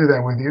 dude, I'll do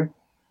that with you.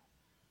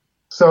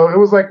 So it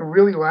was like a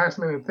really last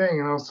minute thing.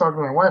 And I was talking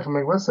to my wife. I'm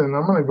like, listen,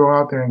 I'm going to go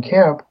out there and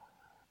camp.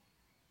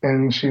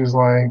 And she was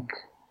like,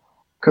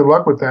 good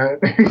luck with that.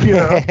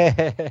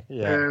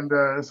 Yeah.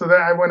 And so that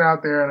I went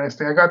out there and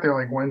I got there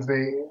like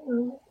Wednesday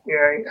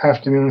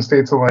afternoon,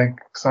 stayed till like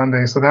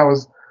Sunday. So that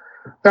was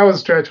a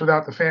stretch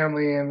without the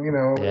family. And,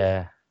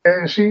 Yeah.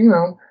 and she,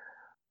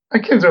 my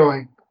kids are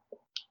like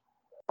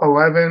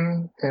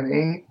 11 and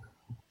 8.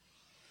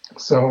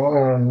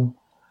 So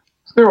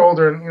they're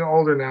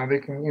older now. They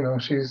can,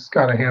 she's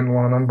got a handle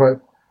on them.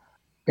 But,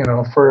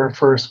 for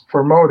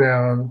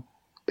Modown,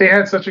 they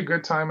had such a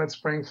good time at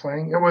Spring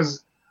Fling. It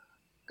was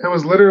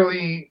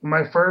literally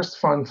my first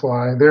fun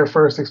fly, their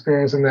first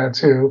experience in that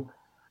too.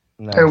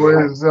 Nice. It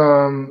was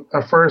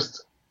a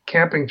first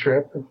camping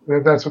trip.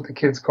 That's what the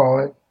kids call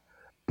it.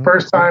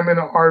 First time in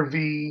an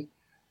RV.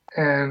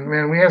 And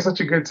man, we had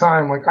such a good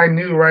time. Like I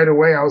knew right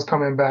away I was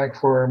coming back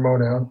for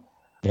Modown.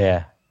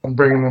 Yeah. And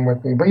bringing them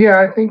with me. But yeah,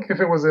 I think if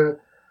there was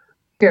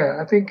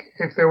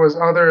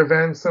other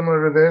events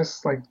similar to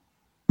this, like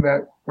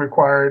that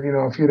required,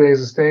 a few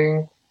days of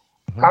staying,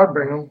 I would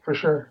bring them for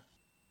sure.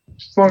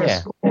 As long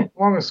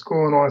as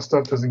school and all that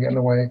stuff doesn't get in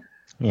the way.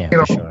 Yeah,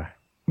 for sure.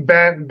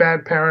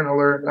 Bad parent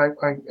alert.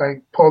 I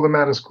pulled them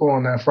out of school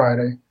on that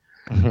Friday.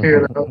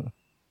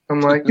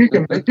 I'm like, you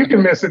can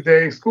miss a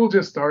day. School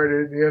just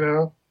started,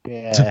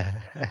 Yeah.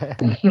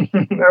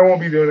 I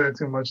won't be doing that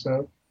too much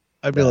though.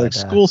 I'd be like,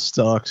 school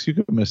sucks. You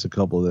could miss a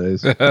couple of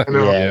days.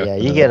 Yeah.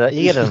 You get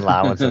an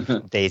allowance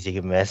of days you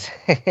can miss.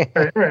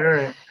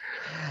 Right.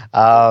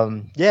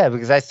 Yeah,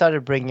 because I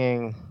started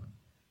bringing.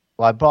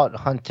 Well, I brought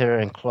Hunter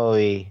and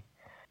Chloe,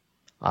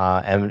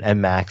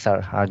 and Max,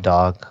 our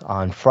dog,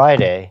 on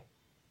Friday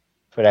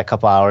for that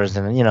couple hours,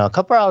 and a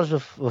couple hours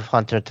with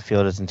Hunter at the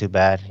field isn't too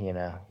bad. He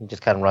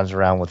just kind of runs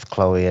around with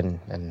Chloe, and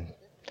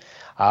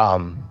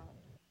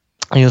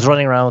he was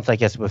running around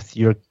with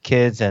your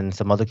kids and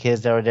some other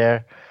kids that were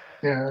there.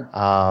 Yeah.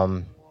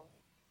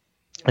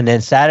 And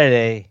then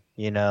Saturday,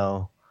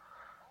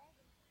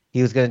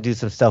 he was gonna do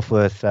some stuff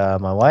with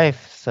my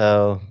wife,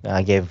 so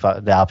I gave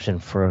the option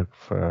for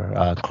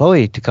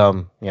Chloe to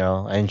come,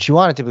 and she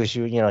wanted to because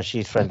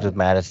she's friends with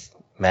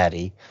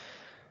Maddie.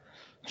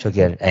 She'll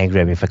get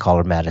angry at me if I call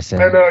her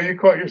Madison. I know you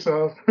caught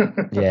yourself.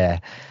 Yeah,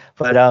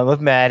 but with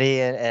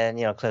Maddie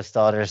and Cliff's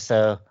daughter,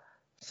 so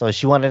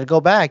she wanted to go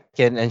back,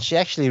 and she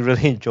actually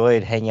really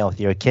enjoyed hanging out with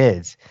your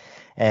kids.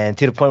 And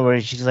to the point where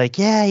she's like,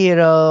 yeah,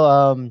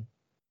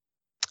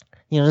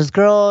 this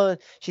girl,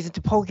 she's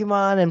into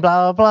Pokemon and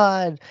blah, blah,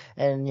 blah.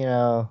 And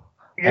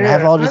and I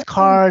have all these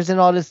cards and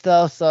all this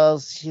stuff. So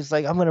she's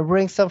like, I'm going to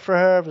bring some for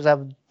her because I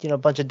have, a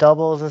bunch of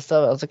doubles and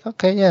stuff. I was like,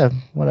 okay, yeah,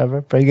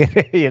 whatever. Bring it,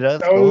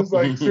 That cool. was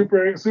like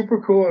super,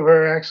 super cool of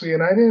her, actually.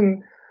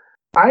 And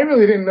I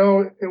really didn't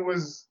know it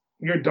was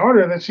your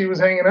daughter that she was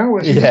hanging out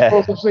with. She was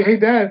supposed to say, hey,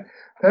 Dad,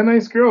 that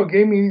nice girl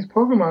gave me these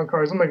Pokemon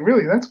cards. I'm like,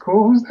 really? That's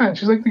cool. Who's that?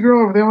 She's like, the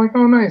girl over there. I'm like,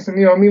 oh, nice. And,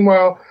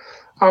 meanwhile,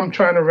 I'm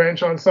trying to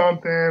wrench on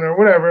something or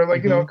whatever,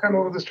 like, kind of a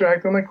little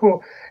distracted. I'm like,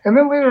 cool. And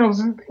then later I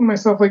was thinking to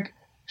myself, like,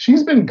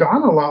 she's been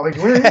gone a lot. Like,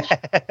 where is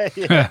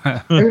she?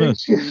 And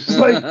she's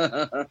like,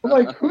 I'm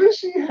like, who is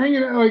she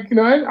hanging out? Like,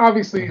 and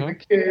obviously the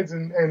kids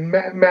and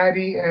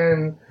Maddie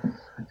and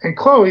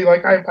Chloe,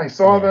 like, I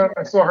saw them.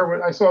 I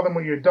saw them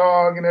with your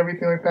dog and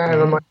everything like that.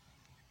 And I'm like,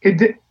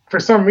 for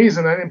some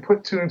reason, I didn't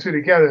put 2 and 2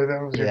 together.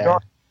 That was your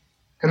dog.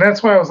 And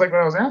that's why I was like, when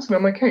I was asking,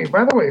 I'm like, hey,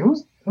 by the way,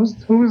 who's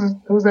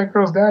that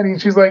girl's daddy?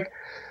 And she's like,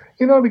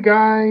 the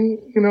guy,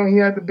 he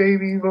had the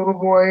baby little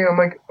boy. I'm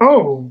like,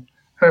 oh.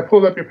 And I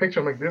pulled up your picture.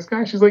 I'm like, this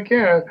guy? She's like,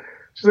 yeah.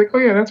 She's like, oh,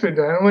 yeah, that's her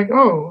dad. I'm like,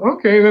 oh,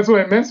 okay. That's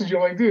why I messaged you.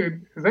 I'm like,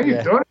 dude, is that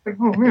your daughter? Like,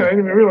 oh, man, I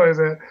didn't even realize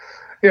that.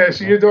 Yeah,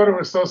 your daughter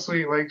was so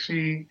sweet.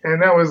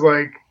 And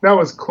that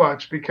was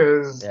clutch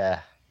because, Yeah.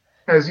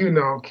 as you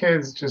know,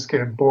 kids just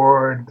get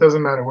bored.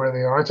 Doesn't matter where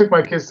they are. I took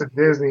my kids to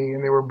Disney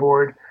and they were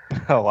bored.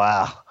 Oh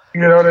wow.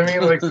 You know what I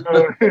mean? Like,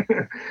 so,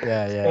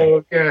 Yeah.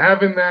 so yeah,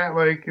 having that,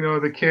 like, you know,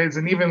 the kids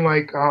and even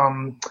like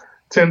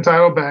Tim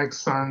Titleback's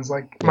sons,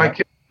 like my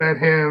kids met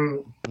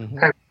him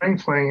at spring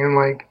fling and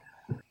like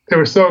they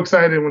were so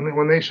excited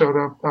when they showed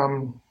up. I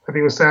think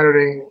it was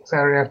Saturday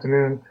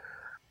afternoon.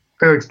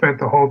 They like spent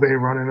the whole day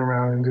running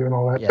around and doing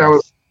all that.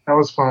 Yes. That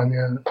was fun,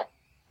 yeah.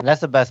 And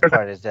that's the best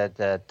part is that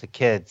the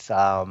kids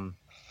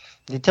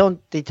they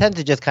tend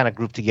to just kind of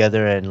group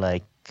together and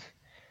like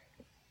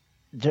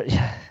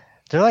they're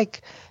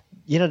like,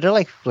 you know, they're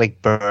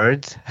like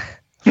birds,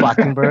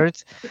 flocking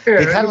birds. Yeah,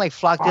 They kind of like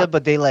flock together,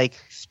 but they like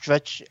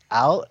stretch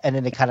out and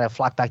then they kind of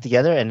flock back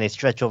together and they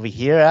stretch over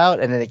here out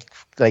and then they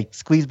like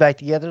squeeze back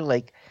together,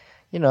 like,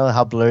 you know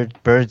how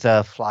birds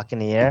flock in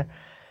the air.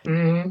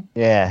 Mm-hmm.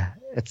 Yeah,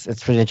 it's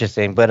pretty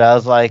interesting. But I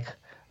was like,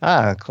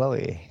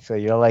 Chloe, so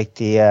you're like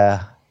the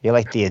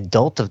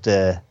adult of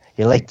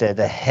you're like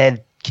the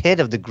head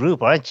kid of the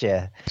group, aren't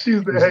you?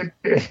 She's the head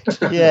kid.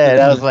 Yeah, and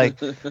I was like,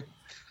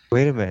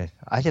 wait a minute,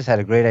 I just had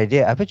a great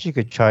idea. I bet you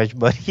could charge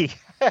money.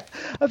 I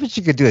bet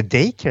you could do a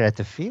daycare at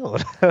the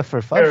field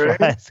for fun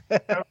flies.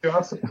 That'd be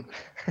awesome.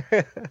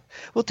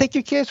 We'll take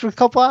your kids for a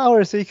couple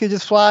hours so you can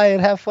just fly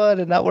and have fun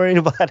and not worry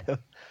about them.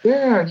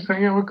 Yeah, just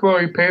hang out with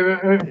Chloe. Pay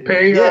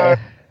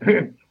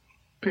the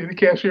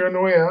cashier on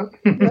the way out.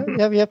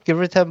 Yep. Give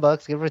her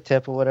 $10, give her a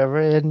tip or whatever,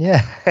 and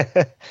yeah.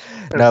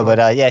 No,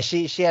 but yeah,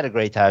 she had a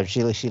great time.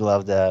 She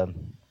loved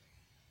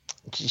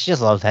she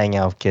just loved hanging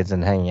out with kids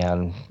and hanging out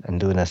and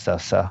doing this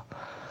stuff. So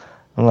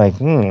I'm like,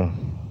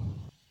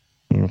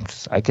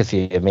 I could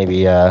see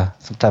maybe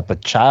some type of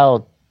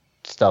child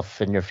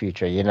stuff in your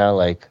future. You know,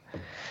 like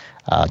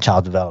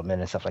child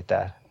development and stuff like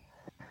that.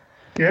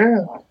 Yeah,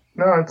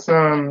 no,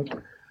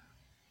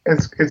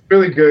 it's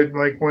really good.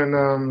 Like when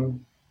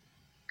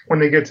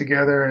they get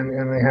together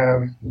and they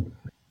have,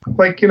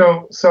 like, you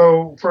know,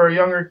 so for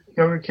younger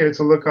kids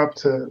to look up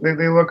to,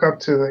 they look up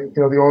to the,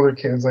 you know, the older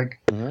kids, like,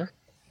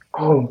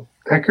 oh,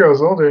 that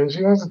girl's older and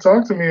she wants to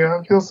talk to me.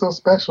 I feel so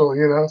special,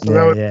 you know.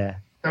 So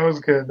that was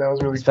good. That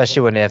was really especially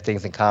cool. when they have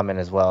things in common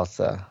as well.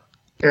 So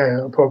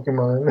yeah,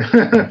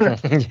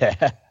 Pokemon.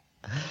 yeah,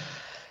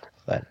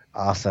 but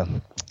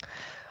awesome.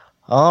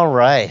 All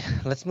right,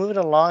 let's move it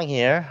along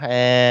here,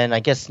 and I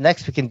guess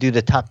next we can do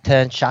the top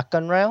 10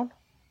 shotgun round.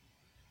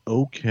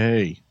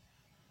 Okay.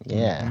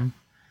 Yeah.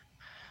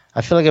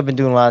 I feel like I've been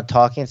doing a lot of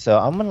talking, so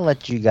I'm going to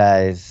let you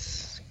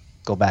guys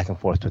go back and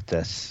forth with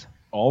this.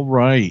 All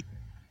right.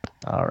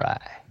 All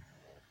right.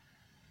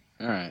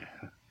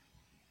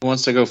 Who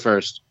wants to go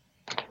first?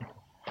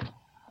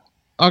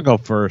 I'll go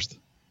first.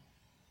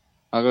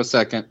 I'll go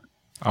second.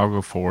 I'll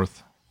go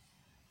fourth.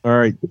 All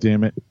right,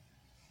 damn it.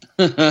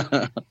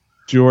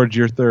 George,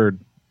 you're third.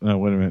 Oh,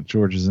 wait a minute.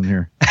 George isn't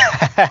here.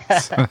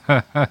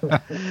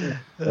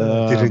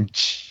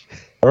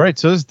 All right,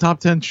 so this is top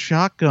 10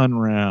 shotgun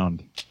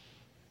round.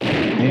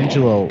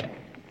 Angelo,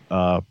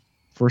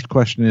 first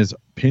question is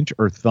pinch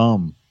or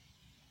thumb?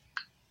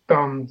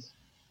 Thumbs.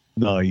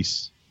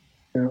 Nice.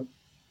 Yeah.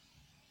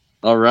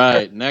 All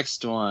right,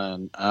 next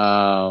one.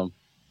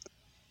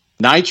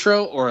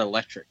 Nitro or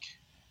electric?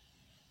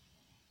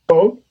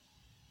 Both.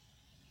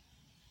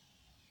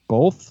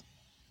 Both?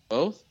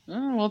 Both?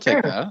 Oh, we'll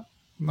take that.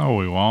 No,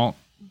 we won't.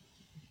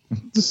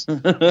 Got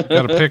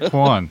to pick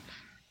one.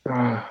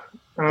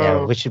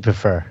 Yeah, which you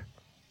prefer?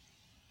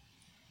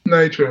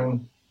 Nitro.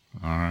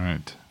 All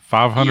right.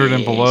 500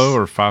 and below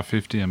or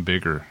 550 and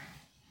bigger?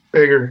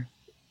 Bigger.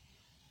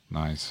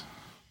 Nice.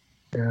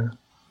 Yeah.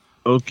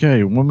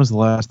 Okay, when was the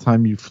last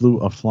time you flew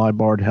a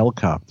flybarred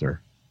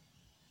helicopter?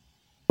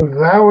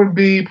 That would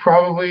be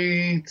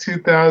probably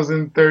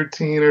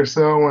 2013 or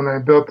so when I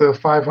built the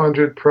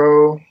 500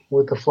 Pro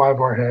with the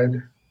flybar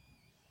head.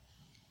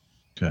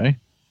 Okay.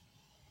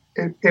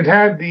 It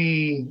had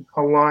the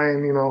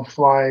Align, you know,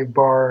 fly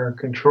bar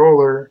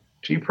controller,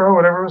 G Pro,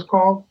 whatever it was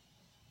called.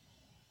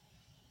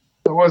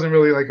 It wasn't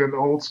really like an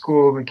old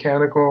school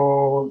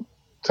mechanical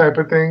type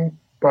of thing,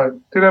 but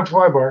it did have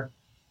fly bar.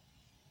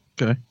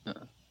 Okay.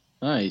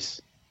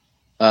 Nice.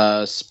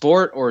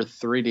 Sport or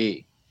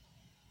 3D?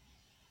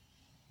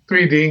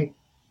 3D.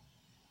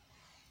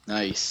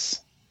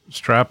 Nice.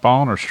 Strap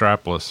on or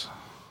strapless?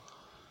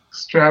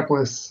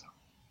 Strapless.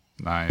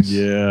 Nice.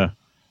 Yeah.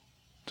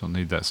 Don't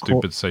need that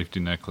stupid safety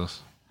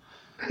necklace.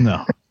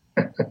 No.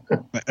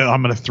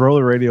 I'm going to throw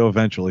the radio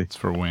eventually. It's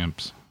for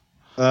wimps.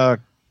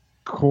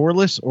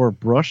 Coreless or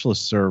brushless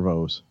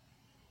servos?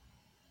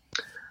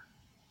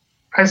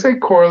 I say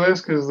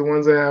coreless because the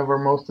ones I have are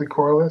mostly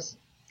coreless.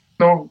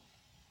 No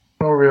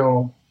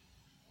real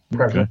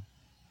preference.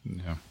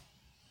 Okay. Yeah.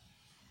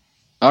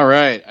 All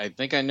right. I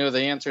think I know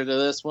the answer to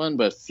this one,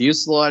 but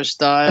fuselage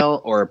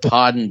style or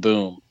pod and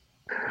boom?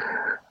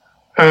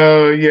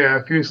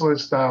 Yeah,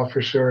 fuselage style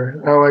for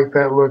sure. I like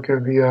that look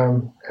of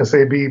the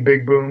SAB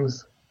big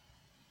booms.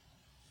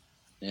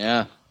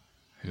 Yeah.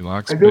 He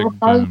likes I do big have a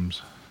pod.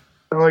 booms.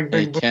 I like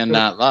They big.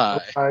 cannot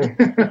lie.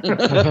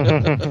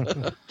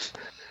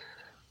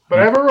 But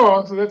I have a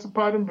Raw, so that's a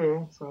pot and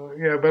boom. So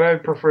yeah, but I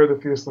prefer the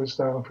fuselage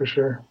style for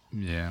sure.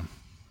 Yeah.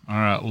 All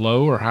right.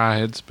 Low or high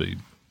head speed?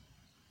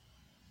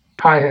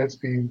 High head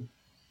speed.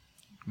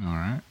 All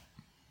right.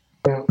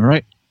 All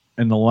right.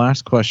 And the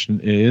last question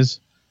is,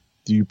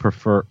 do you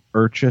prefer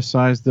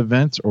IRCHA-sized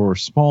events or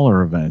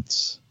smaller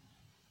events?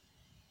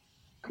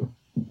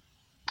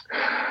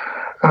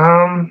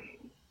 I'm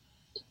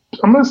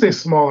gonna say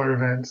smaller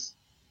events,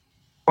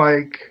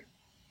 like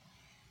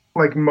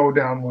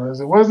Mowdown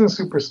was. It wasn't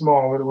super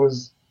small, but it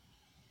was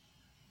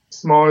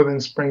smaller than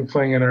Spring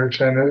Fling and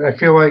IRCHA. And I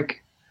feel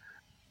like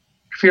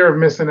fear of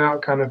missing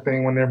out kind of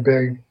thing when they're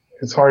big.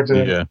 It's hard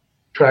to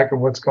track of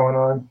what's going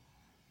on.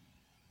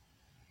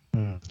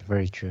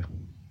 Very true.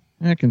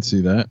 I can see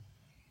that.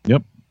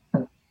 Yep.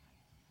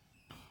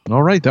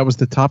 All right, that was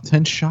the top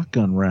 10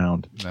 shotgun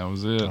round. That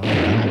was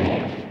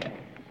it.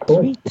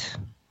 Sweet.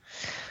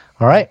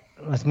 All right,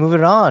 let's move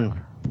it on.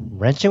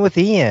 Wrenching with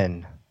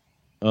Ian.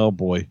 Oh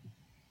boy.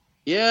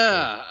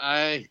 Yeah,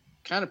 I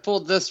kind of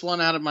pulled this one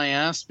out of my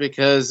ass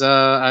because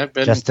I've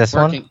been Just this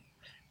working.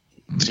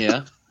 one?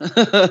 Yeah.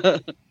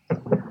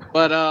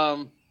 But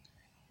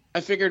I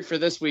figured for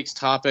this week's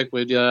topic,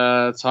 we'd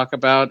talk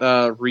about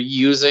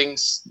reusing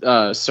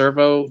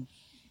servo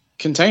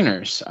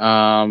containers.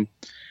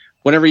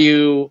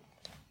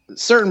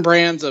 Certain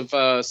brands of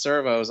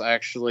servos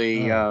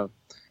actually,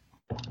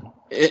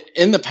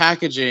 in the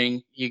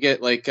packaging, you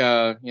get like,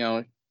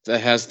 that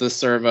has the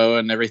servo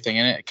and everything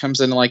in it. It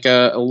comes in like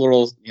a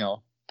little,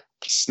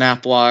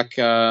 snap lock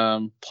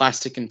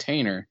plastic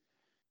container,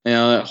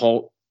 that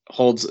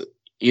holds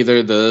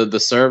either the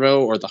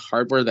servo or the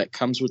hardware that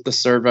comes with the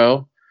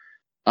servo.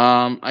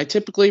 I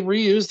typically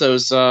reuse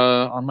those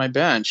on my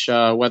bench,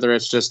 whether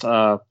it's just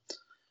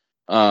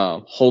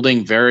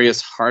holding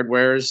various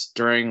hardwares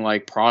during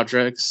like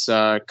projects,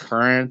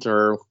 current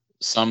or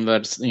some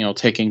that's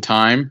taking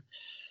time.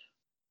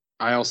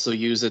 I also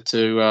use it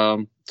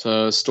to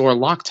store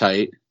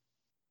Loctite.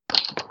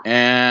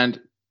 And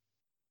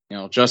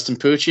Justin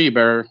Pucci, you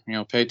better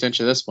pay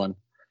attention to this one.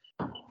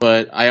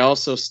 But I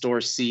also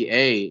store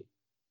CA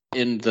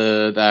in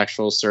the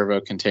actual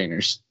servo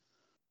containers.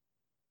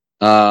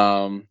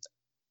 Does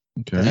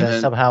Okay.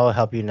 that somehow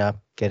help you not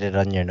get it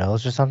on your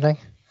nose or something?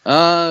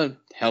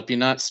 Help you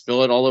not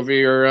spill it all over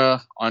your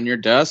on your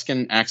desk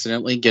and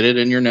accidentally get it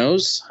in your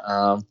nose.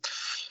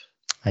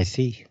 I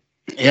see.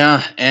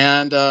 Yeah,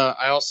 and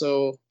I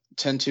also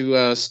tend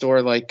to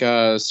store like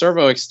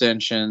servo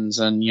extensions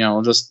and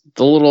just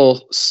the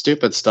little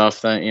stupid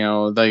stuff that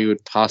that you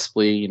would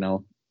possibly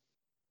you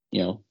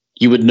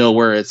would know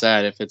where it's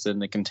at if it's in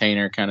the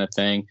container kind of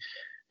thing.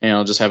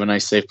 Just have a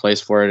nice safe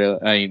place for it.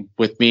 I mean,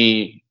 with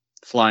me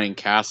flying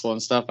Castle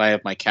and stuff, I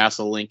have my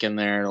Castle link in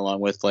there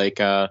along with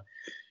like a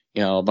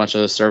bunch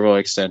of the servo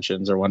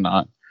extensions or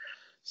whatnot.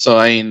 So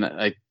I mean,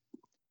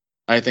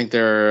 I think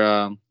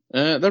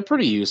they're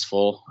pretty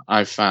useful.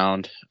 I've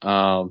found.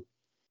 I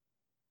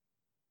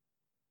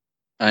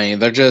mean,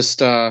 they're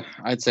just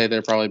I'd say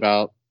they're probably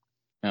about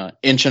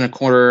inch and a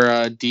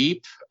quarter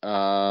deep,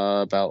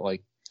 about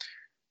like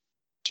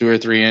 2 or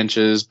 3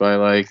 inches by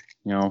like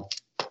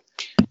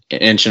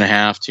inch and a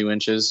half, 2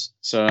 inches.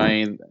 So I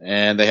mean,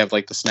 and they have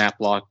like the snap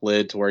lock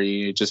lid to where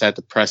you just have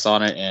to press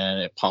on it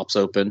and it pops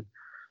open.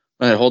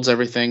 But it holds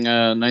everything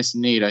nice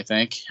and neat, I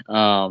think.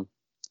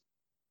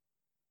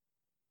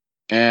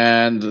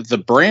 And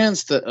the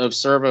brands of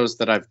servos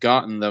that I've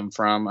gotten them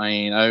from, I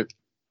mean,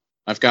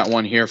 I've got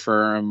one here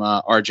from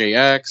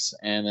RJX,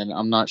 and then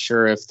I'm not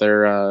sure if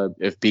they're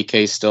if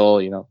BK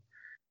still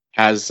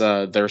has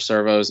their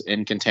servos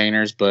in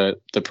containers, but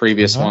the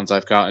previous ones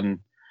I've gotten,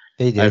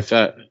 They do.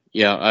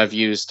 I've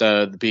used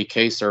the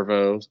BK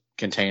servo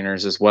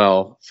containers as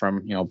well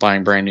from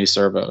buying brand new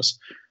servos.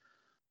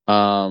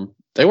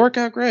 They work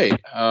out great.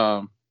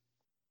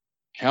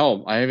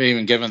 Hell, I have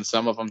even given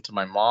some of them to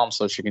my mom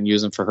so she can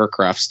use them for her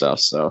craft stuff.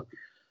 So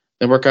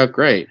they work out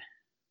great.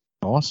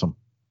 Awesome.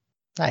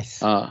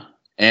 Nice.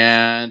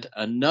 And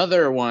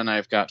another one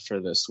I've got for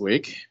this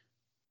week,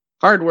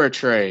 hardware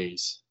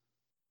trays.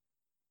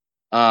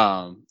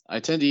 I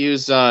tend to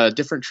use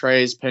different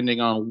trays depending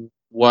on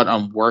what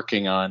I'm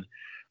working on.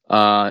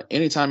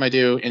 Anytime I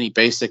do any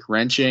basic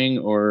wrenching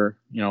or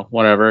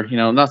whatever,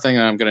 nothing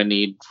that I'm going to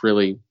need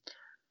really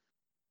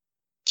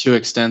too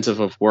extensive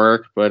of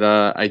work, but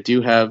I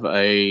do have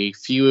a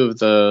few of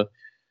the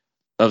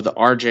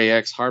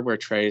RJX hardware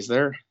trays.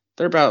 They're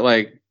about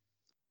like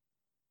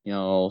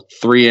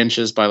 3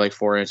 inches by like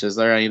 4 inches.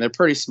 They're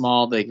pretty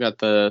small. They got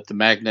the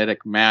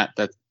magnetic mat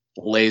that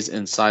lays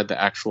inside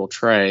the actual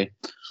tray.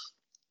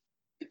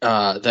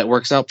 That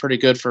works out pretty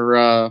good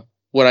for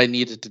what I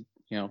needed to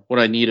what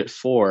I need it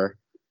for.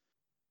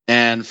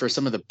 And for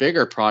some of the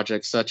bigger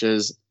projects, such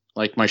as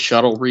like my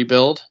shuttle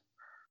rebuild,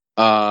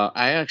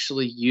 I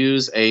actually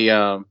use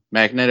a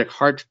magnetic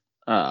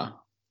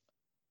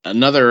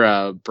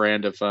another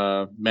brand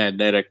of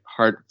magnetic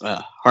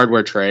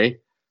hardware tray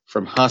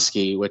from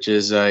Husky, which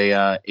is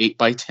a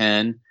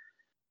 8x10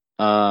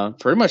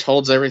 Pretty much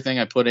holds everything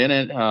I put in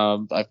it.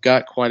 I've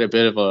got quite a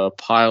bit of a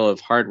pile of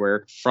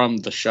hardware from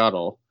the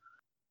shuttle.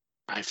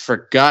 I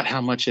forgot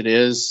how much it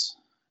is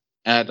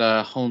at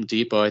Home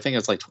Depot. I think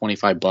it's like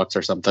 $25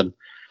 or something.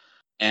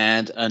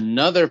 And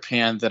another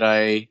pan that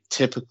I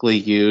typically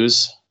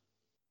use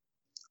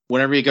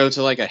whenever you go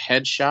to like a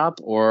head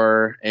shop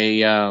or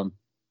like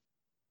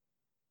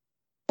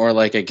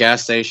a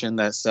gas station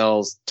that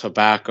sells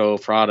tobacco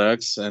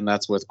products, and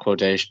that's with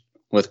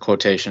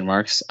quotation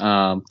marks.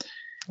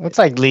 It's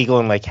like legal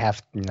in like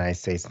half the United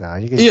States now.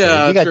 You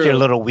got true. your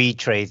little weed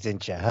trays,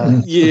 didn't you?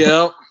 Huh?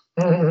 Yeah.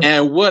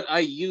 And what I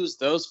use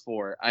those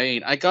for,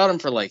 I got them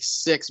for like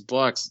 $6,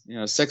 $6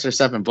 or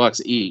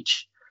 $7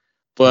 each.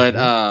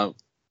 But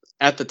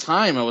at the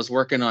time, I was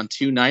working on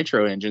 2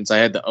 nitro engines. I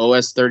had the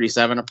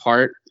OS-37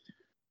 apart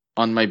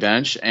on my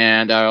bench,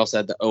 and I also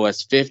had the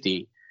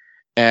OS-50.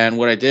 And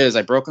what I did is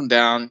I broke them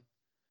down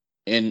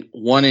in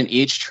one in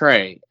each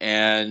tray,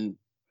 and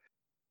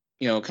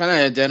kind of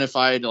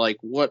identified like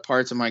what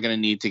parts am I going to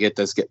need to get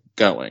this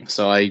going.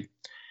 So I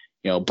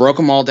broke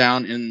them all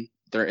down in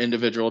their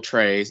individual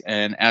trays,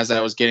 and as I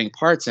was getting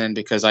parts in,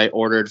 because I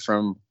ordered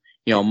from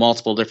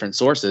multiple different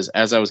sources,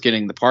 as I was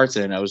getting the parts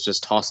in, I was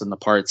just tossing the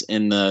parts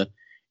in the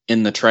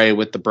tray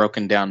with the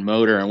broken down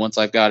motor. And once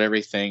I've got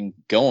everything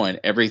going,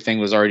 everything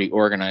was already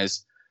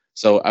organized.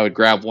 So I would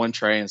grab one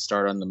tray and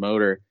start on the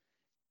motor,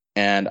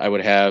 and I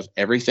would have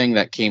everything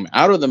that came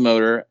out of the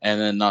motor, and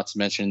then not to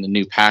mention the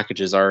new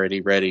packages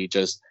already ready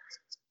to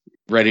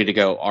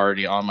go,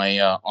 already on my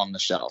on the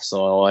shelf.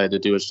 So all I had to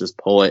do was just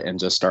pull it and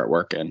just start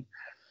working.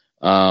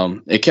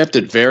 It kept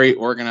it very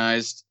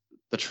organized.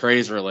 The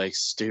trays were like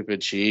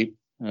stupid cheap.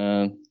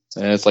 And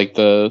it's like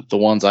the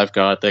ones I've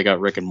got, they got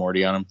Rick and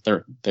Morty on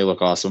them. They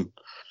look awesome.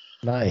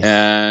 Nice.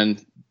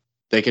 And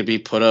they could be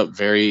put up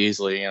very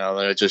easily.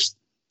 I just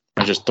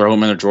throw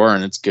them in a drawer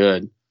and it's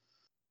good.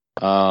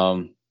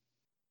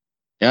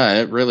 Yeah,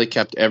 it really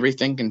kept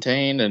everything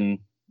contained and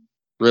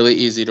really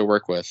easy to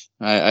work with.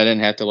 I didn't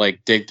have to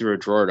like dig through a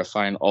drawer to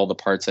find all the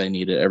parts I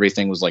needed.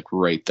 Everything was like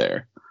right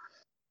there.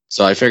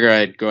 So I figured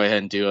I'd go ahead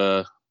and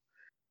do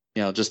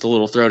just a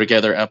little throw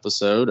together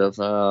episode of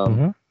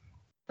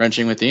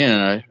wrenching with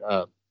Ian.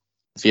 And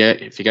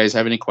if you guys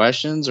have any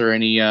questions or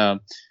any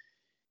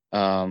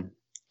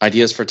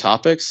ideas for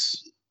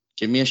topics,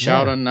 give me a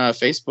shout on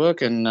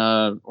Facebook and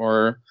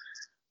or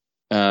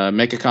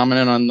make a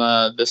comment on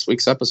this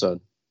week's episode.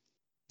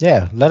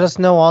 Yeah, let us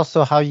know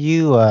also how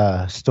you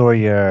store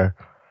your,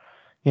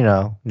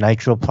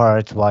 nitro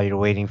parts while you're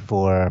waiting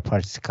for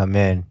parts to come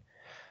in.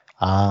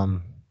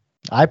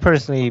 I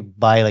personally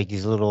buy like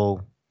these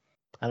little,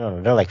 I don't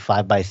know, they're like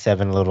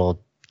 5x7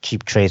 little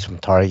cheap trays from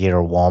Target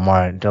or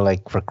Walmart. They're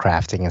like for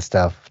crafting and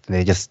stuff. And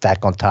they just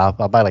stack on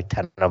top. I'll buy like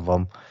 10 of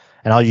them,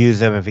 and I'll use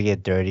them if they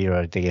get dirty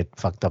or if they get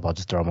fucked up. I'll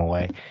just throw them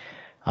away.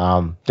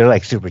 They're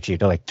like super cheap.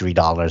 They're like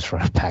 $3 for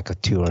a pack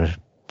of 2 or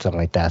something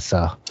like that.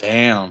 So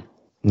damn.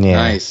 Yeah.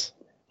 Nice.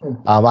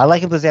 I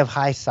like it because they have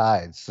high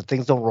sides, so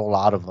things don't roll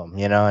out of them,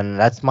 and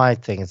that's my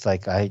thing. It's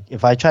like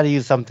if I try to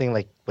use something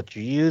like what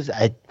you use,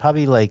 I'd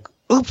probably like,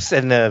 oops,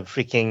 and the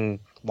freaking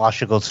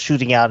washer goes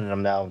shooting out, and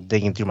I'm now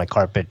digging through my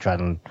carpet trying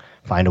to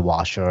find a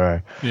washer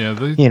or,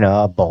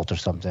 a bolt or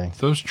something.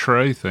 Those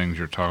tray things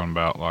you're talking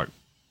about, like,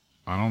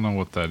 I don't know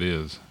what that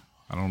is.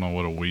 I don't know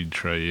what a weed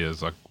tray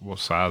is. Like, what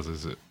size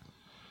is it?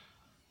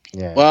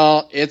 Yeah.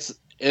 Well, it's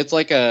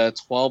like a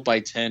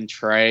 12x10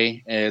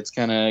 tray. It's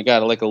kind of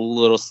got like a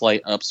little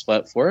slight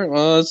upspot for it.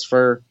 Well, it's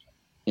for,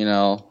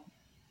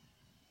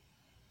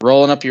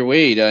 rolling up your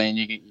weed. I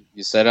mean,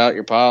 you set out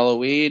your pile of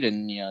weed,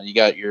 and you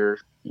got your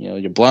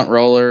your blunt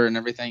roller and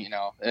everything.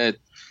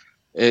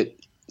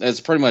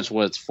 It's pretty much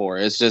what it's for.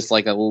 It's just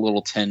like a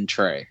little tin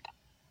tray.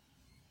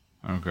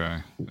 Okay,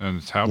 and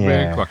it's how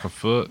big? Like a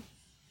foot?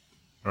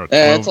 Or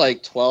it's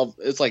like 12.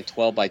 It's like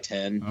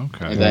 12x10.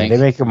 Okay, they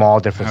make them all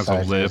different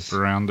sizes. Has a lip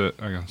around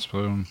it, I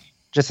suppose.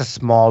 Just a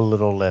small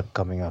little lip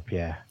coming up.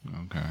 Yeah.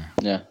 Okay.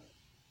 Yeah.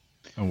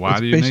 And why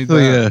do you need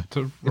that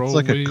to roll it's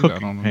like weed? a cooking I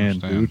don't pan,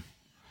 understand. dude.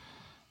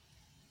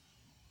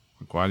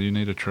 Like, why do you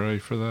need a tray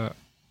for that?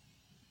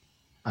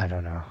 I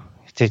don't know.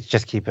 To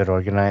just keep it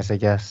organized, I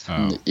guess.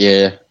 Oh.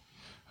 Yeah.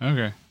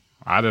 Okay.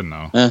 I didn't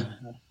know.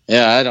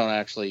 Yeah, I don't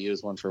actually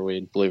use one for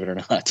weed, believe it or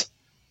not.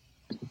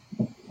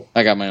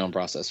 I got my own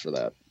process for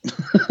that.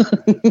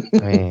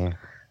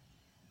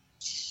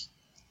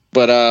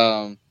 But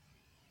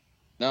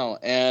no,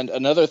 and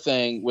another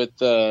thing with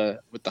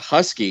the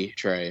Husky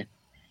tray,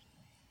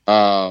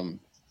 all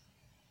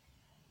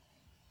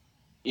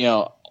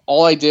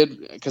I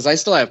did, because I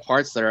still have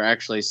parts that are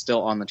actually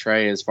still on the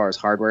tray as far as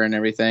hardware and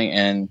everything,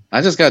 and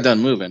I just got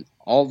done moving.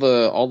 All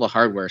the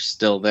hardware's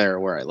still there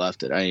where I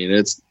left it. I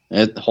mean,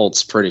 it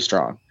holds pretty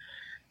strong.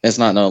 It's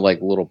not no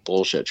like little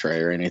bullshit tray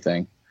or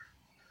anything.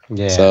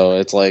 Yeah. So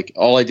it's like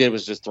all I did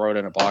was just throw it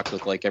in a box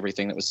with like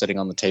everything that was sitting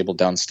on the table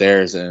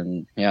downstairs,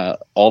 and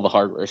all the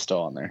hardware is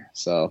still on there.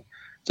 So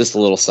just a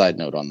little side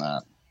note on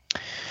that.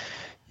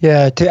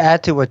 Yeah, to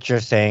add to what you're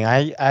saying,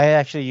 I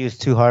actually use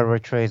 2 hardware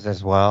trays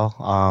as well.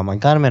 I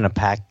got them in a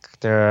pack.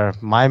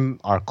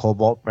 Mine are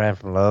Cobalt brand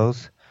from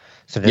Lowe's.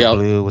 So there's Yep.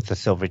 blue with the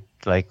silver,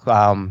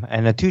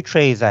 and the 2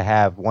 trays I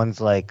have,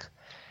 one's like,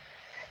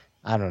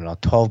 I don't know,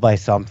 12 by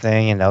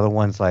something, and the other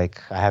one's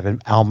like, I have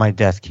it on my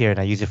desk here, and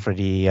I use it for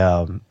the,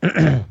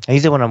 I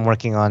use it when I'm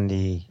working on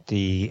the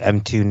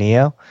M2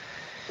 Neo,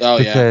 Oh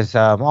yeah. because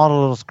all the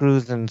little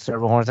screws and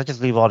servo horns, I just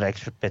leave all the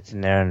extra bits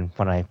in there, and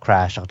when I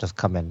crash, I'll just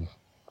come and,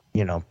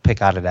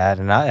 pick out of that,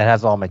 and it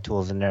has all my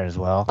tools in there as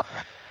well.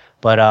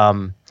 But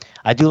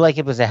I do like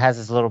it because it has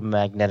this little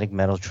magnetic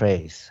metal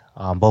trays.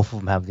 Both of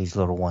them have these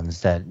little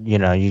ones that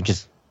you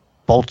just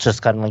bolts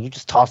just kind of like you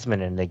just toss them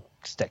in and they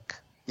stick.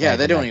 Yeah, Like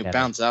they the don't even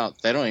magnetic. bounce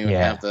out. They don't even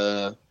Yeah. have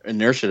the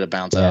inertia to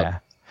bounce out. Yeah,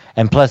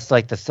 and plus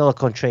like the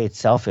silicone tray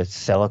itself, it's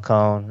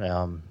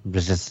silicone,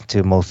 resistant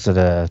to most of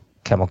the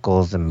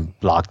chemicals and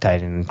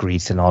Loctite and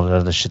grease and all the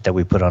other shit that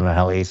we put on our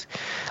helis.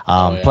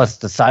 Oh, yeah. Plus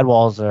the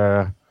sidewalls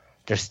they're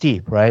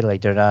steep, right? Like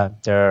they're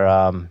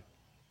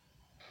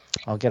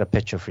I'll get a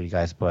picture for you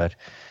guys, but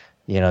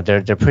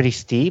they're pretty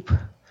steep.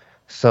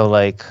 So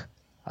like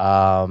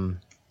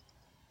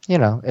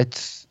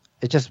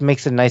it just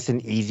makes it nice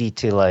and easy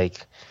to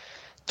like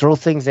throw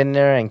things in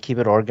there and keep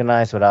it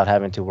organized without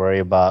having to worry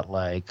about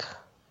like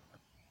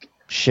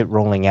shit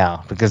rolling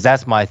out, because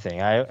that's my thing.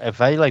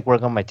 If I like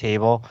work on my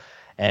table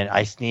and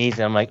I sneeze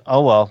and I'm like,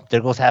 oh well,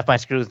 there goes half my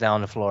screws down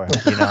on the floor, and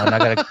I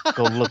gotta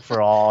go look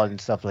for all and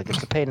stuff. Like,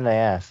 it's a pain in the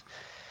ass.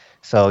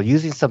 So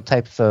using some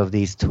types of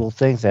these tool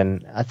things,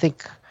 and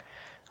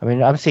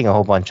I'm seeing a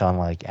whole bunch on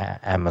like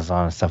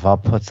Amazon and stuff. I'll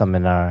put some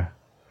in our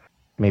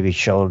maybe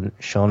show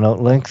note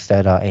links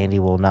that Andy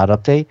will not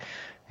update,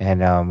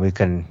 and we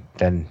can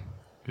then.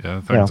 Yeah,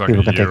 the thing's like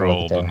people can a take year a look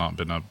old at and that. not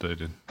been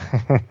updated.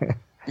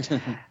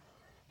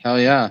 Hell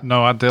yeah.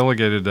 No, I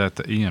delegated that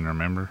to Ian,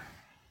 remember?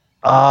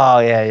 Oh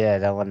yeah,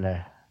 that one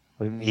there.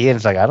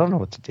 Ian's like, I don't know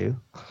what to do,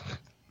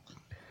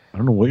 I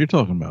don't know what you're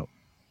talking about.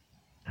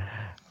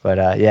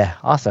 but yeah,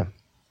 awesome.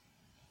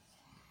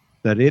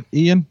 That it,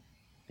 Ian?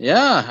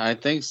 Yeah, I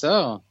think so.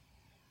 All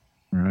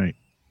right.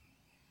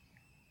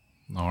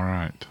 All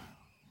right.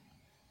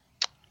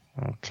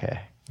 Okay.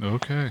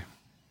 Okay.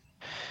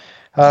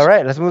 All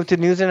right, let's move to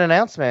news and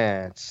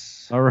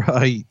announcements. All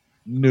right.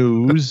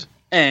 News.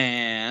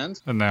 And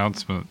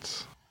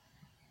Announcements.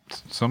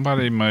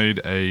 Somebody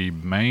made a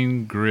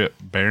main grip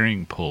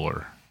bearing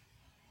puller.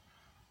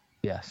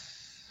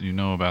 Yes. You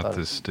know about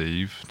this,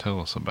 Steve? Tell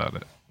us about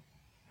it.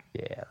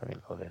 Yeah, let me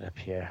load it up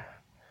here.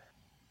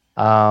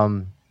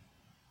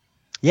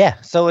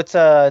 Yeah, so it's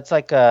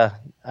like I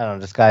don't know,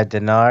 this guy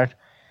Denard.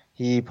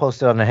 He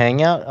posted on the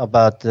Hangout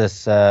about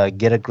this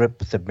Get a Grip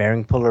with the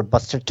bearing puller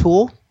buster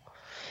tool,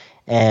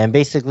 and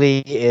basically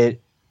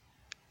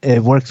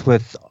it works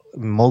with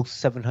most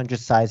 700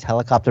 size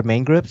helicopter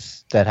main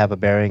grips that have a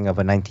bearing of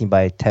a 19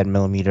 by 10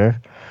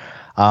 millimeter.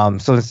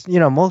 So it's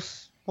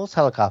most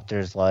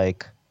helicopters,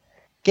 like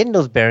getting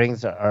those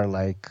bearings out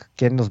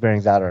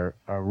are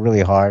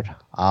really hard.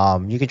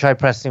 You can try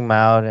pressing them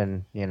out,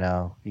 and you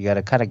got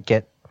to kind of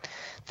get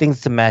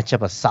things to match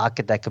up, a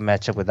socket that can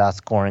match up without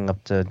scoring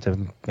up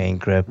the main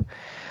grip.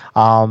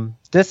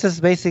 This is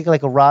basically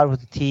like a rod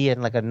with a T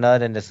and like a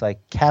nut and this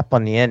like cap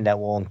on the end that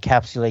will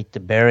encapsulate the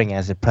bearing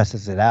as it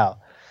presses it out.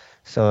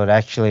 So it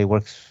actually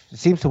works. It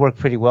seems to work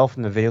pretty well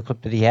from the video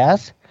clip that he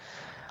has.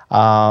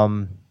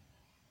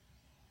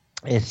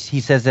 He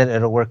says that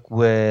it'll work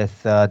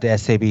with the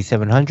SAB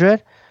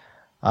 700.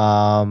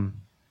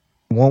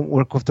 Won't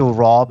work with the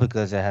Raw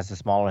because it has a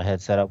smaller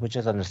head setup, which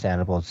is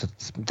understandable. It's a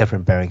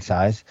different bearing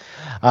size.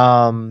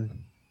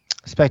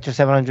 Spectre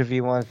 700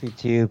 V1,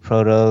 V2,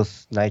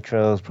 Protos,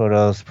 Nitros,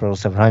 Pro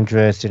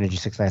 700, Synergy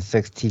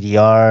 696,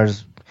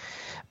 TDRs.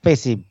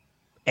 Basically,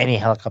 any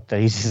helicopter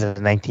uses a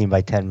 19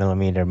 by 10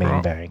 millimeter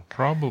main bearing.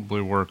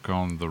 Probably work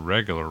on the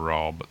regular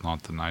Raw, but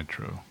not the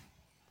Nitro.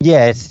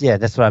 Yeah,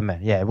 that's what I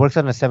meant. Yeah, it works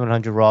on the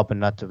 700 Raw, but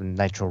not the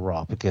Nitro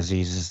Raw because it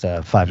uses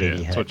the 580 Yeah,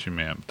 that's head. what you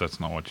meant, but that's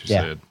not what you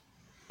Yeah. said.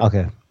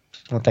 Okay.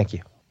 Well, thank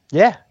you.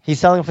 Yeah, he's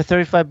selling for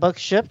 $35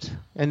 shipped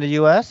in the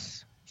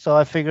U.S. So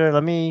I figured I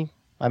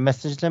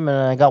messaged him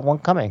and I got one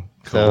coming.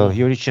 So Cool.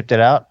 he already shipped it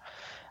out.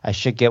 I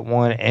should get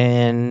one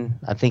in,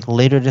 I think,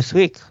 later this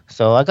week.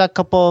 So I got a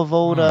couple of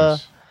old,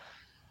 Nice.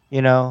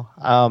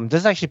 this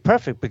is actually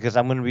perfect because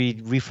I'm going to be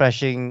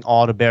refreshing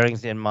all the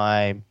bearings in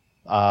my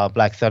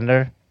Black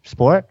Thunder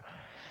Sport.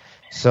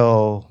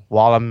 So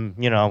while I'm,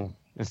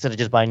 instead of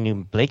just buying new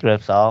blade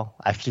grips, I'll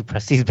actually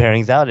press these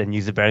bearings out and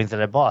use the bearings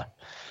that I bought.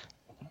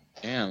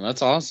 damn,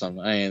 that's awesome.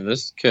 I mean,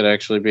 this could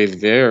actually be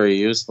very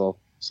useful.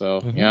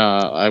 So Mhm. yeah,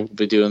 I will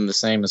be doing the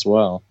same as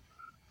well.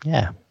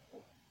 Yeah.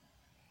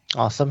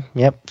 Awesome.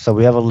 Yep. So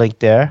we have a link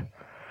there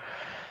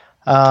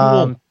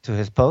Cool. to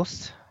his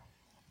post.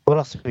 What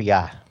else we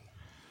got?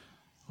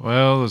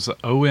 Well, there's the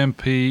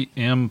OMP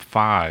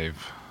M5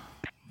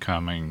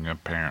 coming,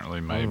 apparently,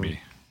 maybe.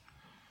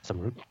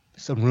 Some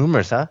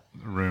rumors, huh?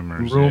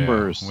 Rumors.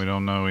 Rumors. Yeah. We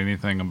don't know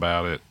anything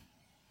about it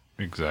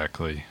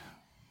exactly,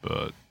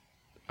 but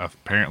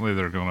apparently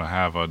they're going to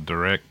have a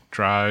direct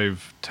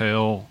drive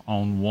tail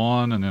on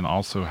one and then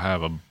also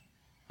have a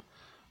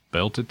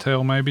belted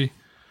tail, maybe.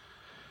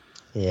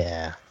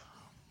 Yeah.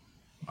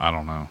 I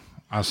don't know.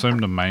 I assume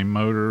the main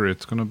motor,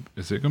 is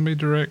it gonna be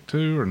direct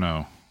too or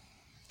no?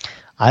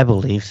 I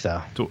believe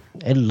so.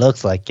 It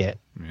looks like it.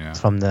 Yeah.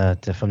 From the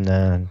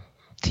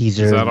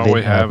teaser. Is that all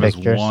we have is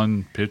pictures.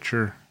 one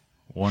picture,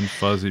 one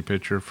fuzzy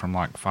picture from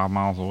like 5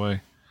 miles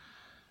away?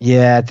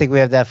 Yeah, I think we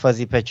have that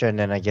fuzzy picture, and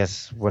then I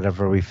guess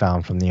whatever we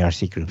found from the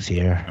RC groups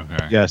here.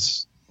 Okay.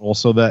 Yes.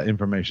 Also, that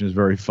information is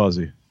very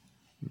fuzzy.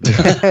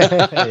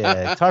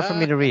 Yeah, it's hard for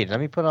me to read. Let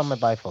me put on my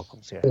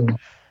bifocals here.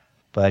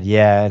 But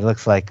yeah, it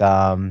looks like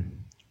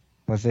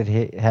what's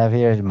it have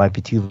here? It might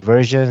be 2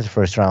 versions.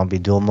 First round will be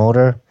dual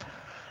motor,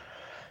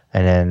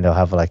 and then they'll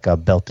have like a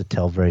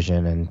belt-to-tail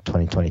version in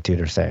 2022.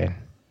 They're saying.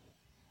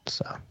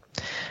 So,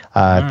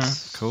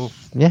 it's cool.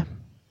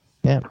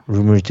 Yeah,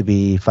 rumored to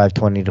be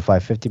 520 to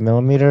 550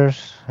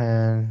 millimeters,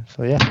 and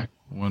so yeah.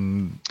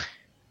 When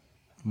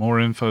more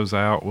info's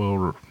out,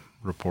 we'll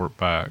report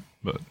back.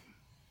 But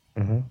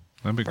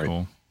that'd be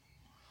cool.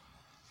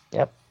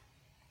 Yep.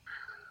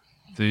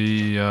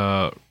 The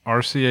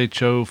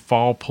RCHO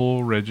Fall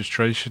Pool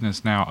registration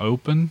is now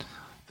open.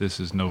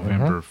 This is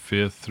November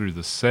 5th through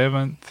the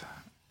 7th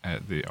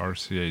at the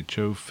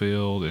RCHO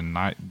field in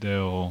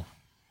Knightdale,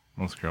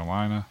 North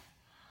Carolina.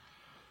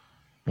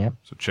 Yep.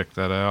 So check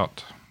that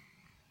out.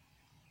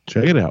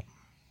 Check it out.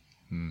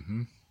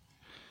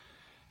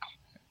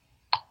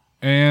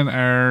 And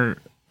our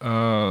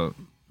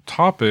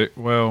topic,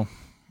 well,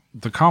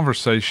 the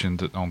conversation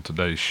on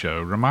today's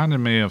show reminded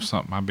me of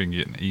something I've been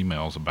getting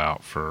emails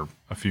about for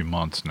a few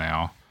months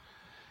now.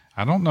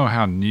 I don't know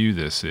how new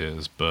this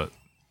is, but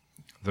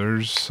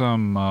there's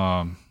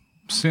some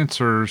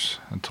sensors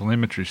and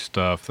telemetry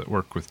stuff that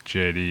work with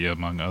Jetty,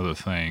 among other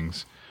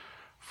things,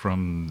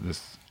 from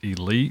this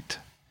Elite.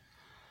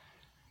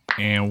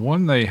 And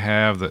one they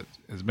have that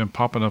has been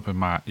popping up in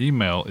my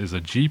email is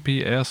a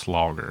GPS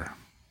logger.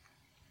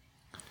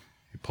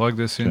 You plug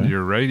this into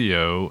your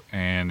radio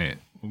and it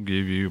will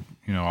give you,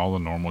 all the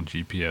normal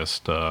GPS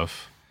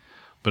stuff,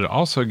 but it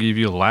also give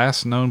you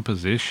last known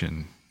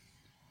position.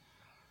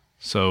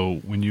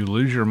 So when you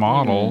lose your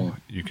model,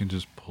 you can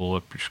just pull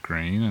up your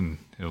screen and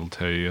it'll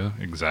tell you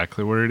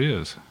exactly where it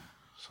is.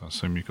 So I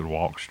assume you could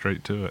walk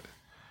straight to it.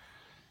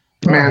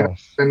 Man,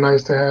 it's been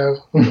nice to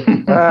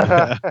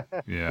have.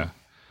 Yeah.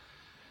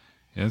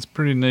 Yeah, it's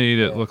pretty neat.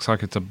 It looks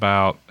like it's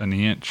about an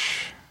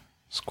inch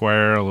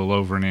square, a little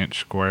over an inch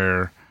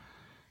square.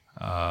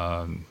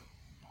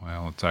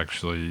 Well, it's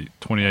actually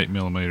 28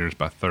 millimeters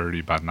by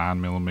 30 by 9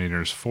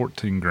 millimeters,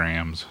 14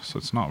 grams. So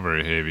it's not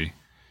very heavy.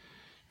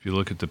 If you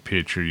look at the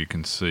picture, you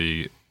can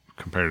see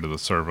compared to the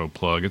servo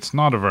plug, it's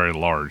not a very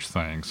large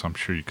thing. So I'm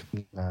sure you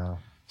could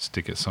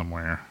stick it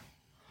somewhere.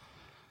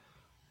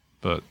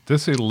 But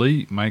this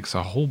Elite makes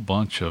a whole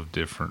bunch of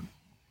different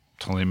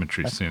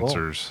telemetry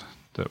sensors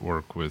that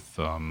work with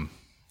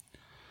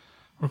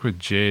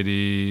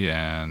Jetty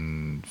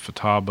and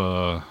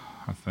Futaba,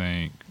 I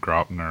think,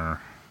 Graupner,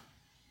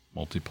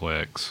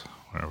 Multiplex,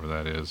 whatever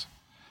that is.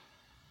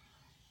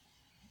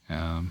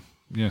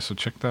 So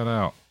check that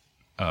out.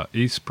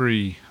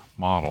 Esprit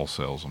Model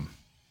sells them.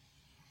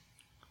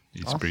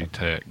 Esprit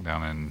Tech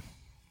down in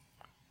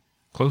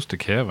close to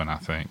Kevin, I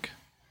think.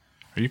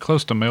 Are you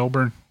close to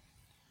Melbourne?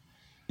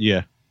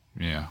 Yeah.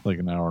 Yeah. Like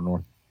an hour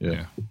north.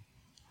 Yeah.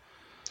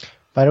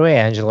 By the way,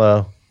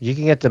 Angelo, you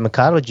can get the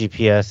Mikado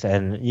GPS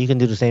and you can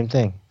do the same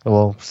thing.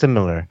 Well,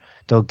 similar.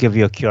 They'll give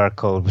you a QR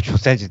code, which will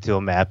send you to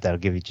a map that'll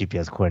give you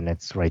GPS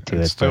coordinates right to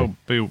it. Still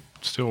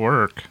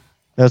work.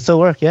 It'll still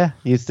work, yeah.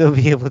 You'll still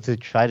be able to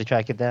try to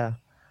track it down.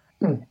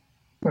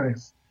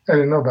 Nice. I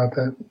didn't know about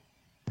that.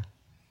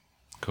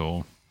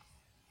 Cool.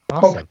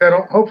 Awesome.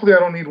 Hopefully I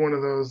don't need one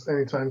of those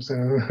anytime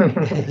soon.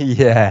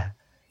 Yeah.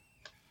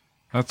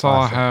 That's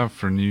all I have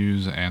for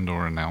news and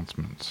or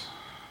announcements.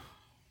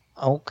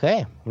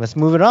 Okay, let's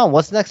move it on.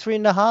 What's next for you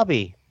in the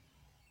hobby?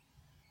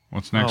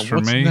 What's next for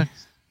me?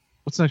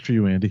 What's next for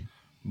you, Andy?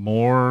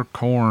 More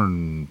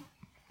corn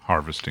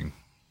harvesting.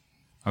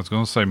 I was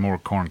going to say more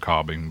corn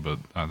cobbing, but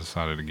I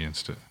decided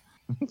against it.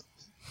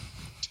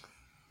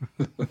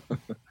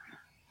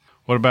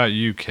 What about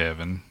you,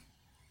 Kevin?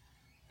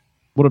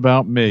 What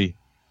about me?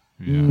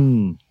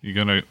 Yeah.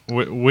 You're going to...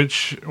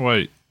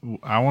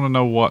 I want to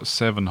know what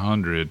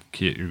 700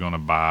 kit you're going to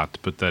buy to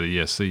put that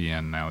ESC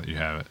in now that you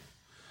have it.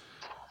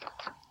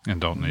 And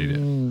don't need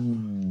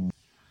it.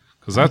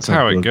 Because that's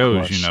how it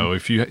goes, question.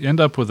 If you end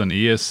up with an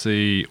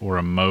ESC or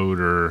a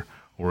motor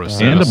or a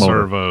set of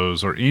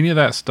servos or any of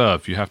that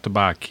stuff, you have to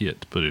buy a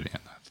kit to put it in.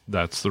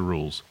 That's the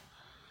rules.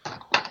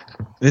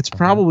 It's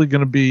probably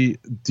going to be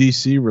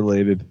DC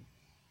related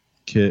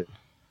kit.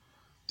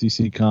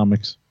 DC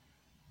Comics.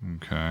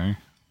 Okay.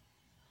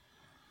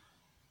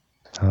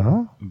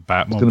 Huh?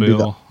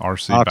 Batmobile,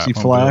 RC Oxy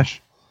Batmobile.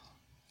 Flash.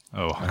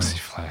 Oh, Oxy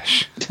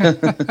Flash.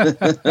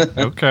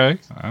 Okay,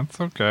 that's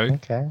okay.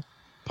 Okay.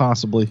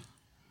 Possibly.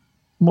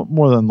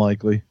 More than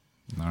likely.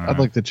 Right. I'd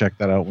like to check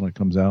that out when it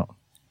comes out.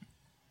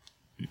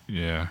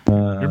 Yeah.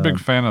 You're a big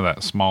fan of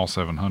that small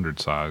 700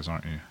 size,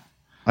 aren't you?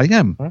 I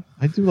am.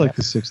 I do like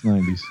the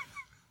 690s.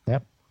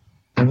 Yep.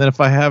 And then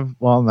if I have,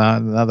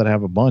 now that I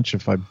have a bunch,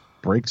 if I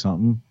break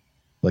something,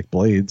 like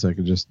blades, I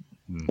could just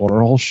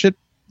or a whole shit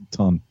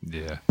ton.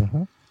 Yeah.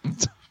 Mhm.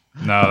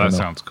 No, that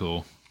sounds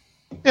cool.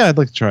 Yeah, I'd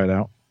like to try it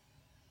out.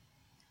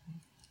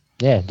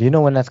 Yeah. Do you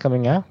know when that's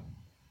coming out?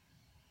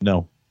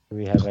 No. Do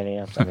we have any?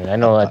 I mean,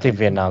 I think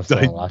Vietnam's still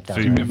in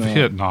lockdown. Right?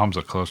 Vietnam's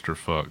a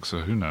clusterfuck,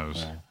 so who knows?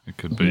 Yeah. It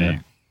could be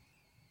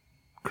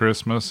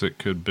Christmas. It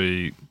could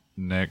be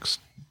next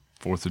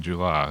 4th of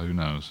July. Who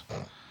knows?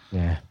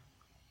 Yeah.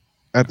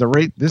 At the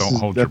rate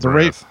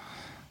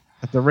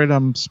At the rate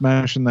I'm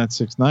smashing that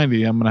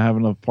 690, I'm gonna have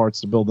enough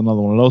parts to build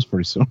another one of those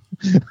pretty soon.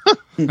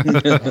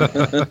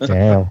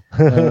 Damn.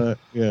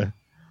 Yeah.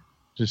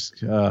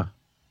 Just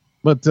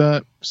but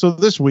so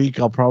this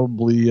week I'll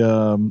probably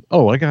I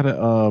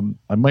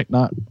might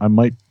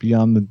be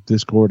on the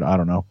Discord, I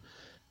don't know.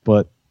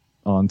 But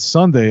on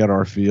Sunday at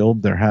our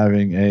field they're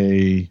having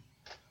a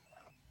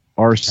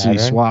RC Pattern?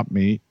 swap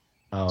meet.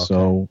 Oh, okay.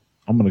 So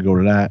I'm gonna go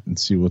to that and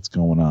see what's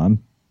going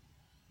on.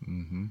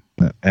 Mm-hmm.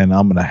 And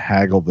I'm gonna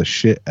haggle the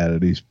shit out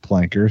of these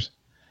plankers.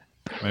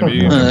 Maybe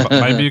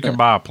you can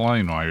buy a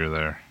plane while you're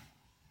there.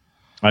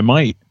 I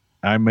might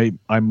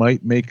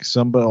make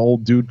some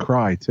old dude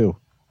cry too.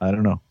 I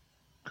don't know.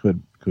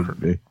 Could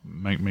be.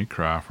 Make me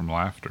cry from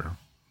laughter.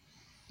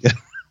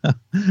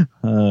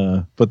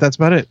 But that's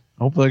about it.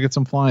 Hopefully I get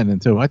some flying in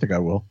too. I think I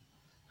will.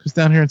 Because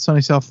down here in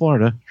sunny South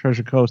Florida,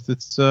 Treasure Coast,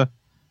 it's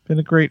been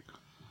a great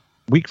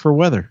week for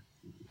weather.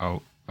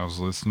 Oh, I was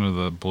listening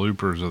to the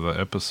bloopers of the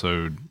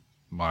episode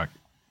like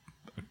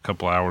a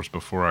couple hours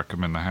before I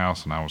come in the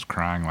house, and I was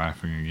crying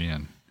laughing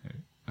again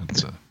at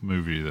the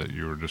movie that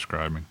you were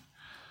describing.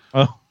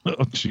 Oh,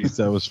 jeez,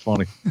 that was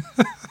funny.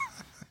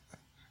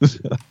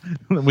 And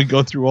then we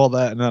go through all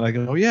that, and then I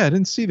go, "Oh yeah, I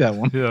didn't see that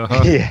one." Yeah.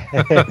 Yeah.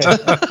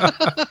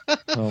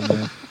 Oh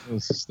man, it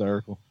was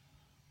hysterical.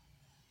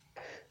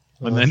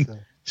 And then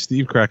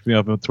Steve cracked me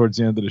up towards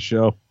the end of the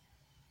show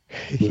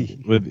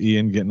with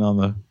Ian getting on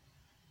the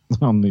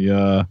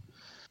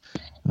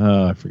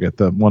I forget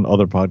the one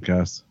other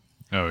podcast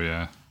Oh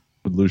yeah.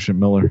 with Lucian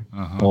Miller.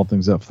 Uh-huh. All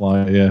Things That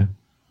Fly. Yeah,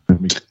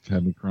 had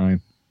me crying.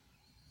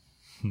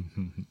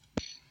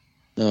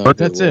 Oh, But good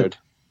that's Lord. it.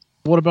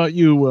 What about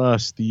you,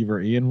 Steve or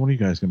Ian? What are you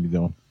guys gonna be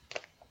doing?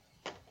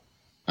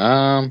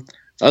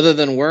 Other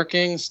than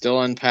working,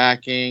 still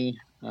unpacking.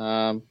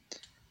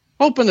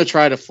 Hoping to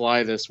try to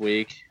fly this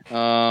week.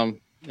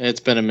 It's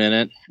been a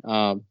minute.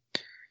 And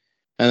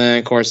then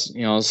of course,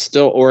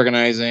 still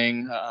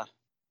organizing,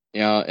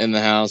 in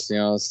the house,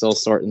 still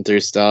sorting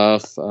through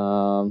stuff.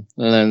 And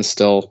then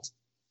still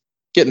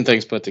getting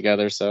things put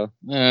together. So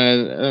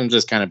I'm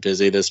just kind of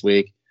busy this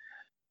week.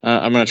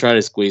 I'm going to try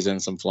to squeeze in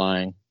some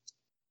flying.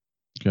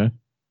 Okay.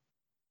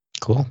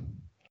 Cool.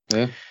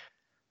 Yeah.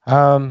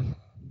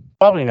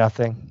 Probably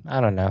nothing. I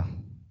don't know.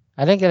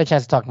 I didn't get a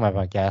chance to talk about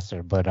my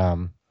gasser, but I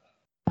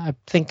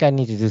think I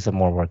need to do some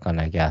more work on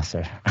that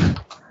gasser.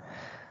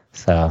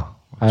 So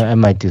I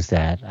might do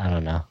that. I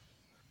don't know.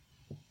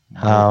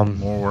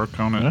 More work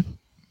on it.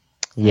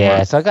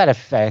 Yeah, so I got to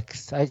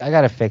fix. I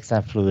got to fix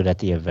that fluid at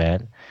the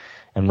event,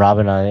 and Rob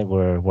and I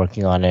were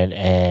working on it,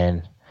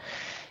 and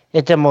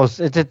it's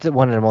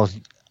one of the most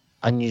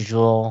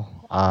unusual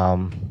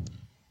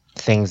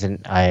things that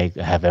I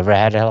have ever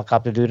had a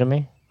helicopter do to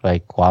me,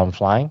 like while I'm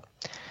flying.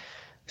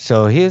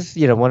 So here's,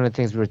 one of the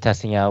things we were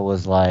testing out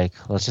was like,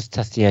 let's just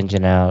test the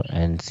engine out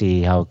and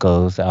see how it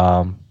goes.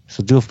 So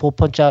do a full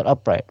punch out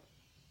upright,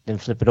 then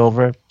flip it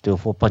over, do a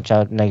full punch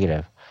out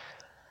negative.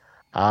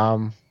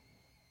 I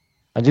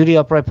do the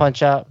upright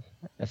punch out.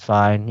 It's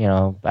fine.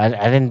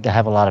 I didn't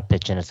have a lot of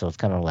pitch in it, so it's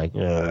kind of like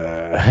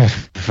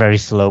very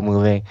slow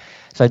moving.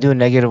 So I do a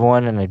negative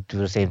one and I do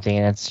the same thing,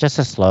 and it's just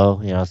as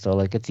slow, so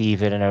like it's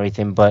even and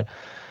everything. But,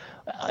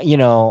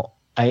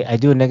 I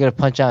do a negative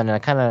punch out, and I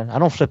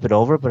don't flip it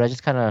over, but I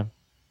just kind of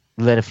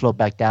let it float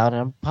back down.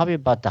 And I'm probably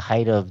about the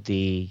height of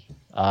the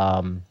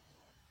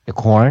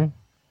corn,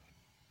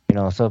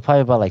 so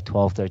probably about like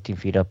 12, 13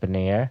 feet up in the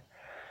air.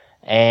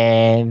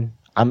 And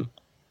I'm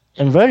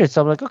inverted,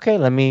 so I'm like, okay,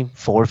 let me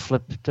forward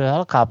flip the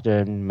helicopter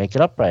and make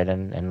it upright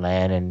and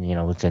land,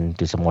 and we can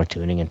do some more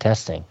tuning and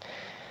testing.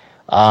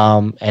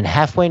 And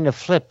halfway in the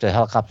flip, the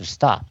helicopter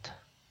stopped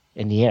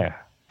in the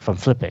air from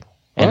flipping.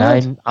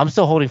 And I'm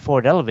still holding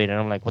forward elevator,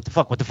 and I'm like, what the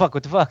fuck?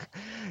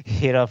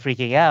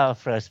 Freaking out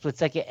for a split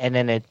second, and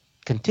then it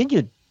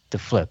continued to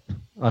flip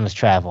on its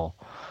travel,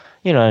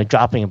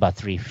 dropping about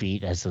 3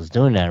 feet as I was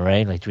doing that,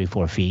 right? Like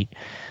 3-4 feet.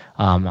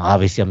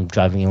 Obviously, I'm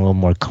driving a little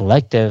more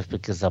collective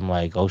because I'm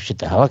like, oh shit,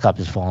 the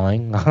helicopter's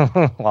falling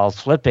while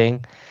it's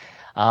flipping.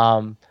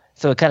 So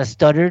it kind of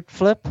stuttered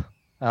flip.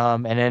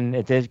 And then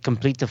it did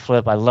complete the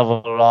flip. I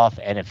leveled it off,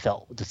 and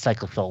the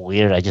cycle felt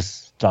weird. I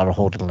just throttle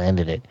hold and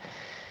landed it.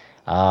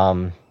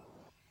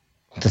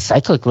 The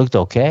cyclic looked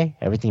okay.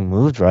 Everything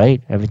moved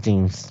right.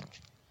 Everything's,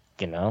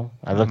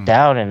 I looked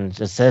down and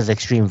it says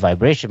extreme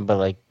vibration, but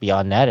like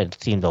beyond that, it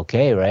seemed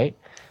okay, right?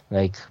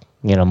 Like,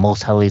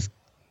 most helis,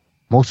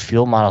 most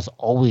fuel models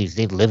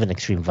they live in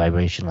extreme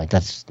vibration. Like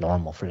that's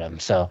normal for them.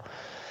 So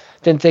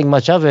didn't think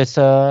much of it.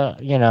 So,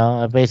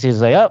 I basically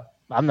was like, oh,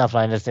 I'm not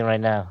flying this thing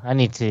right now. I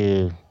need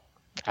to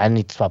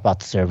swap out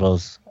the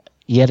servos.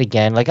 yet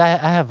again. Like I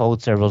have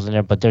old servos in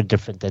there, but they're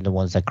different than the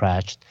ones that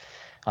crashed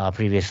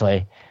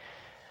previously.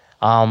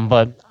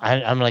 But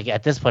I'm like,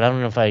 at this point, I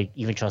don't know if I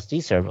even trust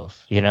these servos,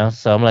 you know?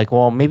 So I'm like,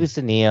 well, maybe it's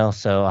the Neo.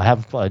 So I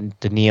have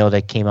the Neo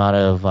that came out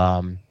of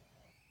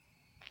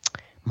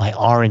my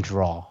orange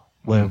raw,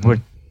 where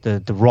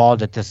the raw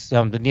that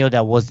the Neo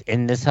that was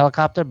in this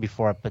helicopter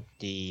before I put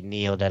the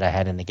Neo that I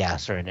had in the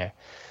gasser in there.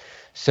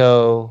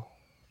 So,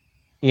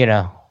 you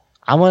know,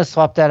 I'm going to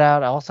swap that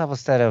out. I also have a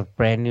set of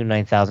brand new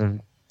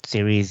 9000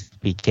 series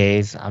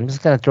BKs. I'm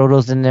just going to throw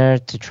those in there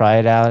to try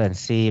it out and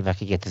see if I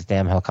can get this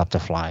damn helicopter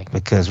flying.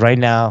 Because right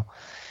now,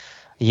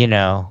 you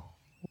know,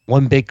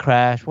 one big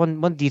crash,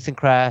 one decent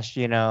crash,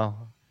 you know,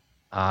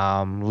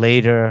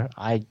 later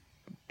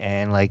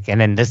and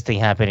then this thing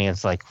happening,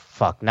 it's like,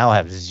 fuck, now I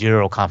have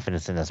zero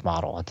confidence in this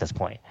model at this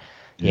point,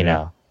 you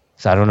know.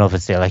 So I don't know if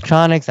it's the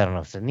electronics, I don't know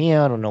if it's the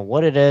Neo, I don't know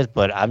what it is,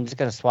 but I'm just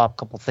going to swap a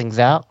couple things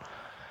out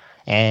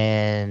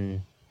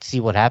and see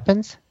what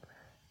happens.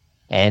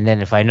 And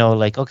then if I know,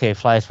 like, okay, it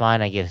flies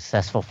fine, I get a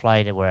successful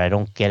flight where I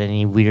don't get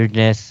any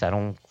weirdness, I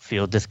don't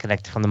feel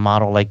disconnected from the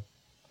model like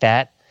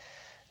that,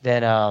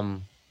 then,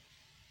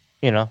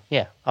 you know,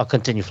 yeah, I'll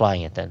continue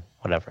flying it then.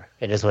 Whatever.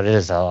 It is what it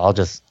is. I'll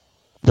just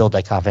build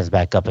that confidence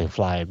back up and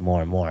fly it more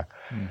and more.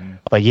 Mm-hmm.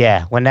 But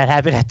yeah, when that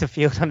happened at the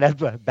field on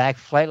that back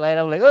flight line,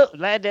 I'm like, oh,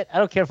 land it. I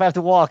don't care if I have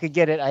to walk and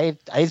get it. I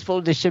just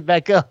pulled this shit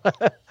back up.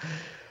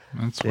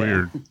 That's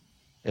weird.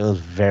 It was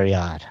very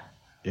odd.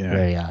 Yeah.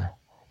 Very odd.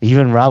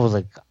 Even Rob was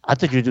like, I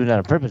thought you were doing that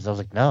on purpose. I was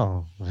like,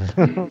 no.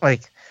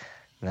 Like,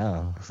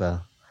 no. So,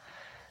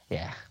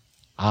 yeah.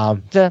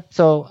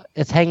 So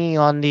it's hanging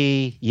on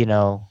the, you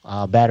know,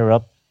 batter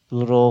up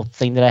little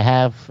thing that I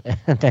have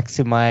next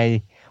to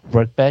my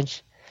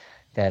workbench.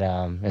 That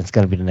it's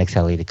gonna be the next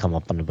heli to come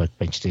up on the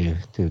workbench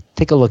to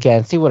take a look at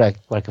and see what I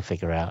can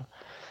figure out.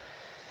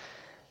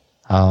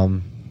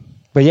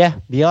 But yeah,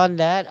 beyond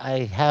that,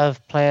 I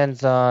have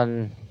plans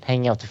on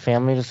hanging out with the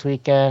family this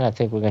weekend. I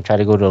think we're gonna try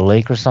to go to a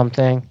lake or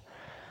something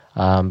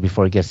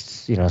before it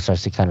gets, you know,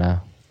 starts to kind of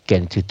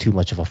get into too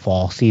much of a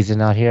fall season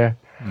out here.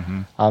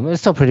 Mm-hmm. It's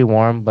still pretty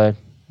warm, but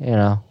you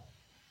know,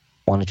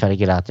 want to try to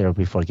get out there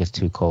before it gets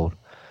too cold.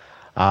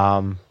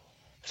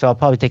 So I'll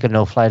probably take a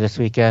no fly this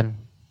weekend.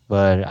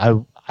 But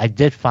I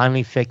did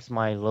finally fix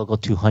my Logo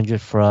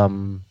 200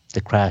 from the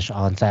crash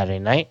on Saturday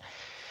night.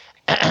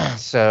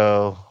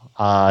 So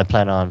I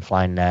plan on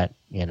flying that,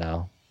 you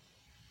know,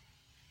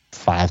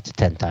 5 to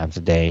 10 times a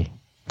day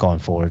going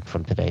forward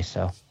from today.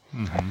 So,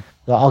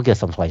 so I'll get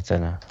some flights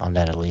in on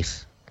that at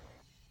least.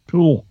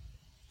 Cool.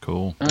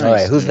 Nice. All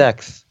right, who's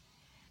next?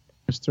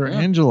 Mr.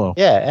 Angelo.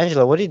 Yeah,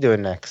 Angelo, what are you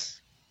doing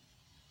next?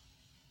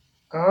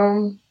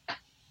 I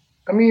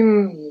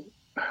mean,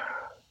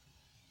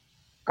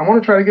 I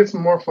want to try to get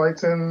some more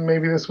flights in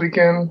maybe this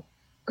weekend.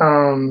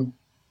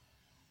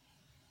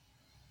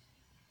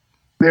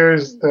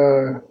 There's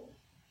a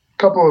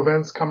couple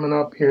events coming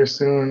up here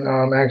soon.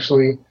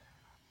 Actually,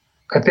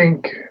 I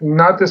think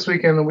not this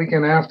weekend. The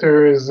weekend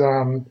after is,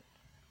 you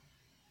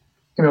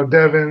know,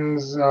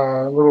 Devin's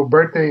little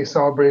birthday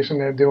celebration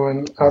they're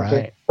doing up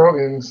in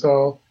Croton.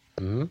 So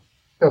definitely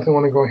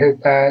want to go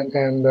hit that.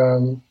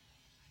 And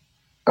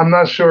I'm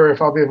not sure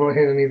if I'll be able to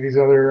hit any of these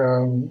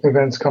other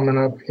events coming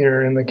up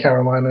here in the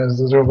Carolinas.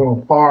 Those are a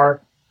little far,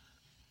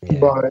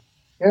 but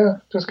yeah,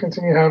 just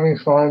continue having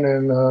fun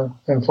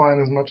and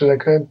flying as much as I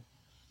could,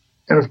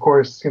 and of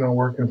course, you know,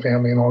 work and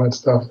family and all that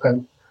stuff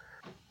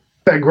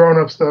that grown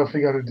up stuff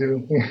you got to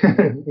do,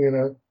 you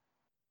know.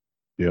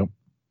 Yep.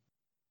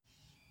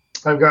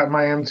 I've got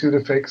my M2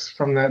 to fix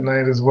from that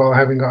night as well. I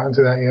haven't gotten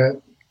to that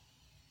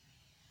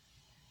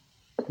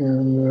yet,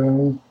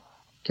 and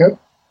yep.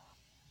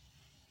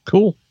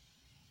 Cool.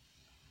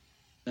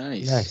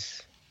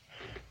 Nice.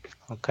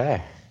 Okay.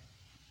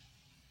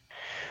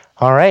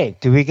 All right.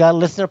 Do we got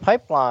listener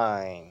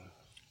pipeline?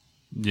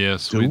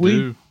 Yes, we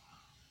do.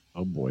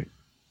 Oh boy.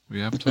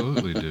 We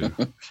absolutely do.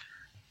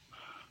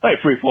 Hey,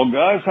 Freefall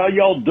guys, how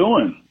y'all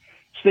doing?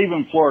 Steve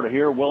in Florida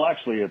here. Well,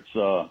 actually,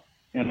 it's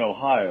in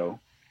Ohio.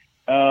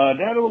 I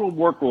had a little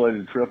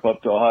work-related trip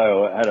up to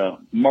Ohio. I had a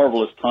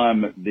marvelous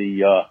time at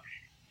the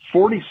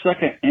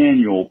 42nd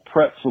annual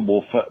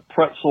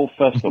Pretzel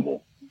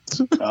Festival.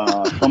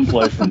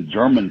 Someplace in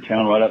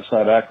Germantown, right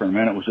outside Akron.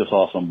 Man, it was just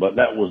awesome, but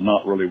that was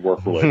not really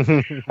work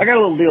related. I got a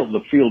little deal at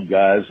the field,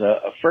 guys.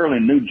 A fairly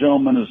new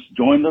gentleman has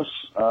joined us.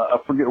 I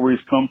forget where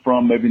he's come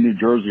from, maybe New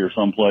Jersey or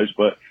someplace,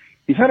 but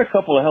he's had a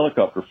couple of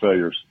helicopter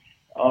failures.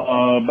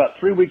 About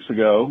 3 weeks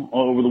ago,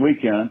 over the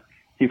weekend,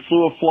 he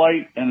flew a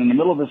flight, and in the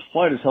middle of his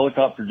flight, his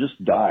helicopter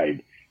just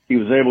died. He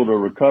was able to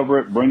recover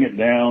it, bring it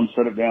down,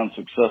 set it down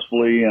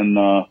successfully,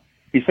 and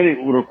he said it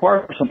would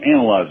require some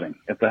analyzing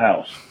at the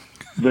house.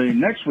 The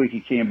next week he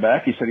came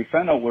back, he said he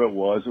found out what it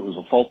was. It was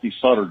a faulty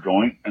solder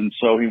joint. And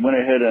so he went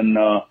ahead and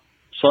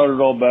soldered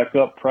it all back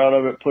up, proud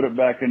of it, put it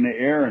back in the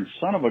air, and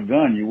son of a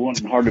gun, you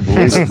wouldn't hardly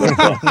believe it.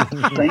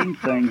 But same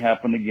thing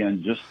happened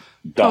again, just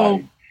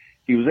died.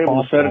 He was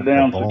able to set it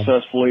down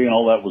successfully, and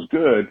all that was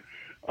good.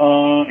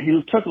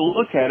 He took a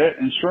look at it,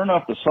 and sure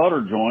enough, the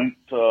solder joint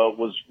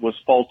was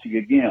faulty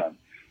again.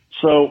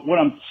 So what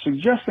I'm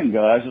suggesting,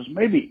 guys, is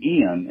maybe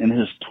Ian and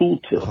his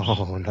tooltips.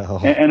 Oh, no.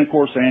 And of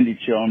course, Andy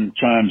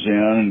chimes in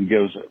and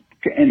gives,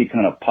 Andy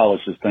kind of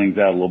polishes things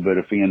out a little bit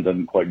if Ian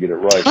doesn't quite get it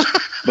right.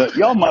 But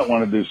y'all might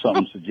want to do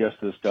something, suggest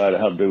to this guy to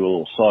how to do a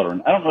little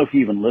soldering. I don't know if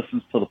he even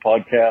listens to the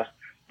podcast,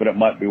 but it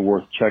might be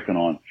worth checking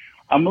on.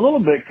 I'm a little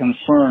bit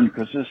concerned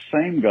because this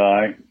same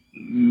guy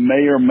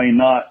may or may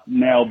not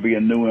now be a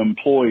new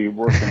employee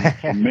working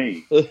for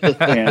me in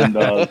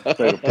the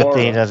state of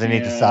Florida. He doesn't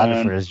need to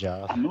solder for his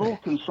job. I'm a little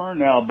concerned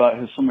now about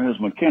some of his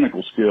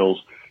mechanical skills.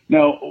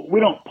 Now, we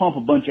don't pump a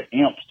bunch of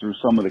amps through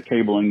some of the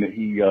cabling that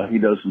he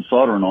does some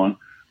soldering on.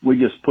 We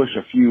just push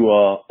a few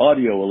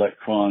audio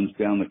electrons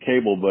down the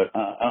cable. But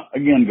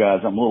again,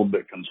 guys, I'm a little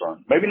bit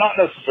concerned. Maybe not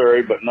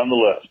necessary, but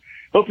nonetheless.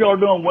 Hope y'all are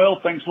doing well.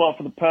 Thanks a lot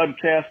for the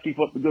podcast. Keep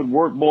up the good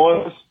work,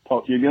 boys.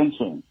 Talk to you again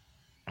soon.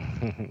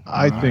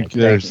 I think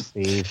there's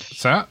Steve.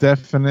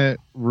 definite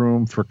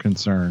room for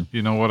concern.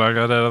 You know what I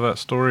got out of that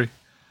story?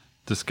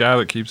 This guy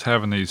that keeps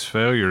having these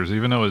failures,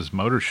 even though his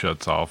motor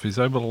shuts off, he's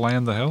able to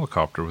land the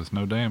helicopter with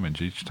no damage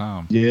each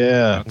time.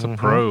 Yeah, That's a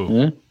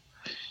pro.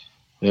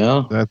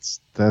 Yeah.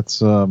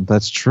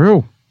 that's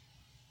true.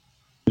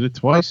 Did it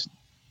twice.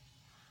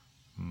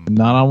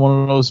 Not on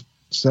one of those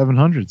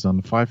 700s on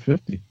the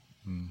 550.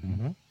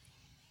 Mm-hmm.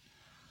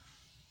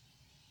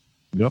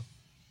 Yep.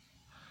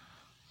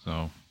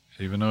 So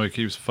even though he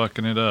keeps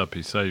fucking it up,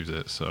 he saves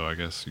it. So I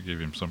guess you give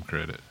him some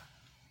credit.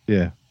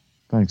 Yeah.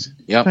 Thanks.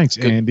 Yep. Thanks,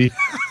 Good. Andy.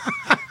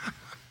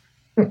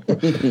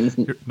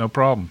 No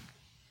problem.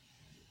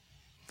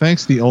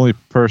 Thanks, the only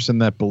person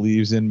that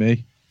believes in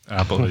me.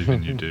 I believe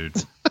in you, dude.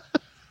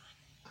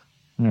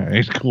 All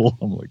right, cool.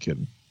 I'm only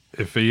kidding.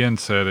 If Ian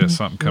said it,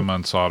 something come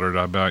unsoldered,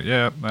 I'd be like,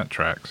 yeah, that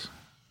tracks.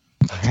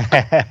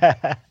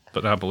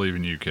 But I believe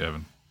in you,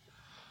 Kevin.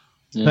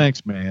 Yeah.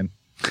 Thanks, man.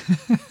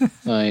 I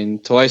mean,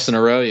 twice in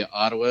a row, you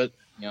auto it.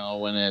 You know,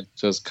 when it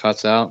just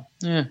cuts out.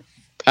 Yeah.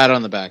 Pat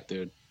on the back,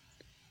 dude.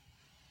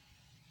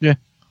 Yeah.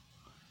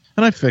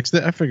 And I fixed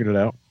it. I figured it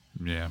out.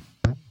 Yeah.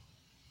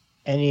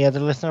 Any other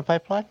listener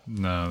pipeline?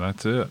 No,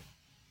 that's it.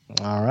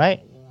 All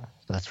right.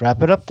 Let's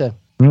wrap it up then.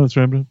 Well, let's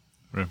wrap it up.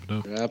 Wrap it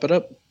up. Wrap it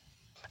up.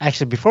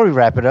 Actually, before we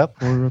wrap it up,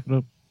 Wrap it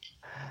up.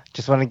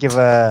 just want to give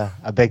a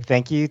big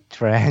thank you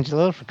to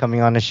Angelo for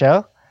coming on the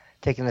show,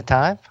 taking the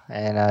time,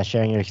 and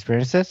sharing your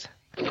experiences.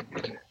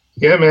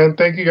 Yeah, man.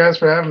 Thank you guys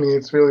for having me.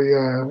 It's really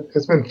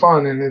it's been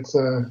fun, and it's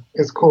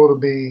cool to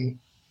be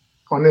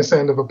on this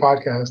end of a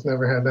podcast.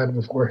 Never had that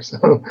before, so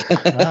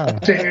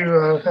appreciate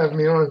you having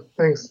me on.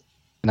 Thanks.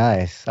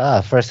 Nice.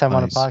 First time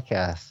on a Nice.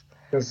 podcast.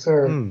 Yes,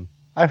 sir.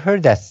 I've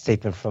heard that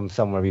statement from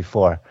somewhere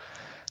before.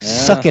 Yeah.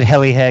 Suck it,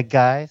 helihead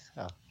guys.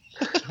 Oh.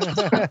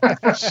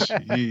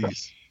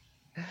 Jeez.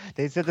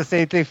 They said the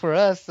same thing for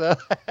us. So.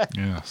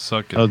 Yeah,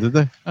 suck it. Oh, did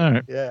they? All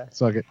right. Yeah.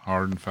 Suck it.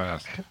 Hard and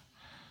fast.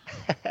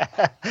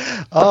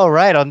 All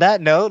right. On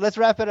that note, let's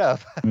wrap it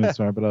up. Let's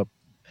wrap it up.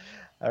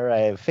 All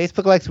right.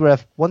 Facebook likes were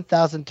at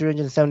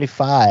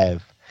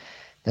 1,375.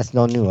 That's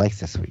no new likes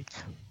this week.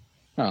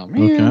 Oh,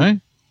 man.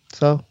 Okay.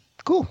 So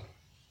cool.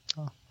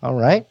 All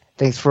right.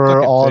 Thanks for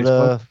Fuck it, all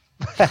Facebook.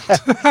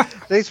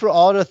 thanks for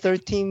all the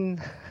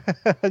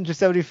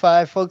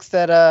 1,375 folks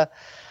that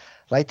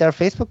liked our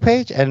Facebook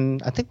page,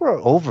 and I think we're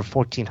over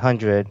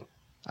 1,400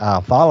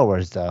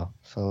 followers though.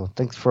 So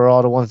thanks for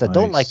all the ones that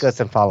don't Nice. like us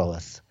and follow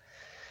us.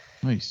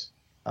 Nice.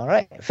 All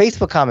right.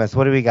 Facebook comments.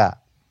 What do we got?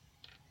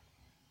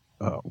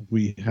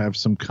 We have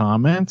some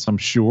comments, I'm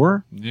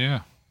sure.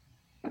 Yeah.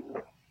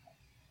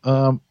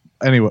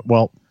 Anyway,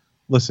 well,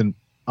 listen,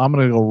 I'm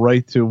going to go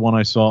right to one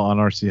I saw on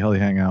RC Heli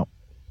Hangout,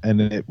 and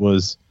it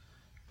was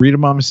Rita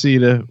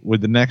Mamacita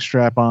with the neck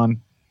strap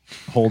on,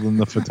 holding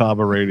the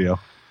Futaba radio.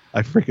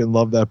 I freaking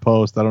love that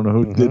post. I don't know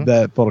who did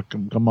that, thought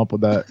I'd come up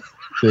with that,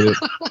 did it.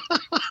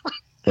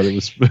 But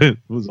it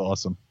was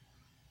awesome.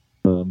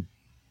 Nice.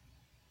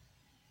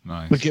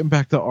 But getting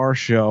back to our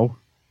show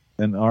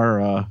and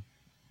our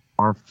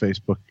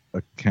Facebook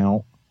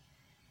account,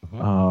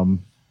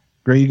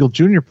 Gray Eagle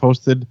Jr.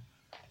 posted.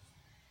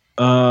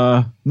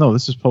 No,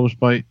 this is posted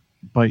by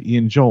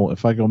Ian Joel.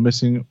 If I go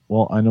missing,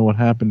 well, I know what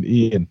happened,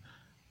 Ian.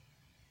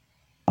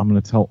 I'm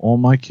going to tell all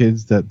my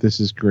kids that this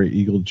is Gray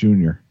Eagle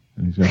Jr.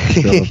 And he's going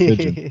to throw a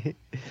pigeon.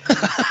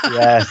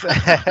 Yes.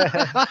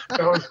 That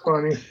was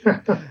funny.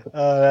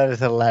 Oh, that is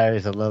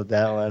hilarious. I love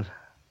that one.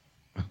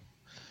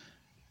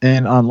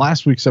 And on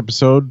last week's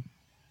episode,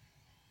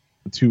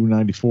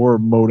 294,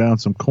 Mow Down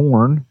Some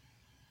Corn,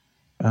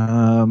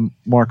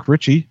 Mark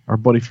Ritchie, our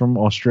buddy from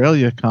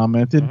Australia,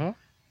 commented.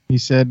 He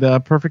said,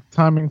 perfect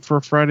timing for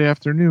a Friday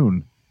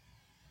afternoon.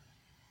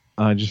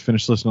 I just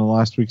finished listening to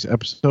last week's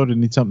episode and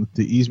need something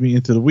to ease me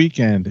into the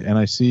weekend. And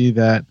I see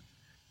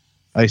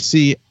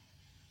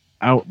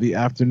out the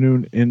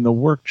afternoon in the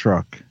work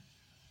truck.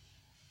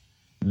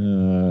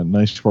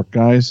 Nice work,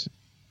 guys.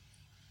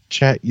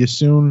 Chat you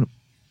soon,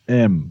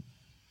 M.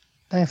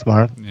 Thanks,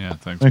 Mark. Yeah,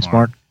 Thanks,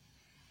 Mark.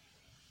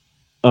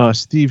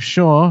 Steve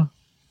Shaw,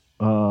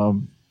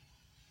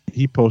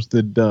 he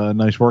posted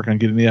nice work on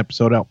getting the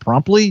episode out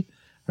promptly.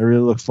 I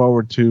really look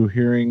forward to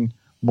hearing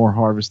more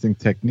harvesting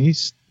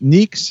techniques.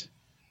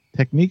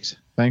 techniques.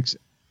 Thanks,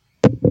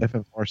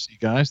 FFRC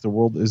guys. The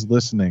world is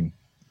listening.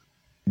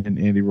 And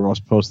Andy Ross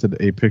posted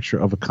a picture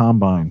of a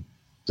combine.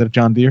 Is that a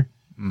John Deere?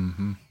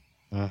 Mm-hmm.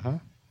 Uh-huh.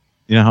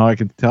 You know how I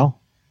can tell?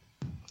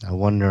 I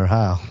wonder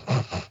how.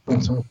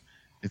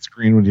 It's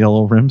green with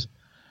yellow rims.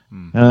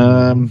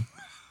 Then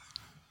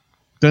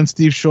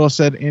Steve Shaw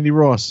said, Andy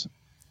Ross,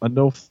 a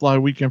no-fly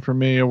weekend for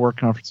me, a work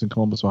conference in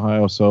Columbus,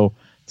 Ohio. So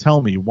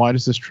tell me, why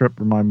does this trip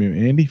remind me of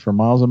Andy? For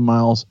miles and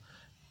miles,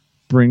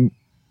 bring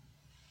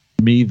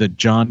me the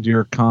John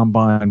Deere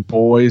Combine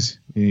boys.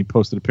 And he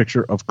posted a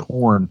picture of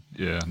corn.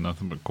 Yeah,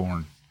 nothing but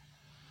corn.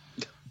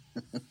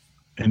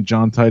 And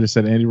John Titus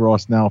said, Andy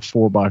Ross now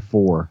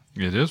 4x4.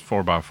 It is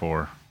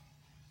 4x4.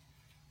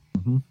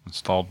 Mm-hmm.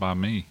 Installed by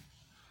me.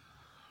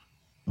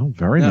 Oh,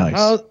 very Now,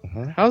 nice.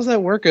 How does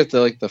that work if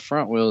the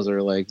front wheels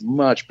are like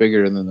much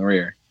bigger than the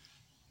rear?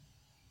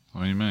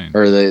 What do you mean?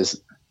 Or are they?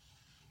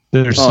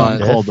 There's Oh, something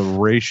diff. called the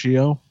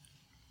ratio.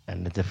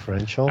 And the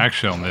differential.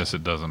 Actually, on this,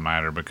 it doesn't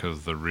matter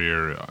because the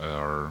rear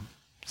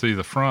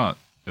the front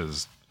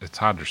it's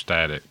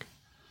hydrostatic.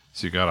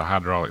 So you got a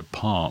hydraulic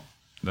pump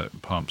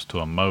that pumps to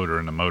a motor,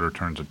 and the motor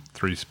turns a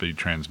 3-speed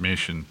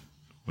transmission,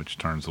 which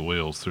turns the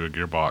wheels through a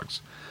gearbox.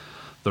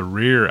 The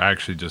rear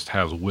actually just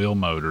has wheel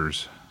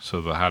motors,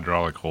 so the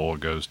hydraulic oil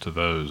goes to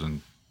those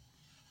and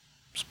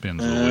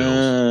spins the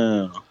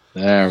wheels.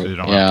 There, So you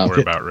don't yeah. have to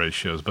worry about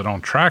ratios. But on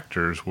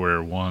tractors,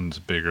 where one's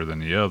bigger than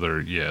the other,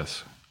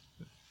 yes,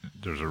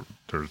 there's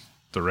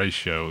the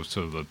ratio,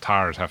 so the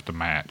tires have to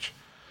match.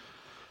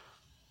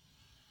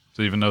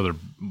 So even though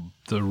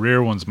the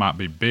rear ones might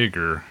be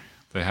bigger,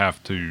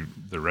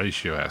 the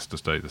ratio has to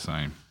stay the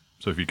same.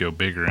 So if you go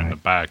bigger in the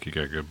back, you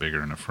got to go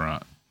bigger in the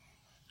front.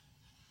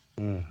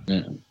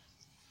 Yeah.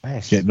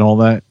 Nice. Getting all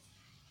that?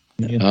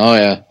 Oh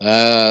yeah,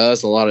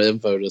 that's a lot of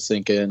info to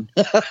sink in.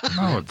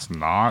 No, it's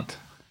not.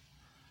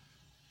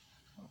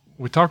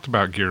 We talked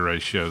about gear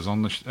ratios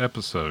on the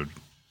episode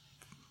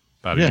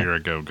about a year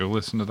ago. Go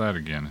listen to that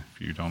again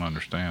if you don't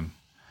understand.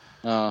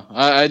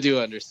 I do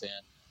understand.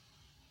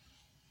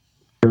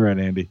 You're right,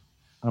 Andy.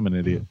 I'm an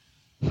idiot.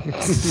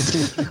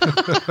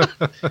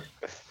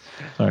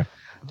 Sorry.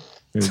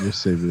 Maybe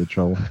just save you the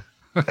trouble.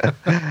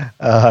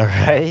 All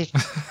right.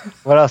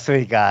 What else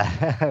we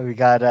got? We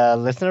got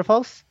listener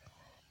posts.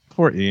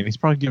 Poor Ian. He's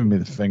probably giving me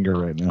the finger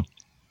right now.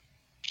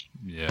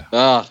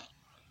 Yeah.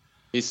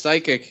 He's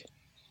psychic.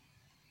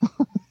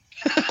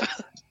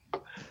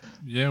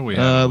 Yeah, we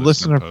have a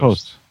listener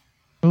post.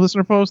 A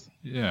listener post?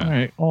 Yeah. All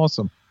right.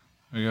 Awesome.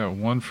 We got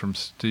one from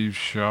Steve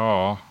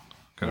Shaw.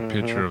 Got a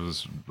picture of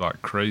this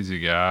like crazy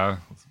guy.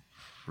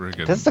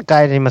 Friggin' That's the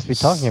guy that he must be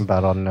talking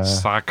about on.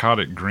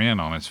 psychotic grin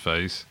on his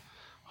face,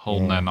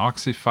 holding an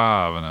Oxy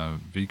 5 and a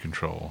V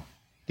Control.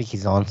 I think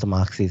he's on some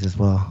oxys as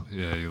well.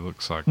 Yeah, he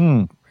looks like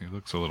he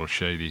looks a little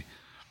shady.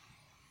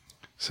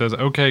 Says,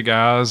 okay,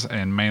 guys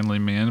and manly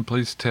men,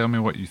 please tell me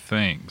what you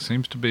think.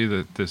 Seems to be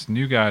that this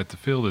new guy at the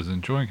field is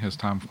enjoying his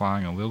time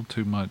flying a little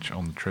too much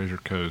on the Treasure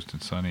Coast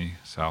in sunny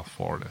South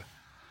Florida.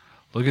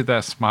 Look at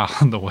that smile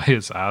and the way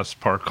his eyes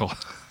sparkle.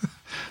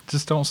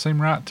 Just don't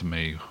seem right to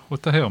me.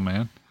 What the hell,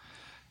 man?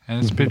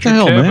 And it's a picture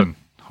of Kevin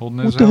holding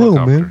his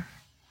helicopter.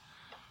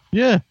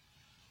 Yeah.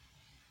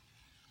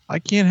 I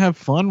can't have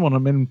fun when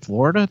I'm in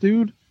Florida,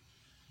 dude.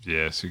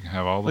 Yes, you can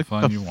have all the Like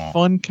fun the you want.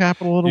 fun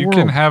capital of the You world.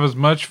 can have as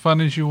much fun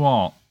as you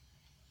want,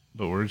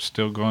 but we're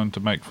still going to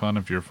make fun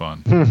of your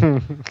fun.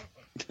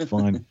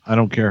 Fine. I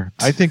don't care.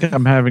 I think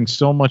I'm having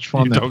so much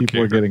fun You that don't people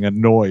are care. getting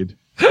annoyed.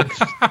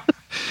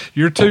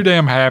 You're too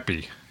damn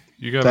happy.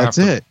 You gotta That's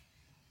have to it.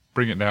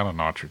 bring it down a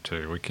notch or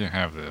two. We can't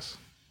have this.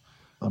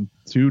 I'm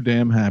too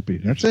damn happy.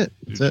 That's it.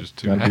 You're That's just it.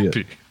 too Gotta be it.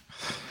 happy.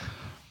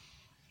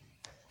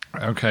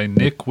 Okay,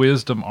 Nick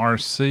Wisdom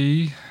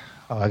RC.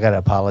 Oh, I gotta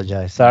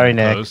apologize. Sorry,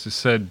 Nick. He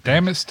said,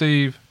 "Damn it,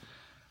 Steve!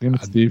 Damn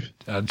it, Steve.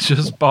 I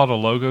just bought a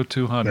Logo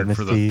 200 Damn it,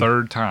 for the Steve.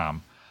 third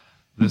time.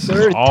 This is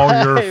Third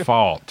all your time.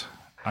 fault.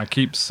 I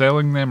keep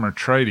selling them or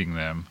trading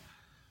them.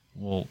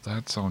 Well,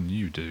 that's on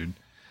you, dude.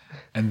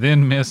 And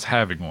then miss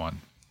having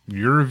one.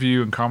 Your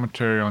review and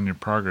commentary on your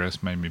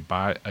progress made me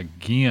buy it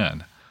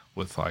again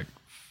with like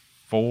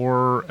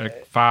 4,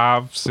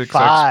 5, 6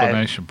 Five.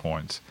 explanation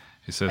points."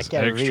 He says,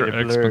 can't read extra it,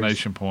 blurs.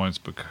 explanation points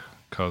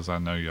because I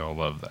know y'all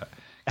love that.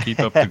 Keep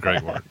up the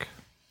great work.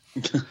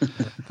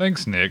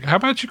 Thanks, Nick. How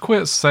about you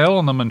quit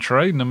selling them and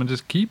trading them and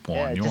just keep one?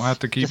 Yeah, You just- won't have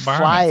to keep just buying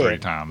fly it 3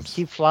 it. times. Just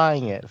keep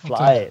flying it.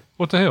 Fly it.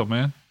 What the hell,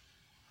 man?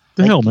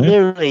 The hell, man.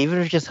 Literally, even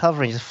if you're just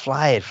hovering, just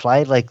fly it. Fly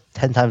it like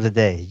 10 times a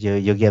day.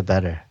 You'll get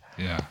better.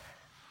 Yeah.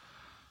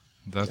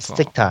 That's all.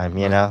 Stick time,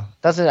 you know.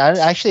 Doesn't I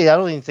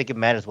don't even think it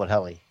matters what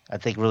heli. I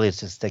think really it's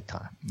just stick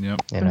time.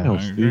 Yep. You know. hell,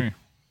 I Steve? agree.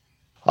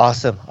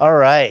 Awesome. All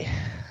right.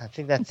 I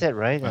think that's it,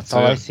 right? That's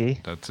all I see.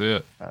 That's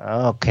it.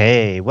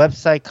 Okay.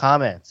 Website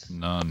comments.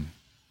 None.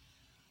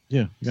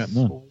 Yeah, you got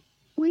none.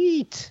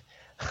 Sweet.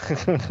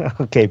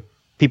 Okay.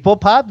 People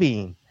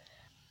Podbean.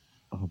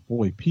 Oh,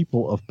 boy.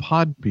 People of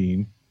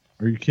Podbean.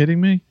 Are you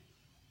kidding me?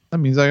 That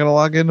means I got to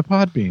log into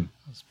Podbean.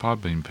 It's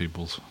Podbean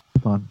peoples.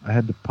 Hold on. I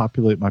had to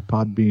populate my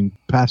Podbean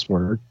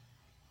password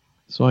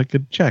so I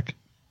could check.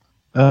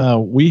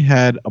 We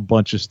had a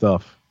bunch of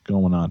stuff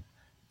going on.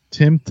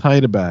 Tim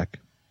Titeback.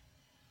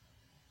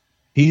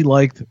 He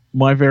liked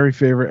my very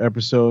favorite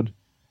episode,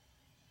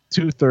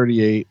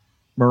 238,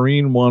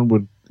 Marine One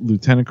with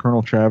Lieutenant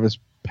Colonel Travis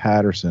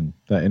Patterson.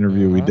 That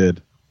interview we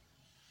did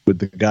with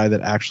the guy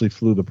that actually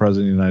flew the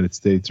President of the United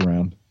States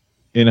around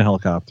in a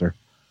helicopter.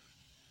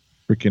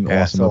 Freaking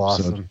awesome so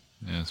episode. awesome.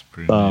 Yeah, it's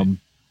pretty neat.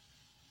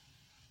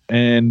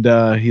 And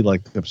he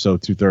liked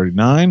episode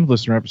 239,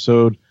 listener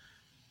episode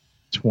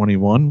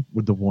 21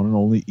 with the one and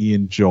only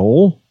Ian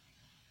Joel.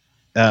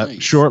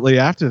 Nice. Shortly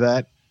after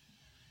that,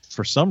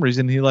 for some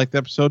reason, he liked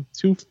episode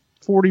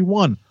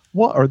 241.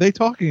 What are they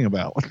talking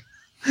about?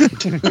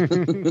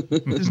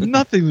 There's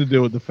nothing to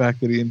do with the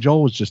fact that Ian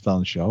Joel was just on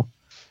the show.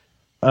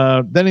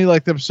 Then he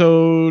liked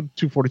episode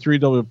 243,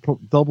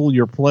 Double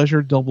Your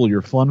Pleasure, Double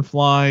Your Fun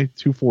Fly,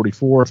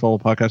 244, fellow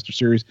podcaster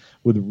series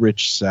with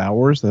Rich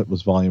Sowers. That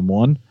was volume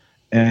 1.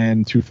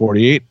 And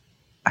 248,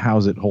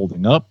 How's It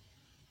Holding Up?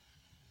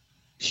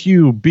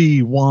 Hugh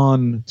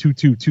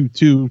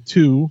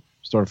B12222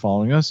 started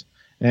following us.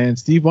 And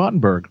Steve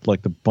Wattenberg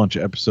liked a bunch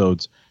of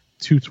episodes.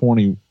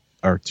 220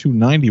 or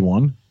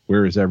 291,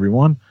 Where Is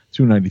Everyone?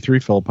 293,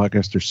 fellow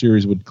podcaster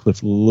series with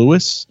Cliff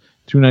Lewis.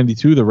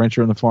 292, The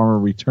Rancher and the Farmer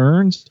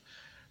Returns.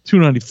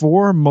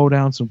 294, Mow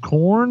Down Some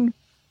Corn.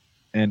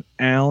 And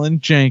Alan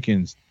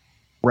Jenkins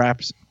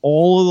wraps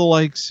all of the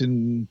likes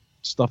and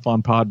stuff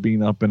on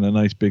Podbean up in a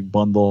nice big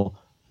bundle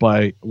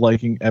by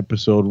liking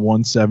episode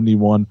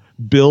 171,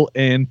 Bill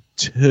and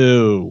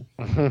 2.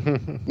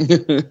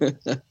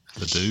 The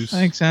Deuce.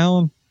 Thanks,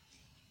 Alan.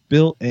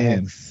 Bill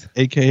Ann,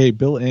 a.k.a.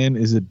 Bill Ann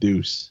is a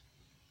deuce.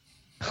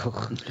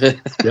 Yep.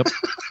 That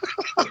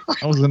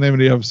was the name of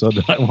the episode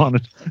that I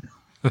wanted.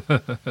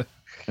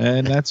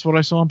 And that's what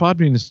I saw on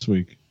Podbean this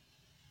week.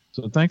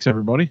 So thanks,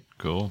 everybody.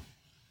 Cool.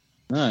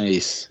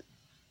 Nice.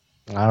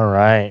 All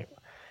right.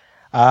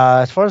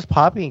 As far as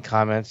Podbean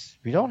comments,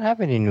 we don't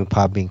have any new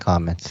Podbean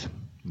comments.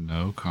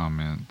 No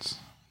comments.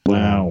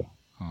 Wow.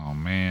 Oh,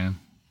 man.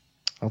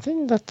 I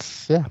think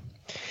that's, yeah.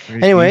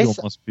 Great Anyways.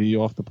 Eagle must be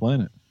off the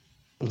planet.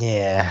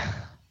 Yeah.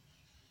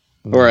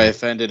 Or I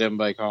offended him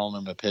by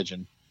calling him a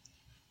pigeon.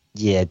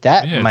 Yeah,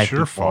 that Yeah, might it's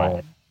your be fault.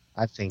 it.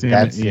 I think Damn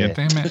that's it, Ian. it.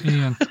 Damn it,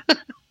 Ian.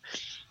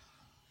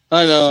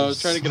 I know. I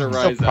was trying to get a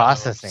Still rise out.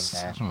 processing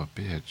that. Son of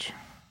a bitch.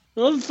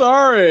 I'm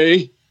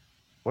sorry.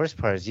 Worst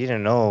part is you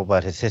didn't know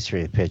about his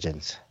history of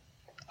pigeons.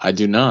 I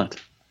do not.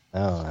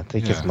 No, I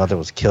think Yeah. his mother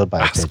was killed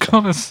by I a was pigeon.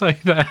 going to say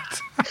that.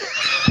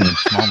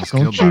 Mom was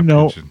Don't killed you by a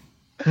know- pigeon.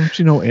 Don't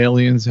you know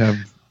aliens have,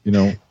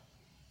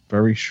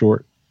 very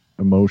short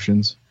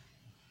emotions?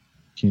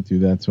 Can't do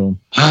that to them.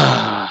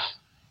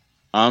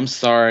 I'm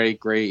sorry,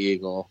 Gray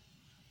Eagle.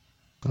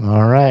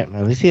 All right.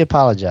 At least he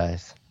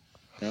apologized.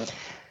 Yep.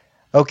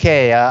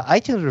 Okay,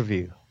 iTunes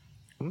review.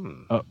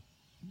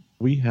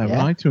 We have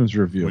Yeah. an iTunes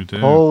review, We do.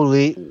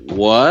 Holy.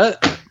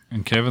 What?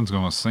 And Kevin's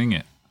going to sing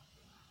it.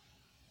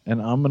 and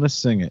I'm going to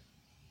sing it.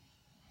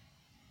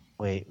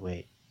 Wait.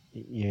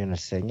 You're going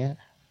to sing it?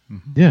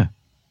 Yeah.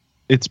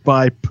 It's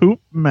by Poop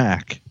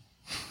Mac.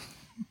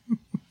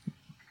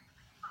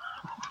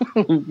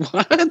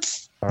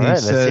 What? All He right,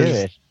 let's hear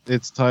says- it.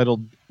 It's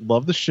titled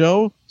Love the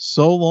Show,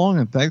 So Long,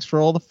 and Thanks for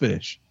All the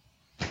Fish.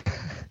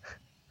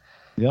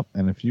 Yep,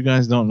 and if you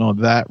guys don't know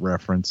that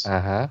reference,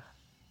 Uh-huh.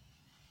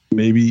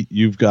 maybe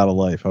you've got a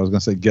life. I was going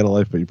to say get a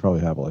life, but you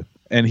probably have a life.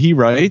 And he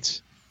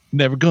writes,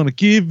 never going to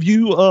give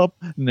you up,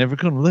 never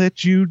going to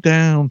let you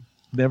down,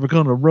 never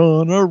going to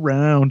run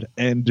around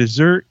and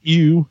desert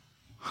you,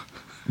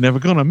 never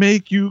going to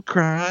make you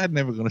cry,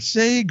 never going to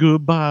say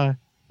goodbye,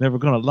 never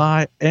going to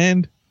lie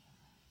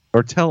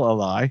or tell a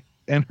lie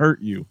and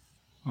hurt you.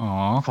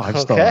 Aw, 5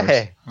 stars.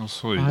 Okay. how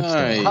sweet. Five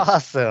stars. Nice.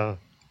 Awesome.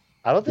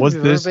 I don't think Was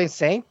we've this- ever been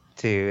sang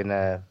to in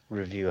a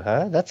review,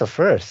 huh? That's a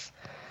first.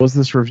 Was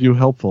this review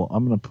helpful?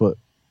 I'm going to put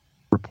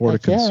report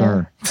of Heck yeah.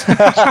 concern.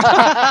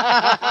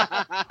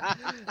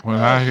 When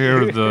I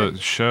hear the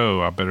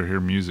show, I better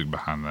hear music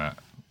behind that.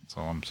 That's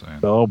all I'm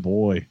saying. Oh,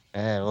 boy.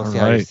 Yeah, we'll All see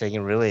how your right.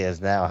 singing really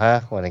is now, huh?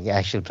 When it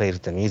actually plays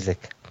with the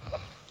music.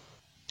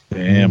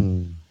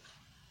 Damn.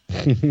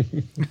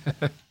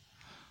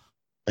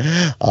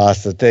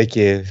 Awesome. Thank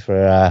you for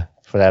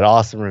that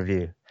awesome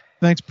review.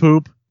 Thanks,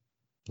 Poop.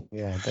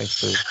 Yeah,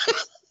 thanks, Luke.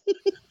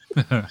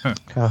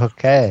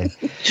 Okay.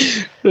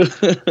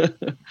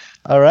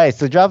 All right.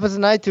 So drop us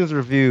an iTunes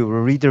review. We'll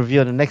read the review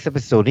on the next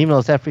episode. Email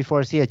us at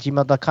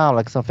free4c@gmail.com.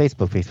 Like us on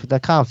Facebook,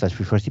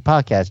 facebook.com/free4c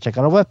podcast. Check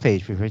out our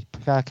webpage,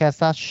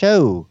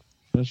 free4ccpodcast.show.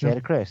 Say hi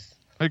to Chris.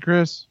 Hey,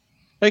 Chris.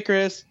 Hey,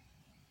 Chris.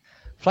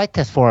 Flight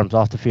Test Forums,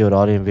 off the field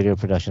audio and video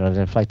production other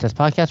than Flight Test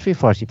Podcast,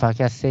 Free4C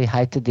Podcast. Say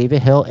hi to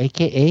David Hill,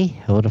 a.k.a.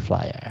 Hill the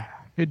Flyer.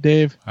 Hey,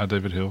 Dave. Hi,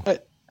 David Hill.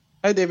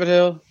 Hi, David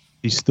Hill.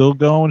 He's still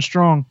going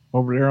strong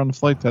over there on the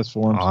flight test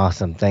forums.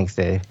 Awesome. Thanks,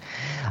 Dave.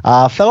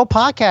 Fellow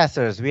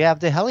podcasters, we have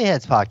the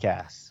Heliheads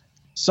podcast.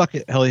 Suck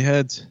it,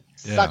 Heliheads.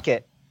 Yeah. Suck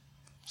it.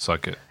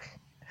 Suck it.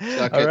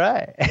 Suck All it.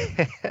 right.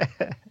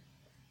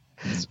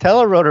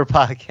 Telerotor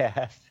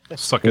podcast.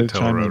 Suck Way it, to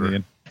chime in, Telerotor.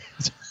 Ian.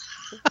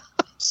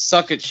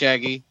 Suck it,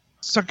 Shaggy.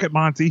 Suck it,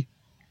 Monty.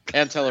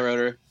 And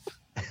Telerotor.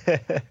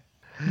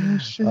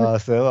 Shit.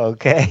 Also,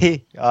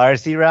 okay.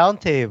 RC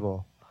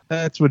Roundtable.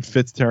 That's what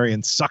fits Terry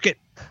and suck it.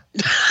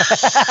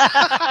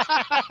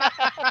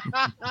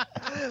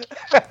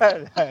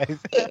 Nice.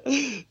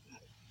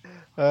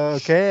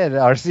 Okay, and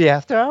RC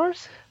After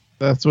Hours?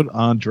 That's what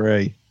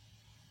Andre.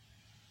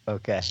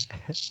 Okay.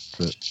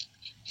 That.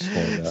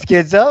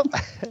 Skids Up?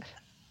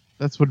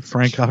 That's what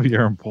Frank,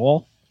 Javier, and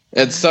Paul.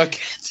 It's suck.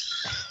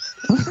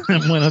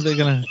 And when are they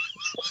gonna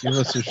give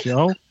us a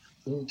show?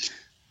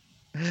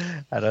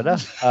 I don't know.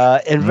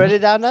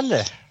 Inverted Down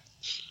Under.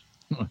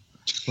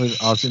 With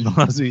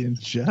Ozzy and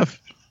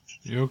Jeff.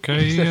 You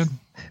okay, Ian?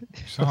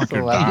 You sound like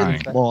you're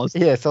dying. Lost.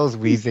 Yeah, so it's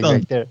wheezing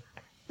right there.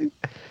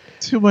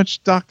 Too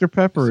much Dr.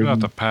 Pepper. You're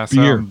and about to pass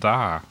beer. out and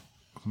die.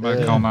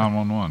 Somebody call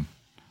 911.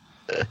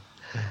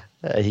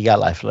 He got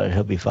life alert.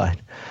 He'll be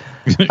fine.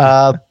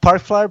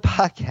 Park Flyer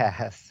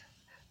Podcast.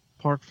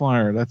 Park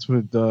Flyer. That's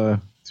with 2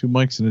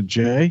 mics and a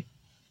J.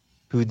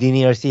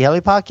 Houdini RC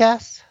Heli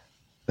Podcast.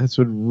 That's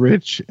with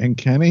Rich and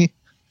Kenny.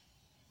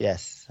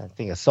 Yes, I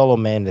think a solo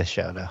man this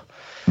show though.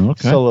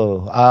 Okay.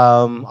 Solo.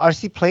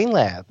 RC Plane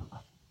Lab.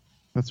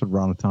 That's with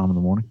Ron and Tom in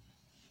the morning.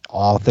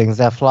 All Things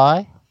That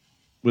Fly.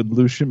 With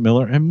Lucian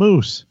Miller and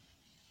Moose.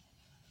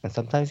 And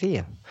sometimes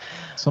Ian.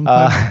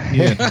 Sometimes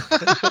Ian.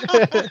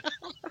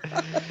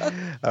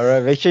 All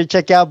right, make sure you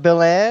check out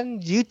Bill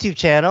Ann's YouTube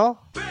channel.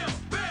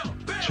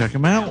 Check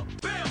him out.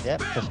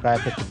 Yep, subscribe,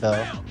 hit the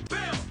bell.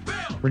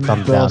 Ring the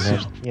Thumbs bell, down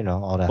there. You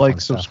know, all that like, fun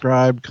stuff.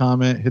 subscribe,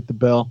 comment, hit the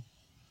bell.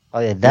 Oh,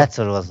 yeah, that's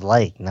what it was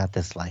like, not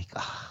dislike.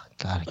 Oh,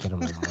 gotta get them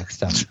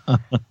mixed up.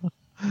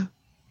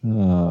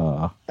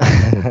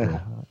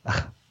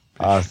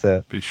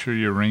 Awesome. Be sure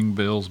you ring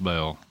Bill's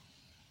bell.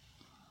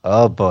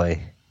 Oh,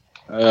 boy.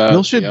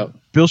 Bill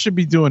should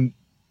be doing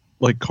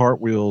like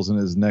cartwheels in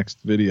his next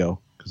video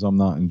because I'm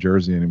not in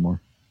Jersey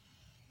anymore.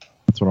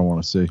 That's what I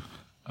want to see.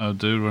 Oh,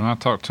 dude, when I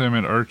talked to him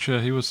at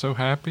IRCHA, he was so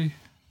happy.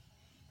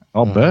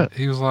 I'll bet.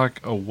 He was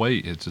like, a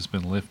weight had just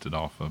been lifted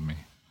off of me.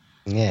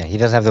 Yeah, he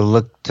doesn't have to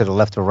look to the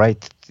left or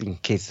right in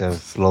case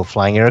of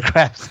low-flying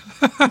aircraft.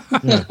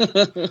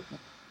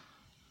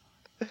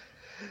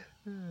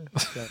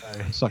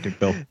 Suck it,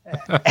 Bill.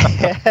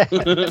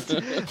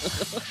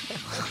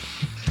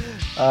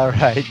 All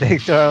right,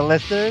 thanks to our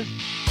listeners,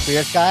 for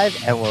your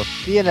guys, and we'll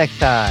see you next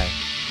time.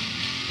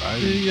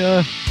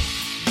 Bye.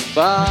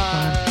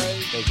 Bye.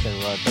 Thanks,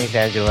 everyone. Thanks,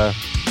 Angela.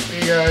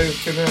 Hey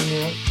guys, good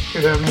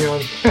having me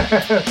on.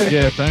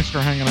 Yeah, thanks for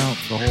hanging out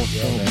the whole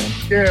show, man.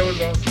 Yeah, it was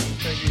awesome.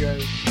 Thank you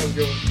guys. Have a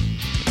good one.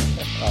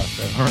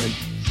 Awesome. All right,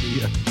 see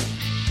ya.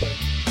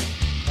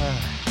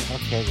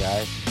 Okay,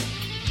 guys.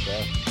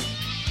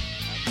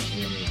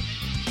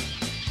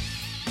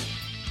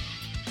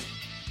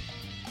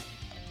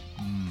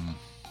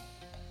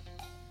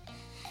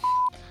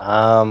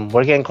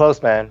 We're getting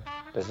close, man.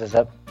 This is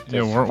up.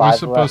 Yeah, weren't we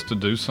supposed to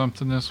do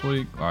something this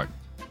week? Like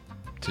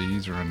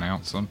tease or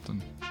announce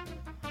something?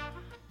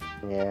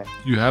 Yeah.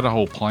 You had a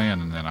whole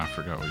plan, and then I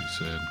forgot what you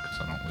said because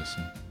I don't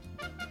listen.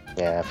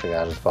 Yeah, I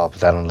forgot as well,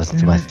 because I don't listen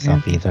to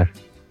myself either.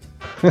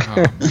 Oh,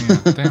 man.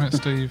 Damn it,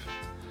 Steve.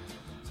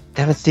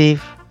 Damn it,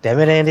 Steve. Damn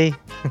it, Andy.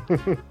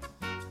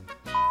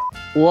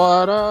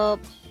 What up?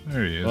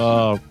 There he is.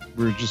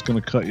 We're just gonna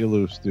cut you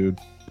loose, dude.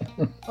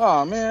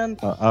 Oh man.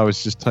 I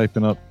was just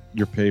typing up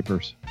your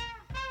papers.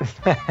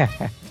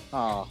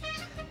 Oh.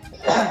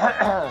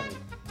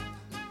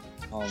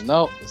 Oh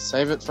no!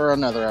 Save it for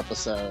another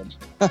episode.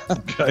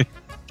 Okay.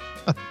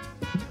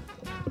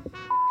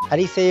 How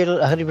do you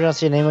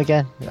pronounce your name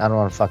again? I don't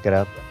want to fuck it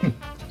up.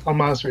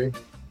 Al-Masri.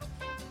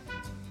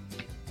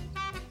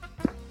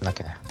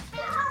 Okay.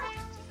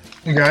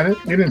 You got it?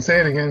 You didn't say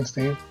it again,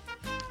 Steve.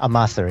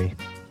 Amasari.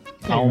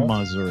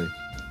 Al-Mazuri.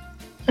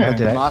 Oh,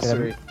 did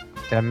Masri.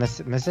 I miss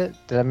it?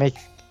 Did I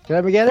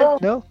get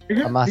it? No? You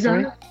got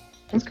Amasari? it.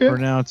 That's good.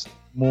 Pronounced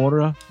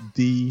Mora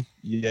de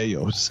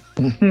Yeyos.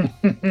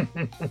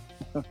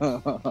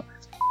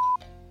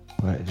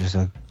 Wait, there's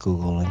a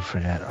Google link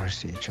for that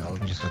RCHO.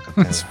 Let me just look up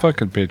that. This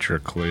fucking picture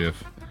of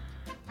Cliff.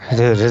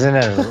 Dude, isn't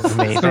it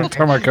amazing? Every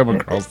time I come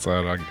across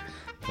that, I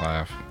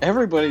laugh.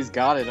 Everybody's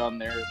got it on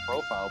their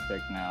profile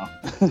pic now.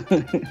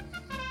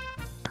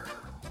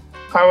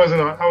 I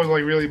was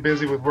like really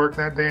busy with work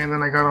that day, and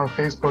then I got on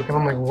Facebook, and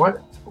I'm like,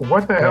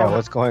 what the Yeah, hell?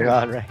 what's going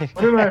on, right?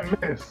 What did I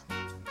miss?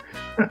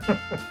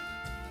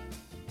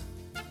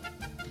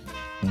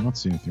 I don't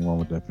see anything wrong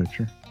with that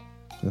picture.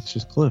 That's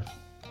just Cliff.